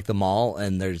middle of like the mall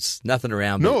and there's nothing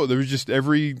around? No, there was just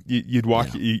you'd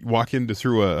walk into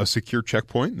through a secure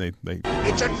checkpoint. And they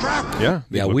it's a trap. Yeah,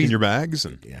 they look in your bags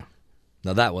and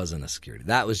No, that wasn't a security.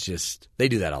 That was just they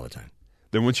do that all the time.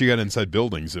 Then once you got inside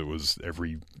buildings, it was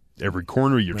every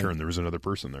corner you turned there was another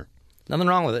person there. Nothing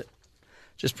wrong with it.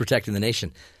 Just protecting the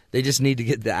nation. They just need to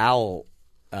get the owl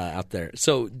out there.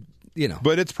 So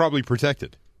but it's probably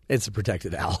protected. It's a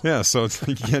protected owl. Yeah, so it's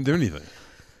you can't do anything.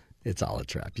 It's all a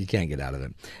trap. You can't get out of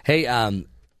it. Hey,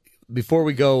 before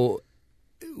we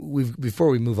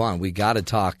move on, we got to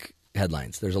talk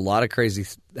headlines. There's a lot of crazy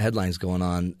headlines going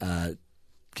on.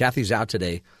 Kathy's out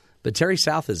today, but Terry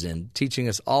South is in teaching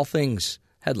us all things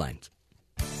headlines.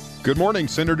 Good morning.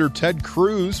 Senator Ted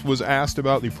Cruz was asked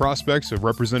about the prospects of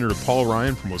Representative Paul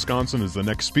Ryan from Wisconsin as the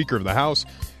next Speaker of the House.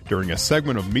 During a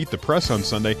segment of Meet the Press on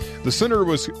Sunday, the senator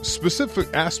was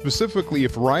asked specifically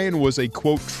if Ryan was a,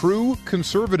 quote, true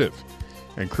conservative.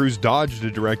 And Cruz dodged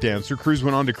a direct answer. Cruz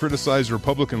went on to criticize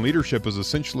Republican leadership as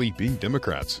essentially being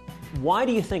Democrats. Why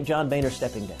do you think John Boehner's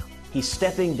stepping down? He's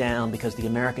stepping down because the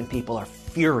American people are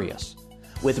furious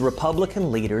with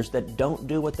Republican leaders that don't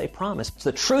do what they promise. So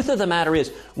the truth of the matter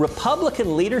is,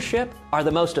 Republican leadership are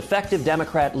the most effective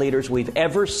Democrat leaders we've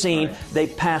ever seen. Right.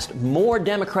 They've passed more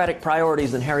Democratic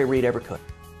priorities than Harry Reid ever could.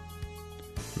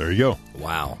 There you go.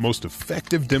 Wow. Most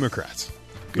effective Democrats.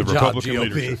 Good the job, Republican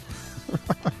GOP. leadership.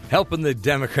 Helping the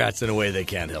Democrats in a way they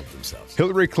can't help themselves.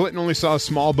 Hillary Clinton only saw a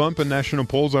small bump in national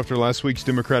polls after last week's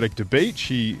Democratic debate,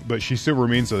 but she still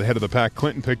remains at the head of the pack.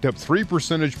 Clinton picked up 3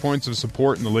 percentage points of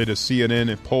support in the latest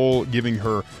CNN poll, giving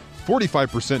her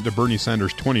 45% to Bernie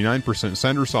Sanders' 29%.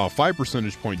 Sanders saw a 5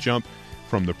 percentage point jump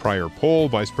from the prior poll.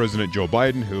 Vice President Joe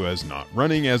Biden, who is not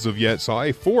running as of yet, saw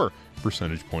a 4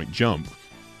 percentage point jump.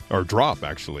 Or drop,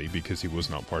 actually, because he was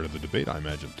not part of the debate, I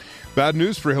imagine. Bad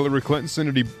news for Hillary Clinton.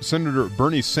 Senator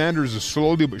Bernie Sanders is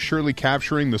slowly but surely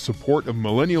capturing the support of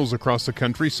millennials across the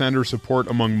country. Sanders' support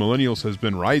among millennials has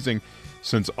been rising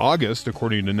since August,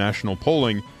 according to national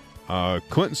polling.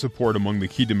 Clinton's support among the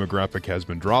key demographic has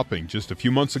been dropping. Just a few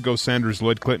months ago, Sanders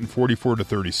led Clinton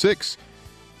 44-36.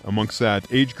 Amongst that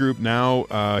age group now,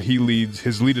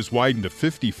 his lead has widened to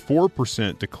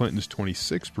 54% to Clinton's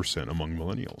 26% among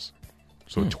millennials.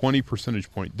 So a 20 percentage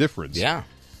point difference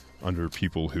under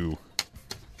people who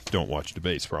don't watch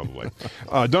debates, probably.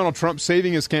 Donald Trump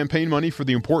saving his campaign money for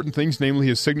the important things, namely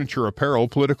his signature apparel.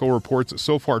 Political reports that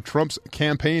so far Trump's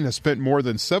campaign has spent more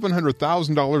than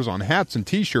 $700,000 on hats and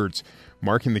T-shirts,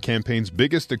 marking the campaign's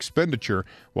biggest expenditure.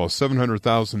 While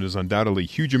 $700,000 is undoubtedly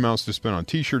huge amounts to spend on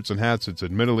T-shirts and hats, it's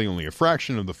admittedly only a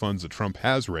fraction of the funds that Trump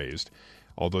has raised.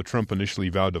 Although Trump initially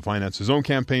vowed to finance his own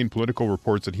campaign, Political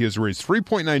reports that he has raised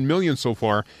 $3.9 million so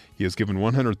far. He has given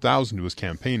 $100,000 to his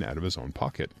campaign out of his own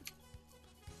pocket.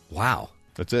 Wow.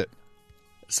 That's it.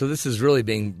 So this is really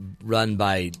being run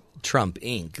by Trump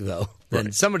Inc., though. Then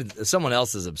Right. someone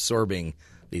else is absorbing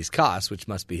these costs, which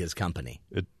must be his company.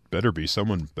 It better be.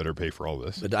 Someone better pay for all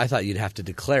this. But I thought you'd have to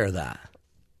declare that.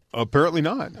 Apparently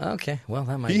not. Okay. Well,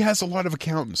 that might... He has a lot of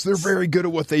accountants. They're very good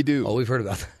at what they do. Oh, we've heard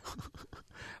about that.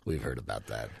 We've heard about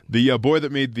that. The boy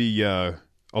that made the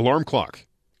alarm clock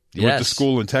went to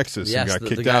school in Texas and got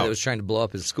kicked out. The guy that was trying to blow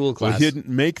up his school class. Well, he didn't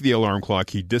make the alarm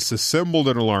clock. He disassembled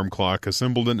an alarm clock,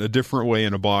 assembled it in a different way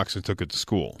in a box, and took it to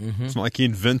school. Mm-hmm. It's not like he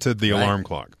invented the alarm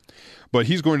clock. But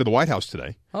he's going to the White House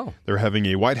today. Oh. They're having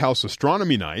a White House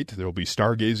astronomy night. There will be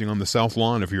stargazing on the South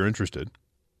Lawn if you're interested.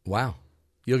 Wow.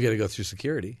 You'll get to go through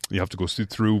security. You have to go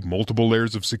through multiple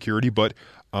layers of security, but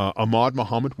Ahmad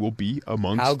Muhammad will be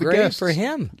amongst How the great guests. for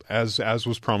him. As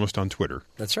was promised on Twitter.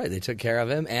 That's right. They took care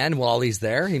of him. And while he's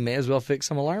there, he may as well fix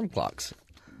some alarm clocks.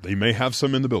 They may have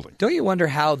some in the building. Don't you wonder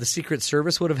how the Secret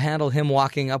Service would have handled him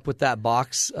walking up with that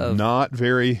box of... Not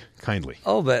very kindly.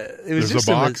 Oh, but it was There's just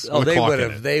a box with a clock in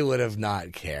it. They would have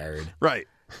not cared. Right.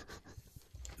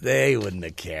 They wouldn't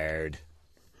have cared.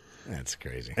 That's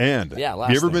crazy. And have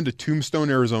you ever been to Tombstone,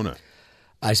 Arizona?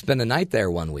 I spent a night there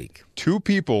one week. 2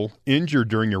 people injured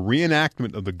during a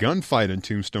reenactment of the gunfight in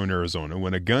Tombstone, Arizona,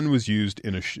 when a gun was used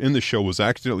in the show was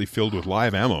accidentally filled with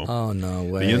live ammo. Oh, no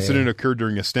way. The incident occurred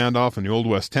during a standoff in the Old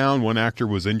West town. One actor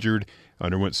was injured,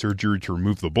 underwent surgery to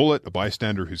remove the bullet. A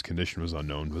bystander whose condition was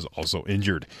unknown was also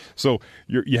injured. So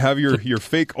you have your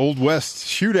fake Old West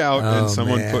shootout, and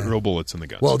someone put real bullets in the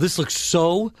guns. Well, this looks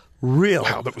so real.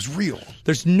 Wow, that was real.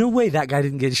 There's no way that guy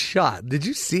didn't get shot. Did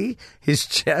you see his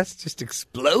chest just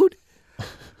explode?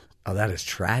 Oh, that is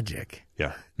tragic.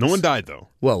 Yeah. No one died, though.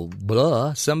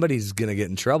 Well, somebody's going to get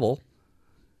in trouble.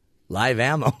 Live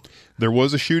ammo. There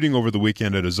was a shooting over the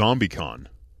weekend at a zombie con.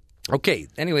 Okay.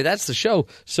 Anyway, that's the show.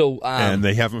 So, and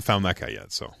they haven't found that guy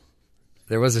yet, so.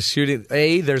 There was a shooting.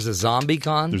 There's a zombie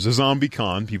con? There's a zombie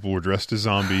con. People were dressed as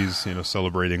zombies,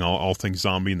 celebrating all things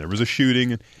zombie. And there was a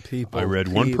shooting. I read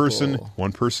one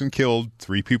person killed,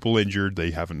 3 people injured.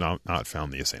 They haven't not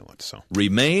found the assailant. So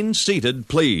Remain seated,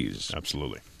 please.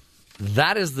 Absolutely.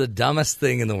 That is the dumbest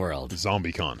thing in the world.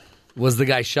 Zombie con. Was the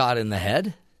guy shot in the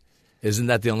head? Isn't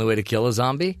that the only way to kill a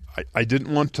zombie? I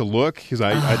didn't want to look because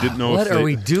I didn't know what are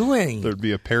we doing? There'd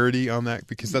be a parody on that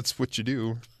because that's what you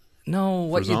do. No,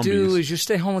 what you do is you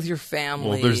stay home with your family.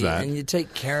 Well, there's that. And you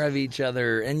take care of each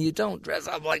other and you don't dress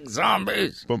up like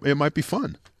zombies. But it might be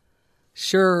fun.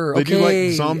 Sure, They do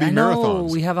like zombie marathons.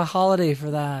 We have a holiday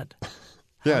for that.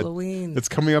 Yeah, Halloween. It's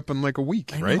coming up in like a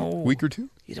week, right? A week or 2?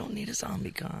 You don't need a zombie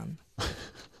con.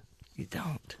 You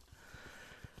don't.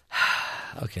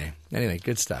 Okay. Anyway,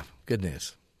 good stuff. Good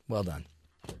news. Well done.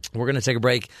 We're going to take a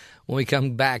break. When we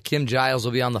come back, Kim Giles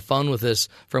will be on the phone with us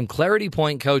from Clarity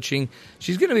Point Coaching.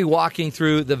 She's going to be walking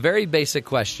through the very basic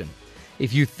question.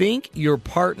 If you think your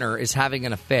partner is having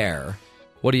an affair,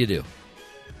 what do you do?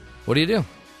 What do you do?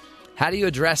 How do you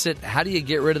address it? How do you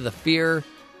get rid of the fear?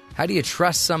 How do you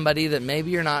trust somebody that maybe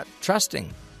you're not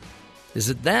trusting? Is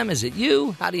it them? Is it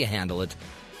you? How do you handle it?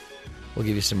 We'll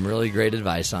give you some really great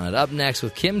advice on it. Up next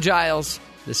with Kim Giles.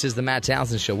 This is the Matt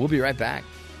Townsend Show. We'll be right back.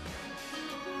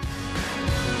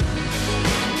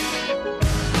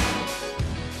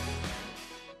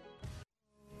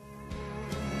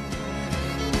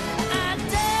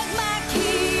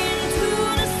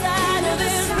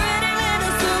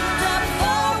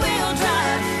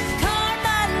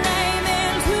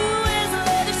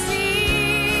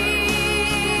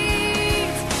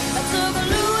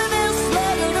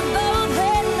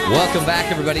 Welcome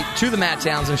back, everybody, to the Matt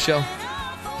Townsend Show.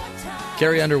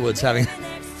 Carrie Underwood's having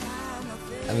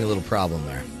a little problem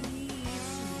there.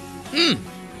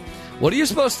 What are you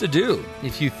supposed to do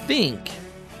if you think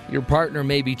your partner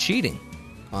may be cheating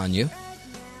on you?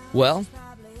 Well,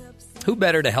 who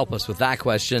better to help us with that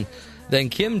question than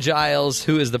Kim Giles,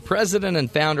 who is the president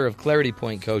and founder of Clarity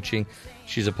Point Coaching.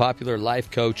 She's a popular life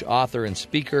coach, author, and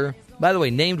speaker. By the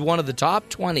way, named one of the top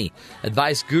 20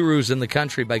 advice gurus in the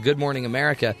country by Good Morning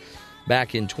America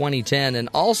back in 2010, and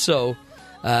also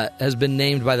has been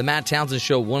named by the Matt Townsend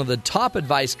Show one of the top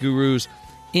advice gurus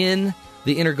in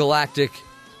the intergalactic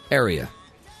area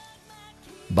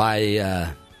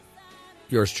by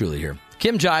yours truly here.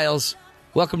 Kim Giles,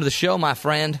 welcome to the show, my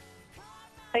friend.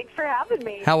 Thanks for having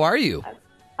me. How are you?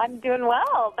 I'm doing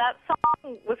well. That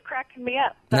song was cracking me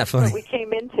up. That's funny? What we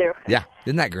came into. Yeah,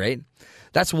 isn't that great?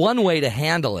 That's one way to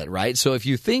handle it, right? So if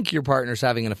you think your partner's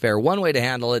having an affair, one way to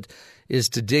handle it is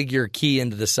to dig your key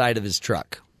into the side of his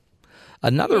truck.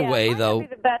 Another way, though,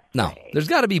 there's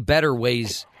got to be better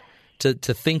ways to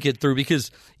think it through because,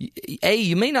 A,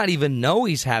 you may not even know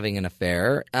he's having an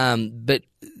affair, but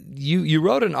you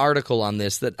wrote an article on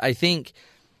this that I think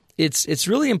it's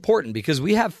really important because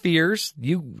we have fears.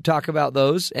 You talk about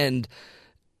those,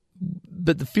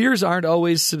 but the fears aren't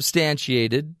always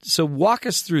substantiated. So walk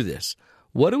us through this.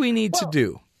 What do we need to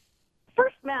do?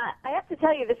 First, Matt, I have to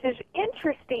tell you, this is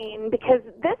interesting because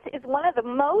this is one of the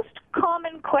most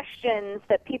common questions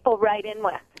that people write in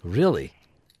with. Really?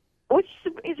 Which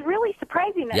is really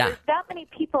surprising that there's that many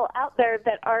people out there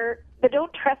that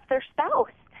don't trust their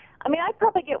spouse. I mean, I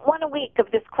probably get one a week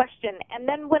of this question, and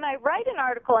then when I write an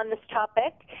article on this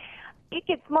topic, it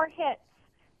gets more hits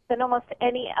than almost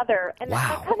any other, and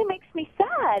that kind of makes me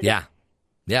sad.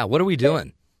 Yeah. What are we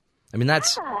doing? I mean,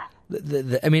 that's.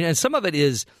 And some of it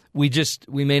is we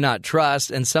may not trust,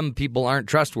 and some people aren't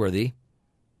trustworthy,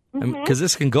 because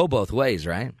this can go both ways,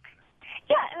 right?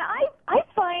 Yeah, and I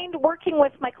find working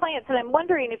with my clients, and I'm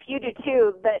wondering if you do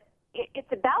too, that it's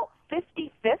about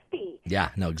 50-50. Yeah,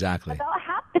 no, exactly. About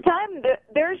half the time,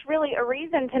 there's really a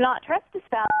reason to not trust a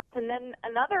spouse, and then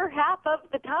another half of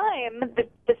the time,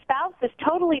 the spouse is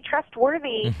totally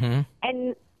trustworthy,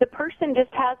 and the person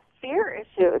just has fear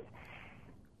issues.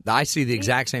 I see the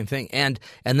exact same thing. And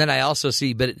then I also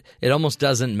see, but it almost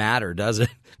doesn't matter, does it?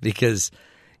 Because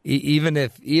even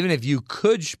if you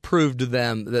could prove to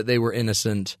them that they were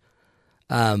innocent,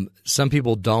 some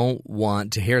people don't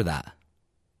want to hear that.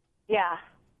 Yeah.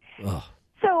 Ugh.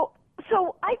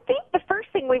 So I think the first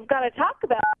thing we've got to talk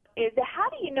about is how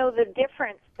do you know the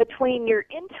difference between your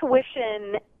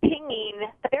intuition pinging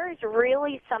that there is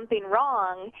really something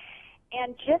wrong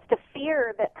and just a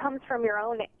fear that comes from your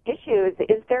own issues?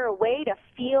 Is there a way to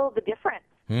feel the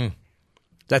difference?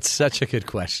 That's such a good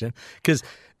question, because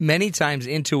many times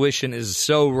intuition is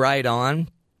so right on,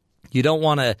 you don't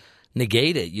want to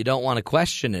negate it. You don't want to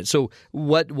question it. So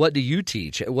what do you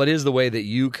teach? What is the way that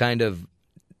you kind of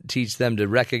teach them to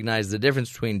recognize the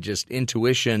difference between just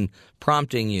intuition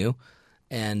prompting you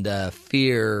and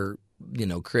fear,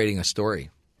 creating a story?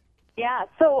 Yeah,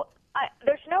 so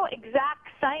there's no exact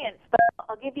science, but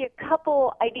I'll give you a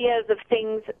couple ideas of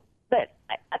things that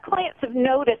clients have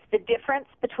noticed the difference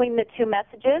between the two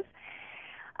messages.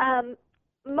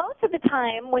 Most of the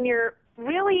time when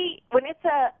it's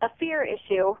a fear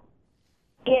issue,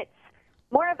 it's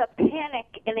more of a panic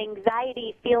and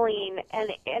anxiety feeling, and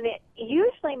it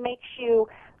usually makes you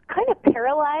kind of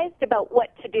paralyzed about what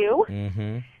to do.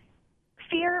 Mm-hmm.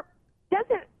 Fear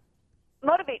doesn't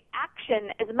motivate action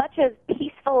as much as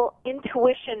peaceful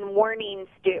intuition warnings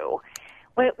do.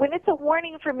 When it's a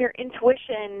warning from your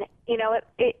intuition,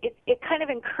 it kind of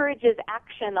encourages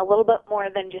action a little bit more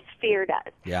than just fear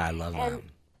does. Yeah, I love that. And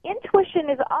intuition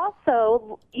is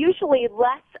also usually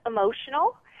less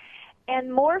emotional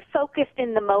and more focused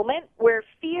in the moment, where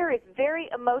fear is very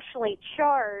emotionally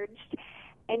charged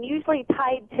and usually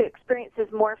tied to experiences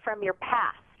more from your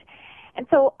past. And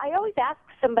so I always ask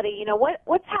somebody,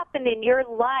 what's happened in your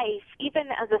life, even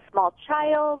as a small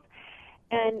child,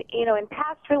 and, in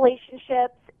past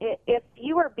relationships, if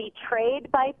you were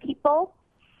betrayed by people,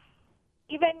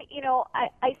 even,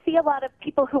 I see a lot of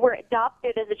people who were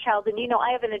adopted as a child, and,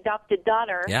 I have an adopted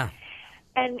daughter. Yeah.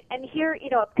 And here,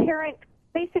 a parent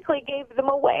basically gave them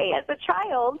away as a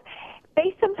child.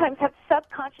 They sometimes have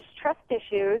subconscious trust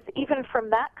issues, even from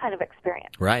that kind of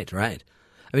experience. Right.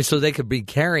 I mean, so they could be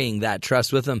carrying that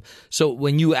trust with them. So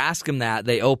when you ask them that,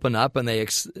 they open up and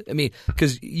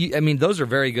because those are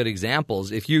very good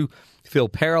examples. If you feel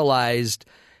paralyzed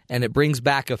and it brings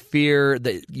back a fear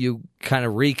that you kind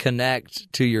of reconnect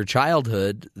to your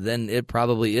childhood, then it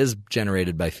probably is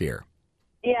generated by fear.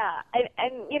 Yeah, and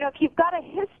if you've got a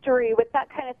history with that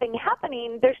kind of thing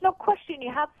happening, there's no question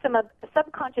you have some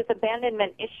subconscious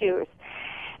abandonment issues.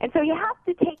 And so you have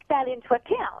to take that into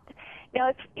account.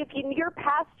 Now, if in your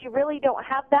past you really don't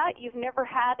have that, you've never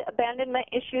had abandonment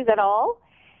issues at all,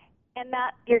 and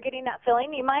that you're getting that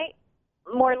feeling, you might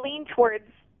more lean towards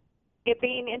it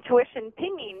being intuition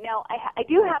pinging. Now, I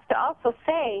do have to also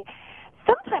say,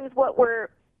 sometimes what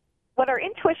our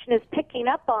intuition is picking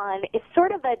up on is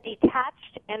sort of a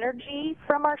detached energy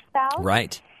from our spouse.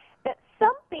 Right. That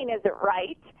something isn't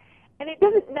right, and it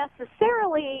doesn't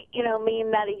necessarily,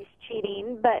 mean that he's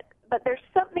cheating, but there's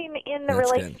something in the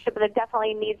relationship that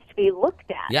definitely needs to be looked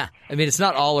at. Yeah. I mean, it's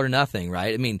not all or nothing,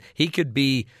 right? I mean,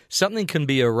 something can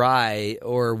be awry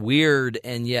or weird,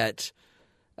 and yet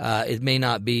it may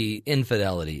not be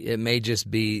infidelity. It may just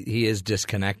be he is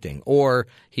disconnecting, or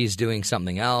he's doing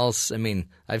something else. I mean,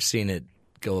 I've seen it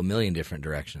go a million different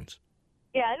directions.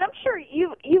 Yeah, and I'm sure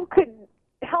you could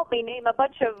help me name a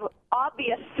bunch of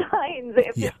obvious signs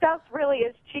if your spouse really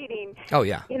is cheating. Oh,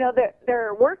 yeah.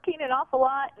 They're working an awful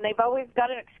lot, and they've always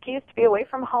got an excuse to be away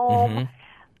from home.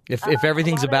 Mm-hmm. If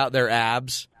everything's about their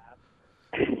abs.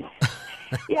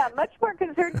 Yeah, much more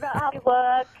concerned about how they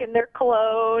look and their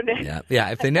cologne.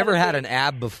 Yeah. If they never had an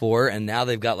ab before and now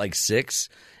they've got like 6,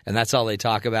 and that's all they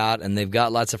talk about, and they've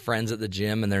got lots of friends at the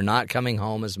gym, and they're not coming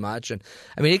home as much, and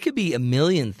I mean, it could be a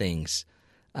million things.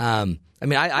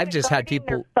 I've just had people.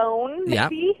 Their phone,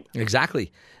 maybe? Yeah,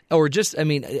 exactly. Or just,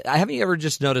 haven't you ever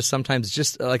just noticed sometimes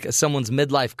just like someone's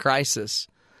midlife crisis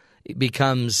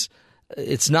becomes,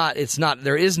 it's not.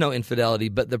 There is no infidelity,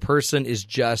 but the person is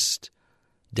just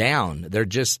down. They're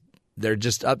just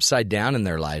upside down in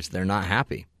their lives. They're not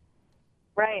happy.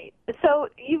 Right. So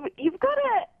you've got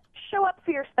to show up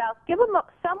for your spouse, give them a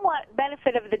somewhat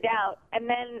benefit of the doubt, and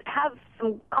then have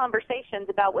some conversations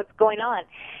about what's going on.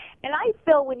 And I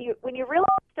feel when you really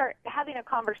start having a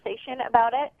conversation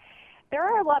about it, there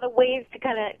are a lot of ways to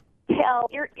kind of tell.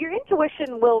 Your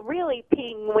intuition will really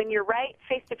ping when you're right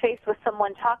face to face with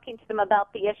someone talking to them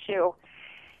about the issue,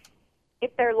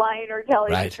 if they're lying or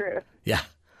telling the truth. Yeah.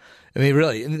 I mean,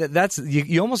 really, that's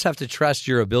you almost have to trust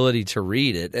your ability to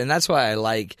read it, and that's why I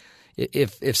like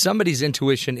if somebody's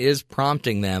intuition is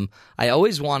prompting them, I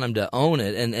always want them to own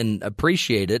it and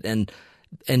appreciate it and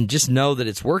just know that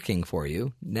it's working for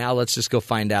you. Now let's just go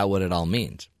find out what it all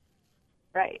means.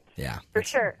 Right. Yeah. For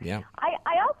sure. Yeah.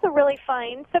 I also really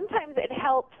find sometimes it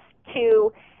helps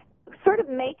to sort of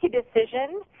make a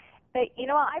decision that,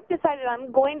 I've decided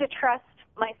I'm going to trust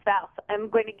my spouse. I'm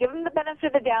going to give him the benefit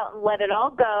of the doubt and let it all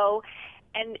go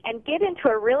and get into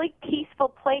a really peaceful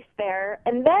place there,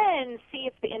 and then see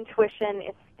if the intuition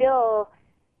is still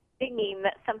thinking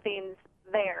that something's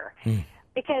there.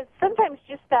 Because sometimes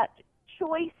just that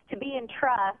choice to be in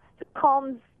trust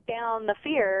calms down the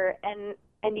fear,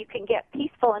 and you can get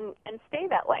peaceful and stay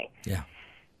that way. Yeah.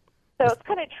 So it's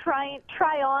kind of try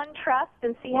on trust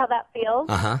and see how that feels.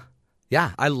 Uh-huh.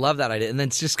 Yeah, I love that idea. And then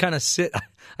just kind of sit,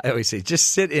 I always say,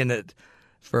 just sit in it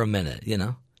for a minute,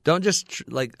 Don't just,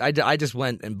 I just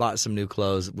went and bought some new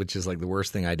clothes, which is like the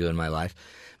worst thing I do in my life.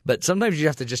 But sometimes you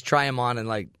have to just try them on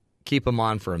and keep them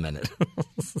on for a minute.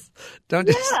 Don't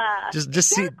just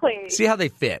exactly. see how they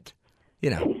fit,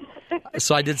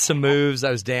 So I did some moves.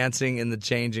 I was dancing in the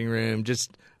changing room.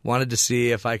 Just wanted to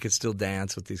see if I could still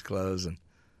dance with these clothes, and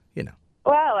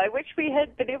Wow, I wish we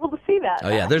had been able to see that. Oh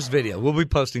yeah, there's video. We'll be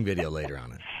posting video later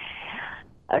on it.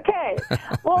 Okay.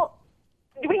 Well,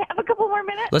 do we have a couple more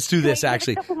minutes? Let's do this.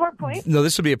 Actually, a couple more points. No,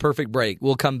 this would be a perfect break.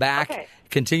 We'll come back,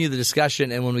 continue the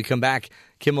discussion, and when we come back,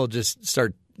 Kim will just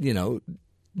start.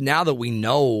 Now that we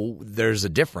know there's a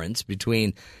difference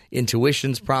between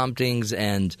intuition's promptings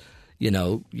and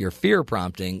your fear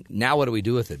prompting, now what do we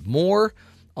do with it? More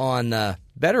on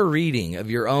better reading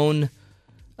of your own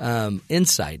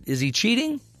insight. Is he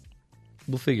cheating?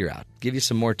 We'll figure out. Give you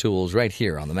some more tools right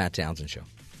here on the Matt Townsend Show.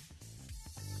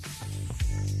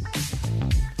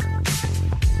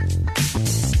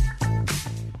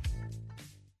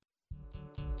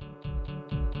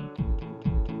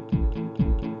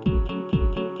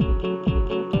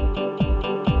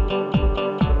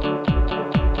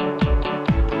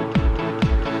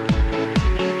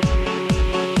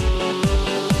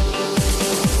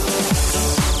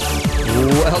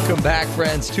 Welcome back,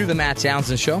 friends, to the Matt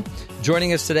Townsend Show.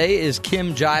 Joining us today is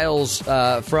Kim Giles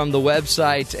from the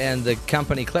website and the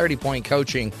company Clarity Point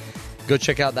Coaching. Go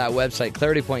check out that website,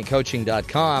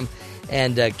 claritypointcoaching.com.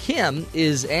 And Kim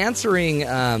is answering,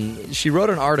 she wrote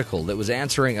an article that was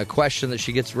answering a question that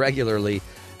she gets regularly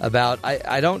about,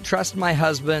 I don't trust my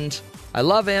husband. I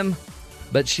love him,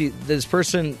 but this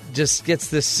person just gets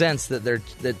this sense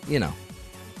that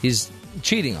he's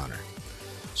cheating on her.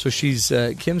 So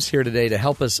Kim's here today to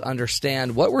help us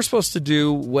understand what we're supposed to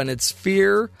do when it's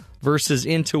fear versus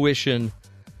intuition,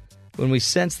 when we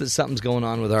sense that something's going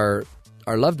on with our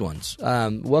loved ones.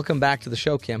 Welcome back to the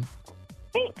show, Kim.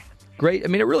 Thanks. Great. I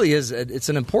mean, it really is. It's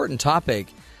an important topic.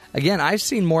 Again, I've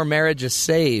seen more marriages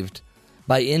saved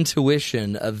by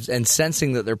intuition and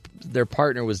sensing that their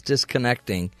partner was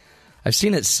disconnecting. I've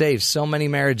seen it save so many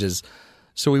marriages.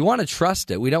 So we want to trust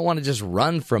it. We don't want to just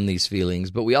run from these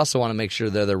feelings, but we also want to make sure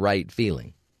they're the right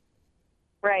feeling.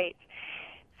 Right.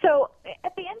 So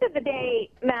at the end of the day,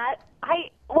 Matt, I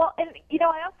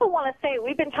also want to say,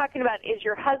 we've been talking about, is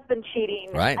your husband cheating?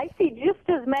 Right. I see just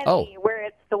as many where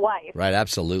it's the wife. Right,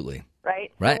 absolutely.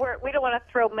 Right? Right. So we don't want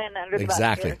to throw men under the bus.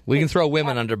 Exactly. We can throw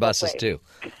women under buses, too.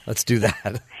 Let's do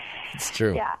that. It's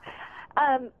true. Yeah.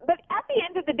 But at the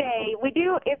end of the day, we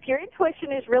do, if your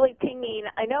intuition is really pinging,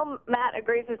 I know Matt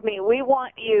agrees with me, we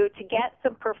want you to get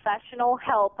some professional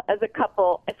help as a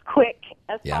couple as quick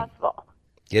as possible.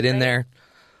 Get in there,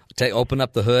 open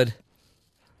up the hood,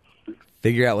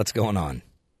 figure out what's going on.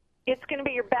 It's going to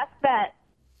be your best bet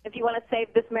if you want to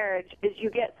save this marriage, is you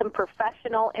get some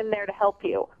professional in there to help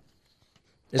you.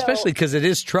 Especially because it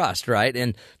is trust, right?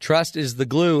 And trust is the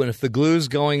glue, and if the glue's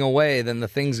going away, then the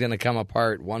thing's going to come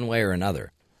apart one way or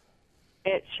another.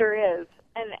 It sure is.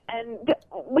 And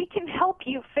we can help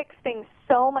you fix things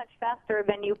so much faster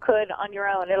than you could on your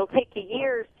own. It'll take you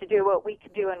years to do what we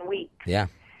could do in weeks. Yeah.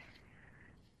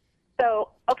 So,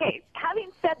 okay,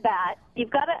 having said that,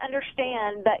 you've got to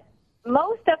understand that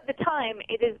most of the time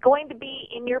it is going to be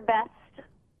in your best.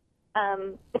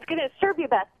 It's going to serve you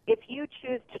best if you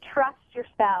choose to trust your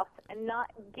spouse and not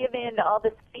give in to all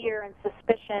this fear and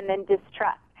suspicion and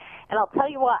distrust. And I'll tell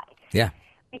you why. Yeah.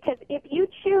 Because if you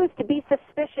choose to be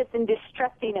suspicious and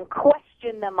distrusting and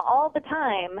question them all the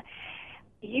time,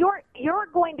 you're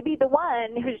going to be the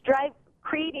one who's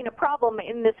creating a problem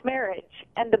in this marriage,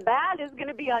 and the bad is going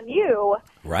to be on you.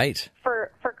 Right.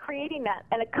 For creating that.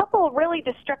 And a couple of really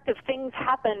destructive things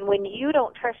happen when you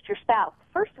don't trust your spouse.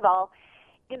 First of all,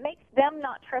 it makes them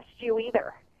not trust you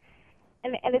either.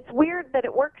 And it's weird that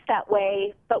it works that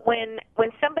way, but when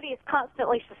somebody is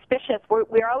constantly suspicious,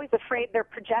 we're always afraid they're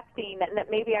projecting and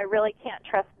that maybe I really can't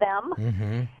trust them.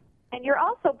 Mm-hmm. And you're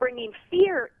also bringing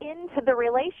fear into the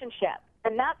relationship,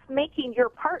 and that's making your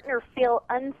partner feel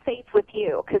unsafe with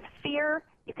you, because fear,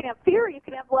 you can have fear, you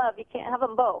can have love. You can't have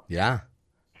them both. Yeah.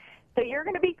 So you're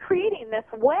going to be creating this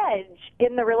wedge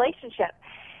in the relationship.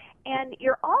 And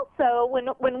you're also,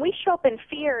 when we show up in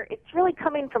fear, it's really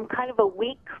coming from kind of a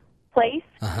weak place.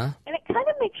 And it kind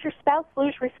of makes your spouse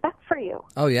lose respect for you.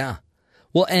 Oh, yeah.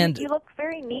 Well, and you look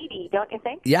very needy, don't you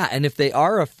think? Yeah, and if they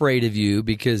are afraid of you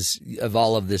because of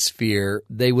all of this fear,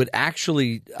 they would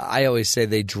actually, I always say,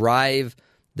 they drive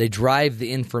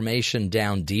the information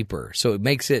down deeper. So it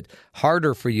makes it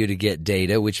harder for you to get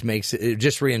data, which makes it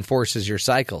just reinforces your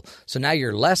cycle. So now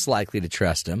you're less likely to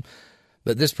trust them.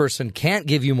 But this person can't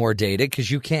give you more data because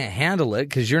you can't handle it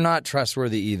because you're not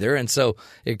trustworthy either. And so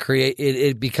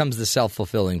it becomes the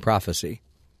self-fulfilling prophecy.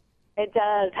 It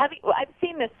does. I've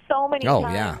seen this so many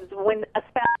times when a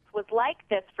spouse was like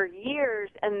this for years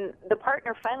and the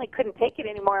partner finally couldn't take it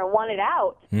anymore and wanted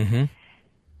out. Mm-hmm.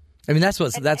 I mean, that's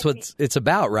what it's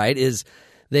about, right? Is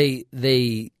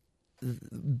the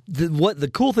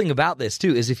cool thing about this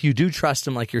too is if you do trust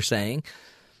them, like you're saying,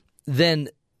 then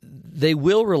they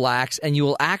will relax and you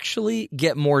will actually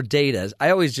get more data. I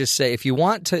always just say if you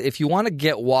want to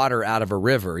get water out of a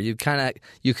river, you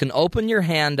can open your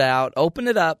hand out, open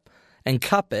it up and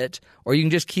cup it, or you can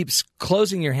just keep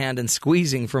closing your hand and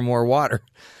squeezing for more water.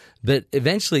 But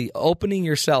eventually opening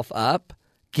yourself up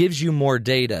gives you more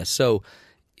data. So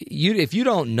if you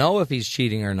don't know if he's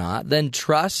cheating or not, then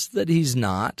trust that he's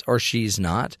not or she's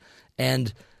not,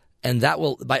 and that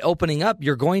will, by opening up,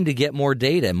 you're going to get more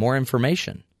data, more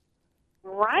information.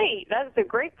 Right. That's a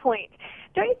great point.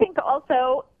 Don't you think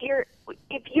also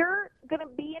if you're going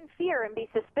to be in fear and be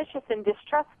suspicious and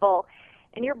distrustful,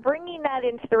 and you're bringing that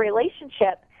into the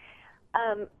relationship,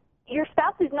 your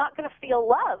spouse is not going to feel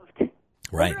loved.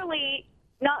 Right. Literally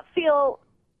not feel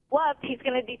loved, he's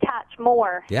going to detach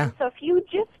more. Yeah. And so if you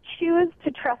just choose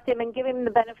to trust him and give him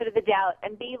the benefit of the doubt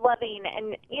and be loving,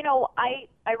 and,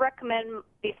 I recommend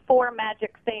these 4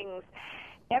 magic things.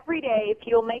 Every day, if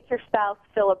you'll make your spouse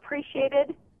feel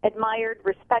appreciated, admired,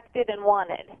 respected, and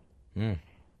wanted,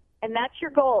 and that's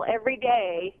your goal every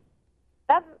day,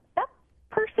 that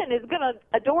person is going to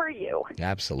adore you.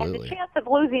 Absolutely. And the chance of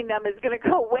losing them is going to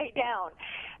go way down.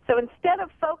 So instead of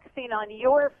focusing on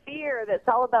your fear that's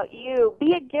all about you,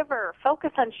 be a giver.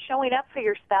 Focus on showing up for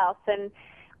your spouse. And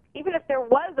even if there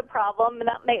was a problem,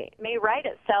 that may right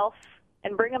itself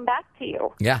and bring them back to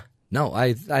you. Yeah. No,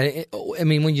 I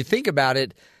mean, when you think about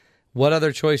it, what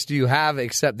other choice do you have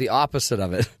except the opposite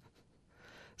of it?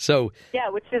 So yeah,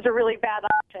 which is a really bad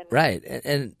option. Right.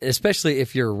 And especially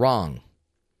if you're wrong.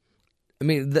 I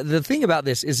mean, the thing about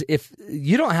this is if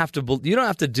you don't have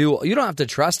to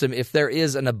trust him if there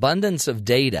is an abundance of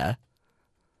data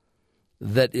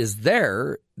that is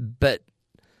there. But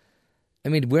I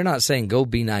mean, we're not saying go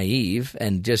be naive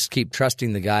and just keep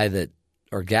trusting the guy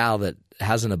or gal that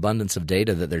has an abundance of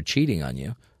data that they're cheating on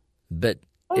you. But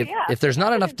if there's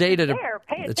not enough data to,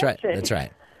 that's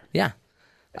right. Yeah,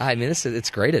 I mean, it's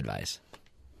great advice.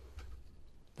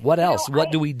 What else?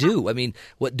 What do we do? I mean,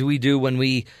 what do we do when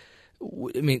we?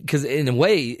 I mean, because in a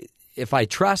way, if I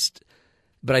trust,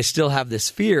 but I still have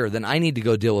this fear, then I need to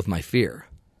go deal with my fear.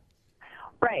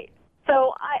 Right.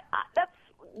 So that's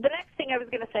the next thing I was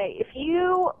going to say. If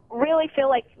you really feel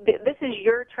like this is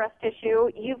your trust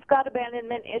issue, you've got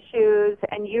abandonment issues,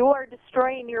 and you are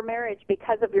destroying your marriage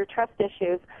because of your trust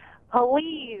issues,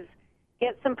 please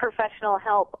get some professional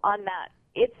help on that.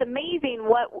 It's amazing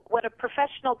what a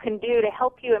professional can do to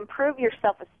help you improve your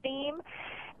self-esteem,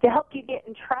 to help you get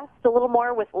in trust a little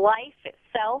more with life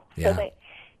itself, so that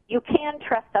you can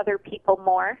trust other people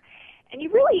more. And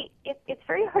you really, it's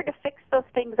very hard to fix those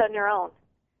things on your own.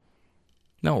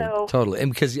 No, totally.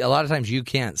 And because a lot of times you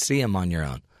can't see them on your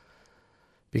own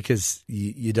because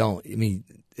you don't. I mean,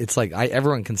 it's like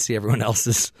everyone can see everyone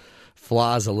else's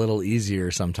flaws a little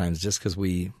easier sometimes just because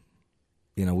we're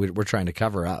trying to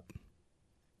cover up.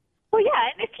 Well, yeah,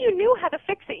 and if you knew how to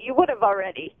fix it, you would have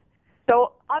already.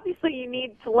 So obviously you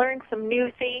need to learn some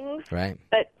new things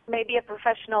that maybe a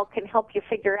professional can help you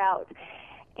figure out.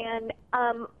 And,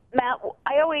 Matt,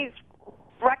 I always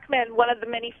recommend one of the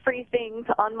many free things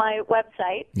on my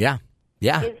website. Yeah.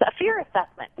 Is a fear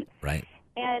assessment. Right.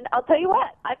 And I'll tell you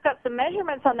what, I've got some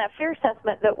measurements on that fear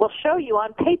assessment that will show you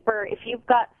on paper if you've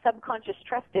got subconscious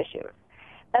trust issues.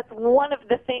 That's one of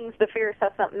the things the fear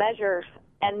assessment measures.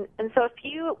 And so if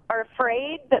you are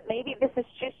afraid that maybe this is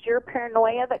just your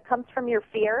paranoia that comes from your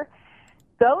fear,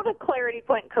 go to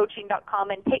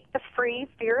claritypointcoaching.com and take the free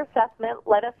fear assessment.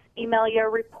 Let us email you a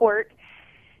report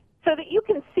so that you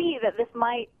can see that this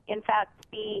might, in fact,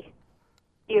 be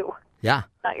you. Yeah.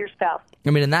 Not your spouse.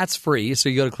 I mean, and that's free. So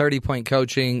you go to Clarity Point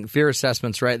Coaching, fear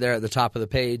assessments right there at the top of the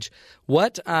page.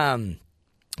 What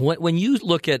When you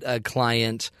look at a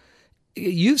client,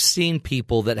 you've seen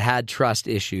people that had trust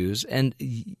issues, and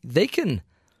they can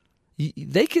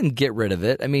get rid of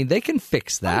it. I mean, they can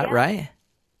fix that, right?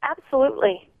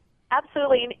 Absolutely.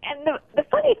 Absolutely. And the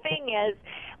funny thing is,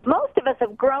 most of us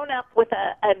have grown up with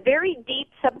a very deep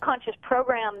subconscious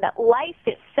program that life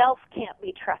itself can't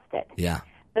be trusted. Yeah.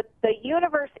 The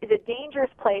universe is a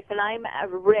dangerous place, and I'm at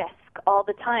risk all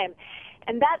the time.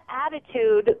 And that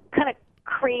attitude kind of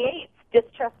creates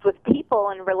distrust with people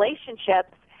and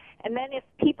relationships. And then if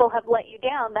people have let you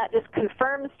down, that just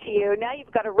confirms to you, now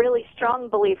you've got a really strong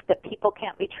belief that people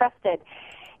can't be trusted.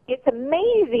 It's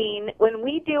amazing when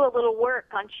we do a little work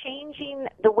on changing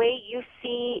the way you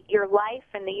see your life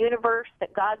and the universe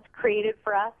that God's created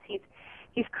for us.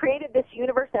 He's created this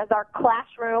universe as our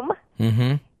classroom,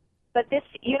 but this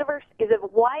universe is a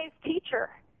wise teacher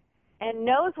and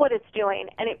knows what it's doing,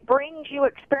 and it brings you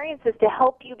experiences to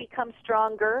help you become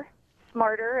stronger,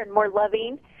 smarter, and more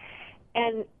loving.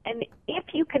 And if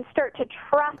you can start to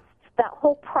trust that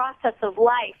whole process of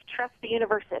life, trust the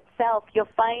universe itself, you'll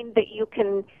find that you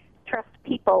can trust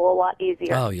people a lot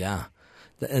easier. Oh, yeah.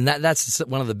 And that's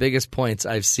one of the biggest points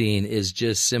I've seen is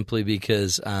just simply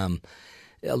because a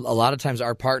lot of times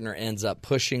our partner ends up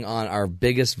pushing on our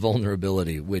biggest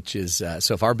vulnerability, which is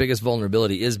so if our biggest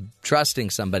vulnerability is trusting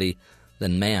somebody,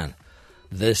 then man,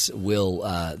 this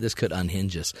could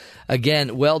unhinge us.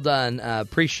 Again, well done.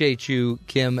 Appreciate you,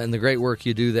 Kim, and the great work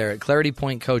you do there at Clarity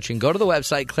Point Coaching. Go to the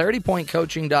website,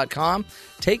 claritypointcoaching.com.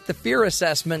 Take the fear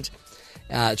assessment.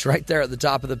 It's right there at the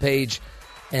top of the page.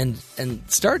 And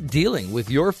start dealing with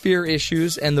your fear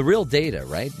issues and the real data,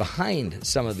 right, behind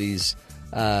some of these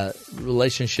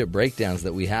relationship breakdowns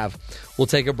that we have. We'll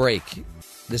take a break.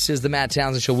 This is the Matt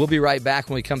Townsend Show. We'll be right back.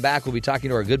 When we come back, we'll be talking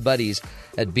to our good buddies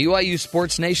at BYU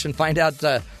Sports Nation. Find out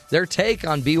their take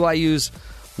on BYU's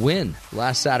win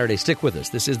last Saturday. Stick with us.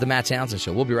 This is the Matt Townsend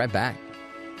Show. We'll be right back.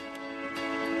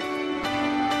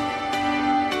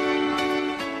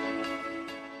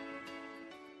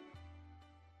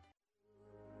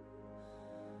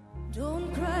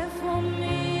 Don't cry for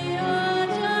me,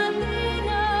 Argentina.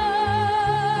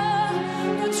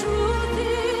 The truth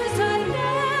is I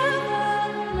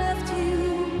never left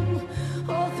you.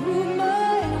 All through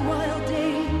my wild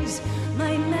days,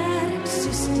 my mad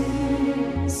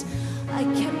existence, I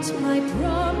kept my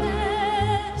promise.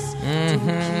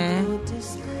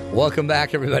 Welcome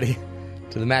back, everybody,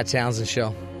 to the Matt Townsend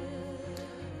Show.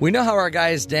 We know how our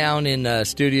guys down in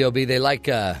Studio B, they like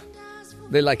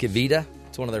Evita.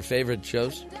 It's one of their favorite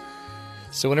shows.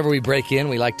 So whenever we break in,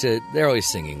 they're always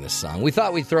singing this song. We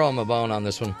thought we'd throw them a bone on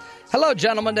this one. Hello,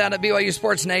 gentlemen, down at BYU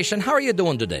Sports Nation. How are you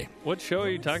doing today? What show are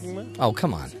you talking about? Oh,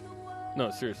 come on.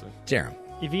 No, seriously. Jerem.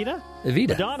 Evita?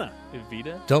 Madonna.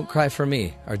 Evita? Don't Cry for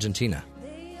Me, Argentina.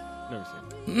 Never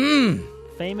seen.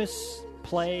 Famous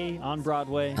play on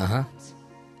Broadway. Uh-huh.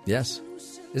 Yes.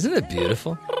 Isn't it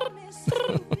beautiful?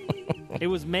 It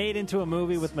was made into a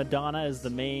movie with Madonna as the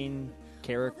main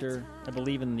character, I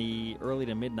believe, in the early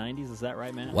to mid-'90s. Is that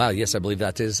right, man? Wow, yes, I believe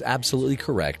that is absolutely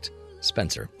correct.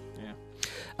 Spencer.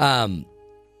 Yeah.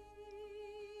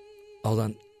 Hold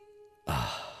on.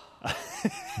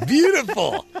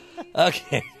 Beautiful.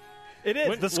 Okay. It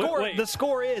is. The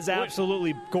score is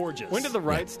absolutely gorgeous. When did the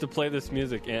rights to play this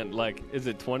music end? Like, is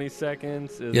it 20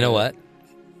 seconds? You know what?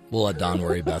 We'll let Don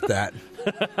worry about that.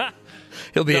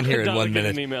 He'll be in here in 1 minute.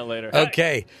 Get an email later.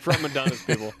 Okay. From Madonna's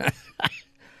people.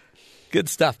 Good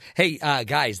stuff. Hey,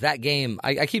 guys, that game,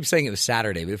 I keep saying it was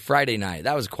Saturday, but Friday night,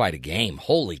 that was quite a game.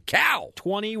 Holy cow.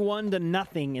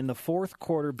 21-0 in the fourth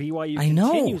quarter. BYU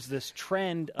continues this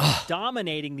trend of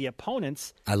dominating the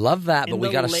opponents. I love that, but we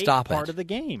got to stop it. Part of the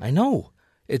game. I know.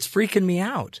 It's freaking me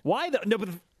out. Why? No, but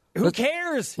who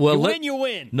cares? You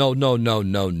win.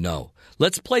 No.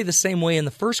 Let's play the same way in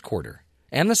the first quarter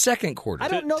and the second quarter. I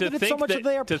don't know that it's so much that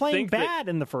they are playing bad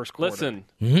in the first quarter. Listen,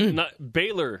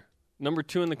 Baylor, number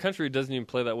 2 in the country, doesn't even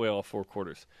play that way all 4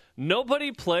 quarters.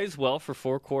 Nobody plays well for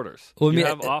 4 quarters. Well, you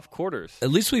have off quarters. At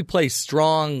least we play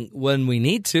strong when we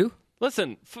need to.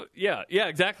 Listen, yeah,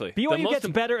 exactly. BYU gets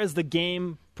better as the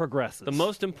game progresses. The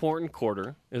most important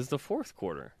quarter is the fourth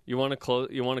quarter. You want to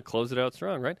close it out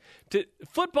strong, right?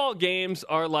 Football games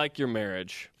are like your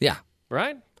marriage. Yeah.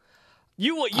 Right?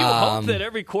 You hope that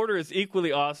every quarter is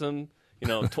equally awesome. You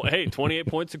know, hey, 28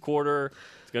 points a quarter.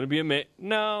 It's going to be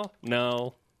no.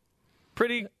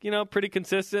 Pretty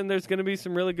consistent. There's going to be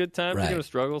some really good times. Right. You're going to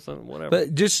struggle, some whatever.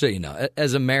 But just so you know,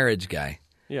 as a marriage guy,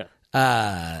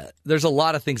 there's a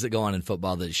lot of things that go on in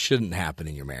football that shouldn't happen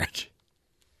in your marriage.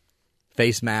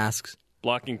 Face masks,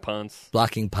 Blocking punts.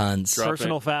 Dropping.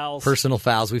 Personal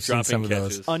fouls. We've seen some of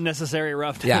catches. those. Unnecessary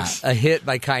roughness. Yeah, a hit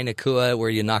by Kai Nakua where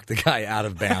you knock the guy out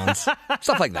of bounds.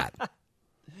 Stuff like that.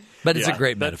 But it's a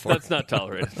great metaphor. That's not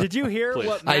tolerated. Did you hear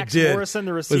what I Max did. Morrison,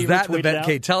 the receiver, was that tweeted the out?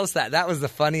 Okay, tell us that. That was the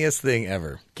funniest thing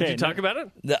ever. Did you talk about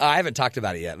it? I haven't talked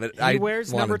about it yet, but He I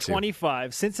wears wanted number to.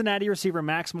 25. Cincinnati receiver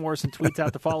Max Morrison tweets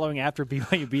out the following after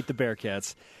BYU beat the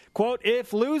Bearcats. Quote,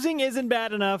 "If losing isn't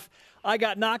bad enough, I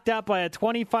got knocked out by a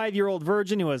 25-year-old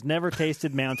virgin who has never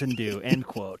tasted Mountain Dew." End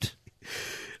quote.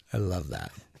 I love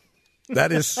that.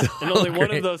 That is so And only one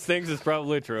great. of those things is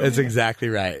probably true. That's exactly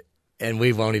right. And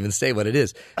we won't even say what it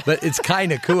is. But it's Kai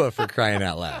Nakua for crying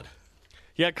out loud.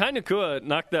 Yeah, Kai Nakua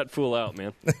knocked that fool out,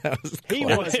 man. He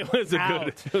was It was out.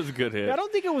 It was a good hit. I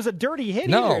don't think it was a dirty hit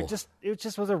No. either. It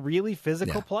just was a really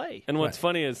physical play. And what's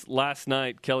funny is last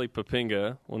night, Kelly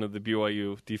Papinga, one of the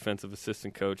BYU defensive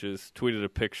assistant coaches, tweeted a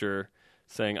picture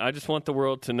saying, "I just want the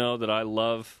world to know that I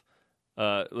love."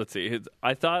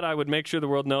 I thought I would make sure the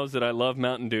world knows that I love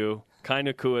Mountain Dew. Kai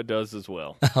Nakua does as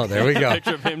well. Oh, there we go.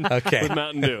 Picture of him with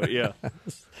Mountain Dew. Yeah.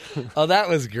 Oh, that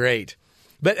was great.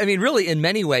 But, I mean, really, in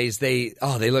many ways, they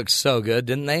looked so good,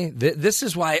 didn't they? This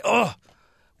is why,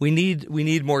 we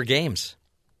need more games.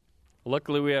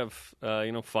 Luckily, we have,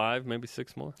 5, maybe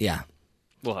 6 more. Yeah.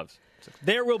 We'll have 6.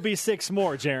 There will be 6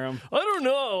 more, Jerem. I don't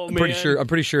know, I'm pretty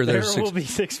sure there there's 6. will be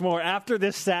 6 more after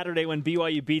this Saturday when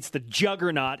BYU beats the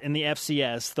juggernaut in the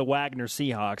FCS, the Wagner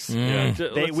Seahawks.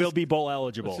 They will be bowl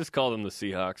eligible. Let's just call them the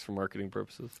Seahawks for marketing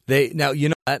purposes. Now, you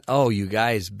know what? Oh, you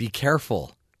guys, be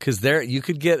careful. Because you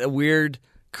could get a weird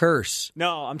curse.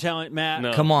 No, I'm telling Matt.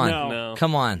 No. Come on. No.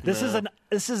 Come on. This is a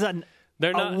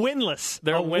winless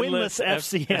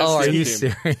FCS. Oh, are you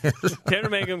team. serious? Tanner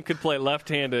Mangum could play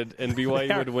left-handed, and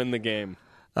BYU would win the game.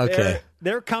 Okay.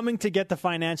 They're coming to get the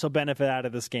financial benefit out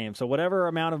of this game. So whatever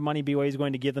amount of money BYU is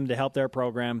going to give them to help their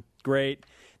program, great.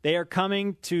 They are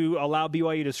coming to allow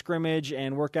BYU to scrimmage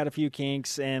and work out a few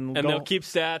kinks, and they'll keep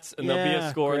stats, and there'll be a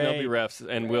score, and there'll be refs,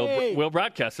 and we'll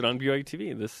broadcast it on BYU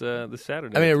TV this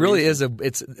Saturday. I mean, it really is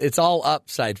it's all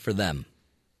upside for them.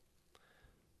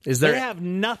 They have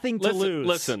nothing to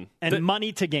lose and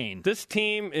money to gain. This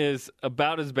team is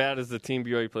about as bad as the team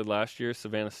BYU played last year,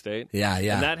 Savannah State. Yeah.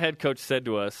 And that head coach said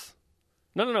to us,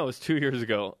 no, it was 2 years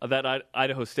ago, that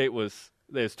Idaho State was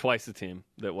twice the team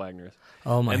that Wagner is.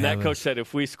 Oh, my And that heavens. coach said,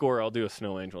 if we score, I'll do a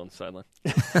snow angel on the sideline.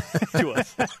 To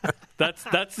us.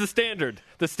 That's the standard.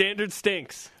 The standard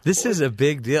stinks. This is a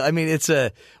big deal. I mean,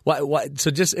 so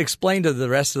just explain to the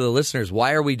rest of the listeners,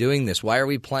 why are we doing this? Why are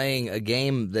we playing a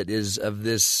game that is of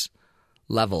this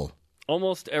level?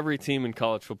 Almost every team in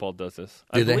college football does this.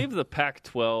 Do I they? believe the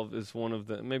Pac-12 is one of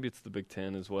the, maybe it's the Big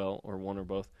Ten as well, or one or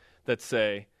both, that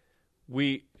say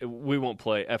we won't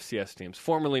play FCS teams,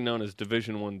 formerly known as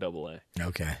Division I AA.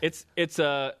 Okay. It's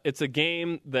a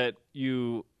game that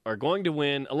you are going to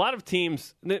win. A lot of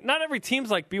teams, not every team's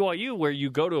like BYU where you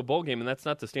go to a bowl game and that's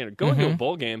not the standard. Going to a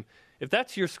bowl game, if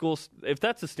that's your school, if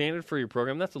that's the standard for your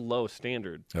program, that's a low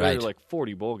standard. Right. There are like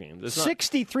 40 bowl games.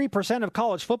 63% of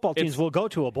college football teams will go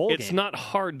to a bowl game. It's not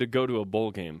hard to go to a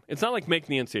bowl game. It's not like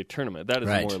making the NCAA tournament. That is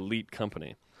a more elite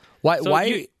company. Why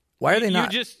are they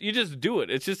not? You just do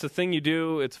it. It's just a thing you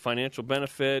do. It's a financial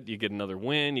benefit. You get another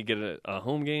win. You get a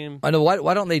home game. I know.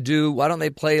 Why don't they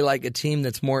play like a team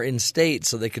that's more in state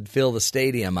so they could fill the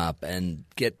stadium up and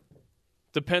get?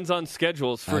 Depends on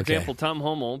schedules. For example, Tom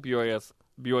Hummel,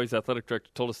 BYU's athletic director,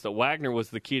 told us that Wagner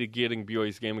was the key to getting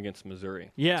BYU's game against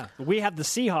Missouri. Yeah, we have the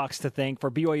Seahawks to thank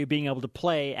for BYU being able to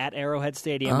play at Arrowhead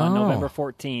Stadium on November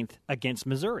 14th against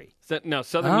Missouri. Now,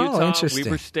 Southern Utah,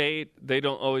 Weber State, they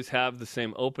don't always have the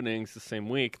same openings the same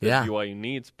week that BYU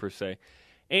needs, per se.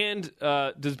 And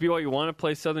does BYU want to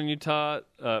play Southern Utah?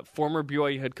 Former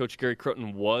BYU head coach Gary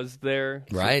Croton was there.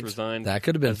 Right. Resigned. That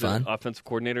could have been fun. Offensive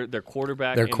coordinator. Their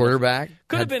quarterback. Could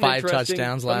have had been 5 interesting,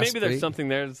 touchdowns but last maybe there's week. something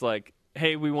there that's like,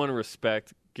 hey, we want to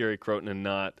respect Gary Croton and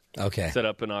not set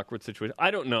up an awkward situation.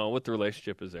 I don't know what the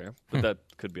relationship is there, but that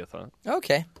could be a thought.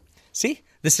 Okay. See,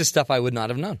 this is stuff I would not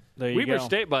have known. Weber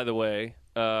State, by the way,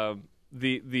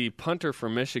 the punter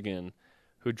from Michigan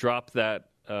who dropped that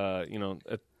a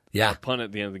punt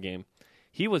at the end of the game,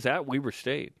 he was at Weber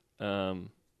State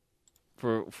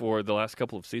for the last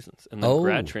couple of seasons, and then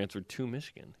grad transferred to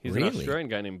Michigan. He's an Australian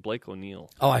guy named Blake O'Neill.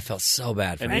 Oh, I felt so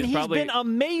bad for him. And he's been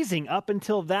amazing up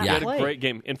until that play. He had play. a great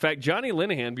game. In fact, Johnny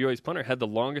Linehan, BYU's punter, had the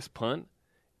longest punt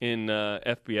in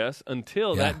FBS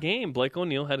until that game. Blake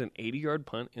O'Neill had an 80-yard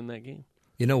punt in that game.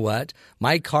 You know what?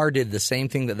 My car did the same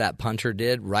thing that punter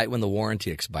did right when the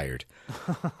warranty expired.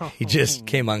 He just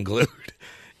came unglued.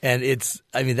 And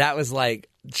that was like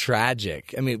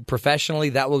tragic. I mean, professionally,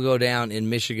 that will go down in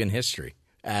Michigan history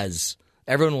as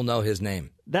Everyone will know his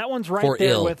name. That one's right For there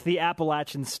ill. with the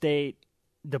Appalachian State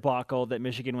debacle that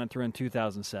Michigan went through in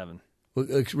 2007.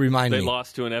 Remind They me.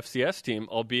 lost to an FCS team,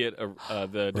 albeit the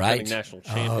defending Right. national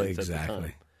champions at the exactly.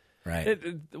 time. Right.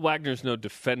 Wagner's no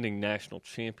defending national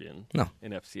champion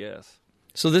in FCS.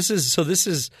 So this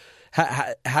is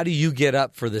how do you get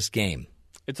up for this game?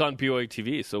 It's on BYU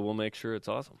TV, so we'll make sure it's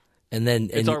awesome. And then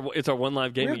It's our one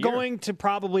live game We're a year. going to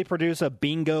probably produce a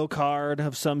bingo card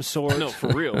of some sort. No, for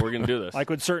real, we're going to do this. Like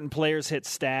when certain players hit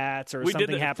stats or We did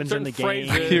something the- happens in the certain game.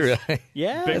 phrases. You're right.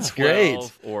 Yeah. Big That's great.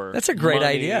 12 or That's a great money.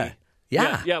 idea.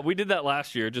 Yeah. We did that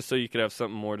last year just so you could have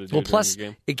something more to do Well, during plus your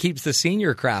game. it keeps the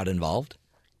senior crowd involved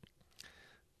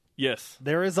Yes.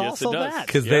 There is Yes, also it does. that.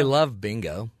 because they love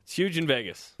bingo. It's huge in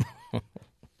Vegas.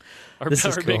 Our This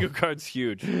is cool. bingo card's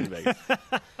huge in Vegas.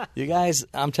 You guys,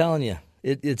 I'm telling you,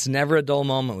 it's never a dull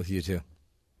moment with you two.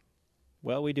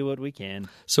 Well, we do what we can.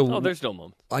 So, there's no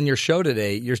moment. On your show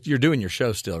today, you're doing your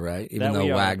show still, right? Even That though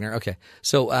we are. Wagner. Okay.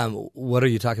 So, what are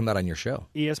you talking about on your show?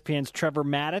 ESPN's Trevor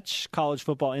Mattich, college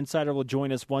football insider, will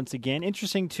join us once again.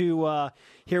 Interesting to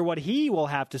hear what he will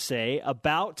have to say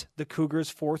about the Cougars'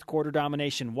 fourth quarter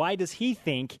domination. Why does he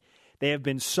think they have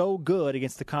been so good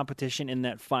against the competition in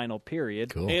that final period?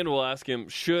 Cool. And we'll ask him,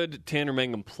 should Tanner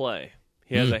Mangum play?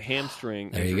 He has a hamstring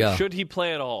There you injury. go. Should he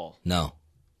play at all? No.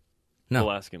 We'll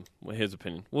ask him his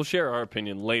opinion. We'll share our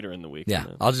opinion later in the week. Yeah,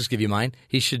 I'll just give you mine.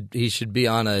 He should be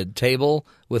on a table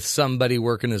with somebody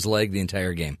working his leg the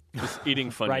entire game. Just eating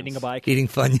Funyuns. Riding a bike. Eating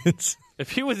Funyuns.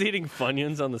 If he was eating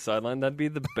Funyuns on the sideline, that'd be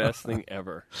the best thing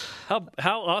ever. How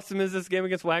awesome is this game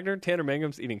against Wagner? Tanner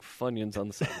Mangum's eating Funyuns on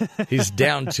the sideline. He's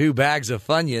down 2 bags of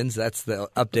Funyuns. That's the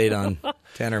update on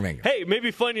Tanner Mangum. Hey,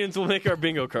 maybe Funyuns will make our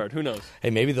bingo card. Who knows? Hey,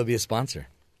 maybe they'll be a sponsor.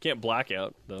 Can't black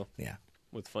out, though. Yeah.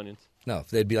 With Funyuns. No,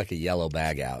 they'd be like a yellow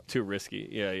bag out. Too risky.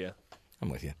 Yeah. I'm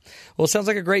with you. Well, it sounds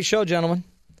like a great show, gentlemen.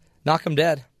 Knock 'em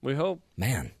dead. We hope.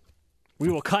 Man. We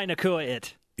will kind of coo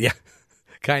it. Yeah.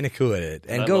 Kind of cool at it.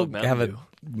 And I go love Mountain have Dew.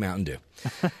 a Mountain Dew.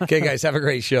 Okay, guys, have a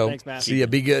great show. Thanks, Matt. See ya.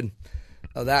 Be good.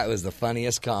 Oh, that was the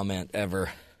funniest comment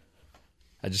ever.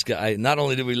 Not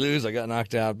only did we lose, I got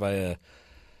knocked out by a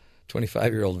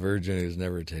 25-year-old virgin who's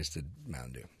never tasted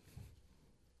Mountain Dew.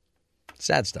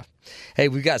 Sad stuff. Hey,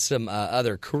 we've got some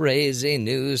other crazy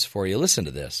news for you. Listen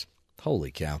to this.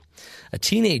 Holy cow. A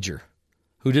teenager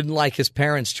who didn't like his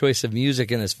parents' choice of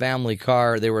music in his family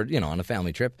car, they were, on a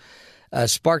family trip,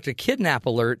 sparked a kidnap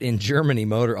alert in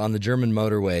Germany on the German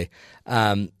motorway.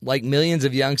 Like millions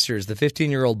of youngsters, the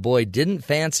 15-year-old boy didn't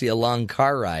fancy a long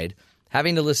car ride,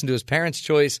 having to listen to his parents'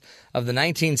 choice of the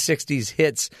 1960s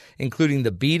hits, including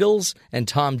the Beatles and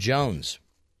Tom Jones.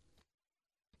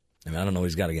 I mean, I don't know what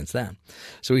he's got against that.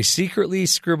 So he secretly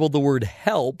scribbled the word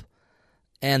help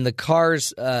and the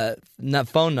car's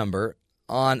phone number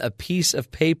on a piece of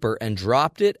paper and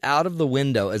dropped it out of the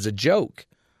window as a joke.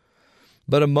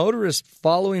 But a motorist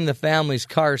following the family's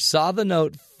car saw the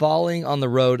note falling on the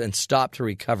road and stopped to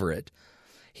recover it.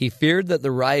 He feared that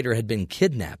the rider had been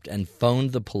kidnapped and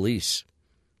phoned the police.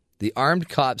 The armed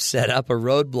cops set up a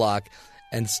roadblock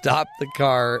and stopped the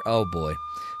car. Oh, boy.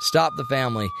 Stopped the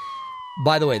family.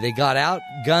 By the way, they got out,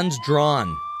 guns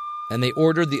drawn, and they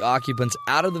ordered the occupants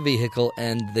out of the vehicle,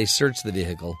 and they searched the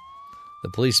vehicle. The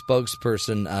police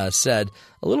spokesperson said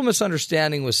a little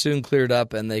misunderstanding was soon cleared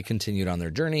up, and they continued on their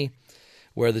journey,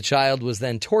 where the child was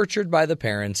then tortured by the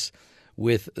parents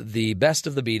with the Best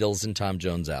of the Beatles and Tom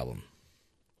Jones album.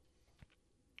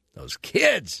 Those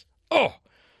kids! Oh,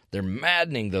 they're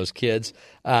maddening, those kids.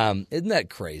 Isn't that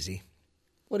crazy?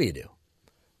 What do you do?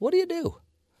 What do you do?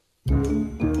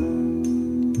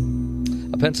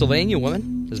 A Pennsylvania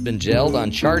woman has been jailed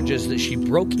on charges that she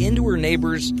broke into her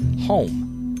neighbor's home.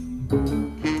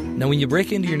 Now, when you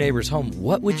break into your neighbor's home,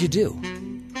 what would you do?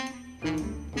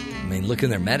 I mean, look in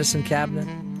their medicine cabinet?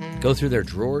 Go through their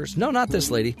drawers? No, not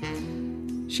this lady.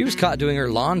 She was caught doing her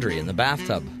laundry in the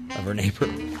bathtub of her neighbor.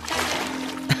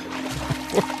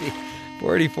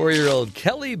 44-year-old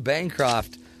Kelly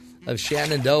Bancroft of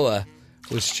Shenandoah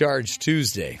was charged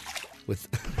Tuesday with...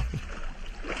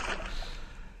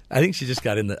 I think she just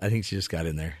got in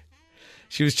there.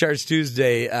 She was charged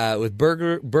Tuesday with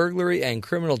burglary and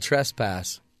criminal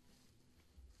trespass.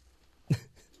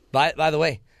 By the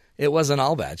way, it wasn't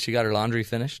all bad. She got her laundry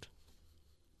finished.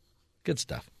 Good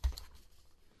stuff.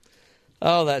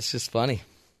 Oh, that's just funny.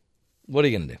 What are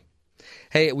you going to do?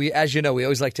 Hey, as you know, we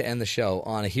always like to end the show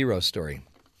on a hero story.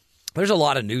 There's a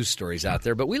lot of news stories out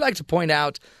there, but we like to point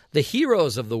out the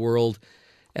heroes of the world.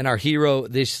 And our hero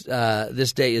this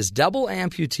day is double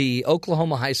amputee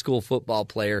Oklahoma high school football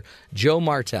player Joe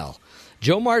Martell.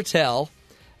 Joe Martell,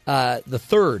 the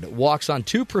third, walks on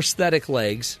 2 prosthetic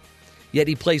legs. yet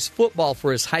he plays football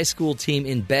for his high school team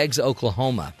in Beggs,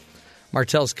 Oklahoma.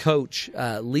 Martell's coach,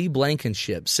 Lee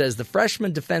Blankenship, says the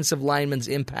freshman defensive lineman's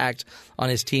impact on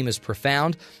his team is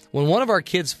profound. When one of our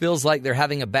kids feels like they're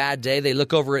having a bad day, they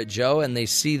look over at Joe and they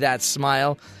see that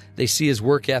smile. They see his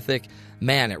work ethic.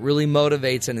 Man, it really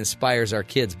motivates and inspires our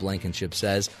kids, Blankenship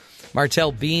says.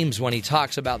 Martell beams when he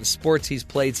talks about the sports he's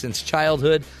played since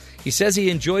childhood. He says he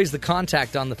enjoys the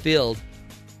contact on the field.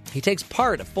 He takes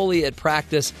part fully at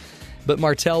practice, but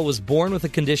Martell was born with a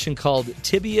condition called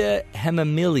tibia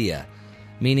hemimelia,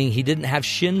 meaning he didn't have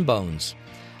shin bones.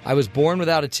 I was born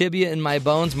without a tibia in my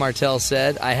bones, Martell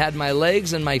said. I had my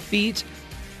legs and my feet,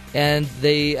 and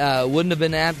they wouldn't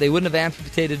have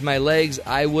amputated my legs.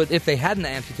 If they hadn't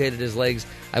amputated his legs,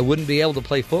 I wouldn't be able to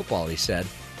play football, he said.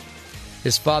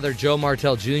 His father, Joe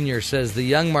Martell Jr., says the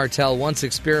young Martell once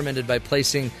experimented by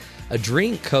placing a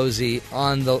drink cozy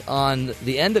on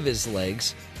the end of his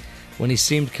legs. When he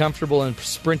seemed comfortable and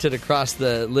sprinted across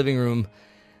the living room,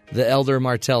 the elder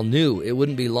Martell knew it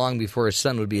wouldn't be long before his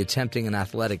son would be attempting an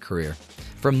athletic career.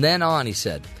 From then on, he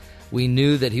said, we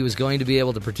knew that he was going to be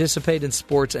able to participate in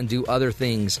sports and do other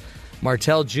things.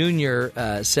 Martell Jr.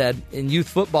 Said, in youth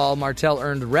football, Martell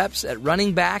earned reps at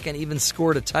running back and even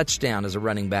scored a touchdown as a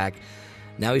running back.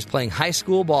 Now he's playing high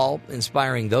school ball,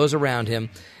 inspiring those around him,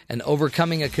 and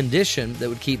overcoming a condition that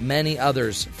would keep many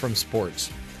others from sports.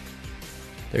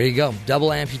 There you go, double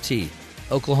amputee.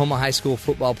 Oklahoma high school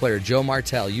football player Joe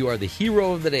Martell, you are the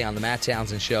hero of the day on the Matt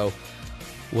Townsend Show.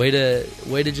 Way to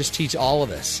just teach all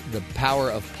of us the power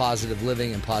of positive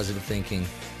living and positive thinking.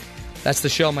 That's the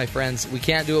show, my friends. We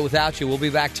can't do it without you. We'll be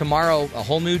back tomorrow, a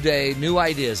whole new day, new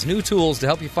ideas, new tools to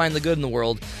help you find the good in the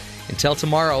world. Until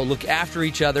tomorrow, look after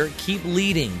each other, keep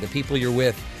leading the people you're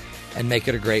with, and make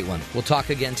it a great one. We'll talk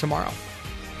again tomorrow.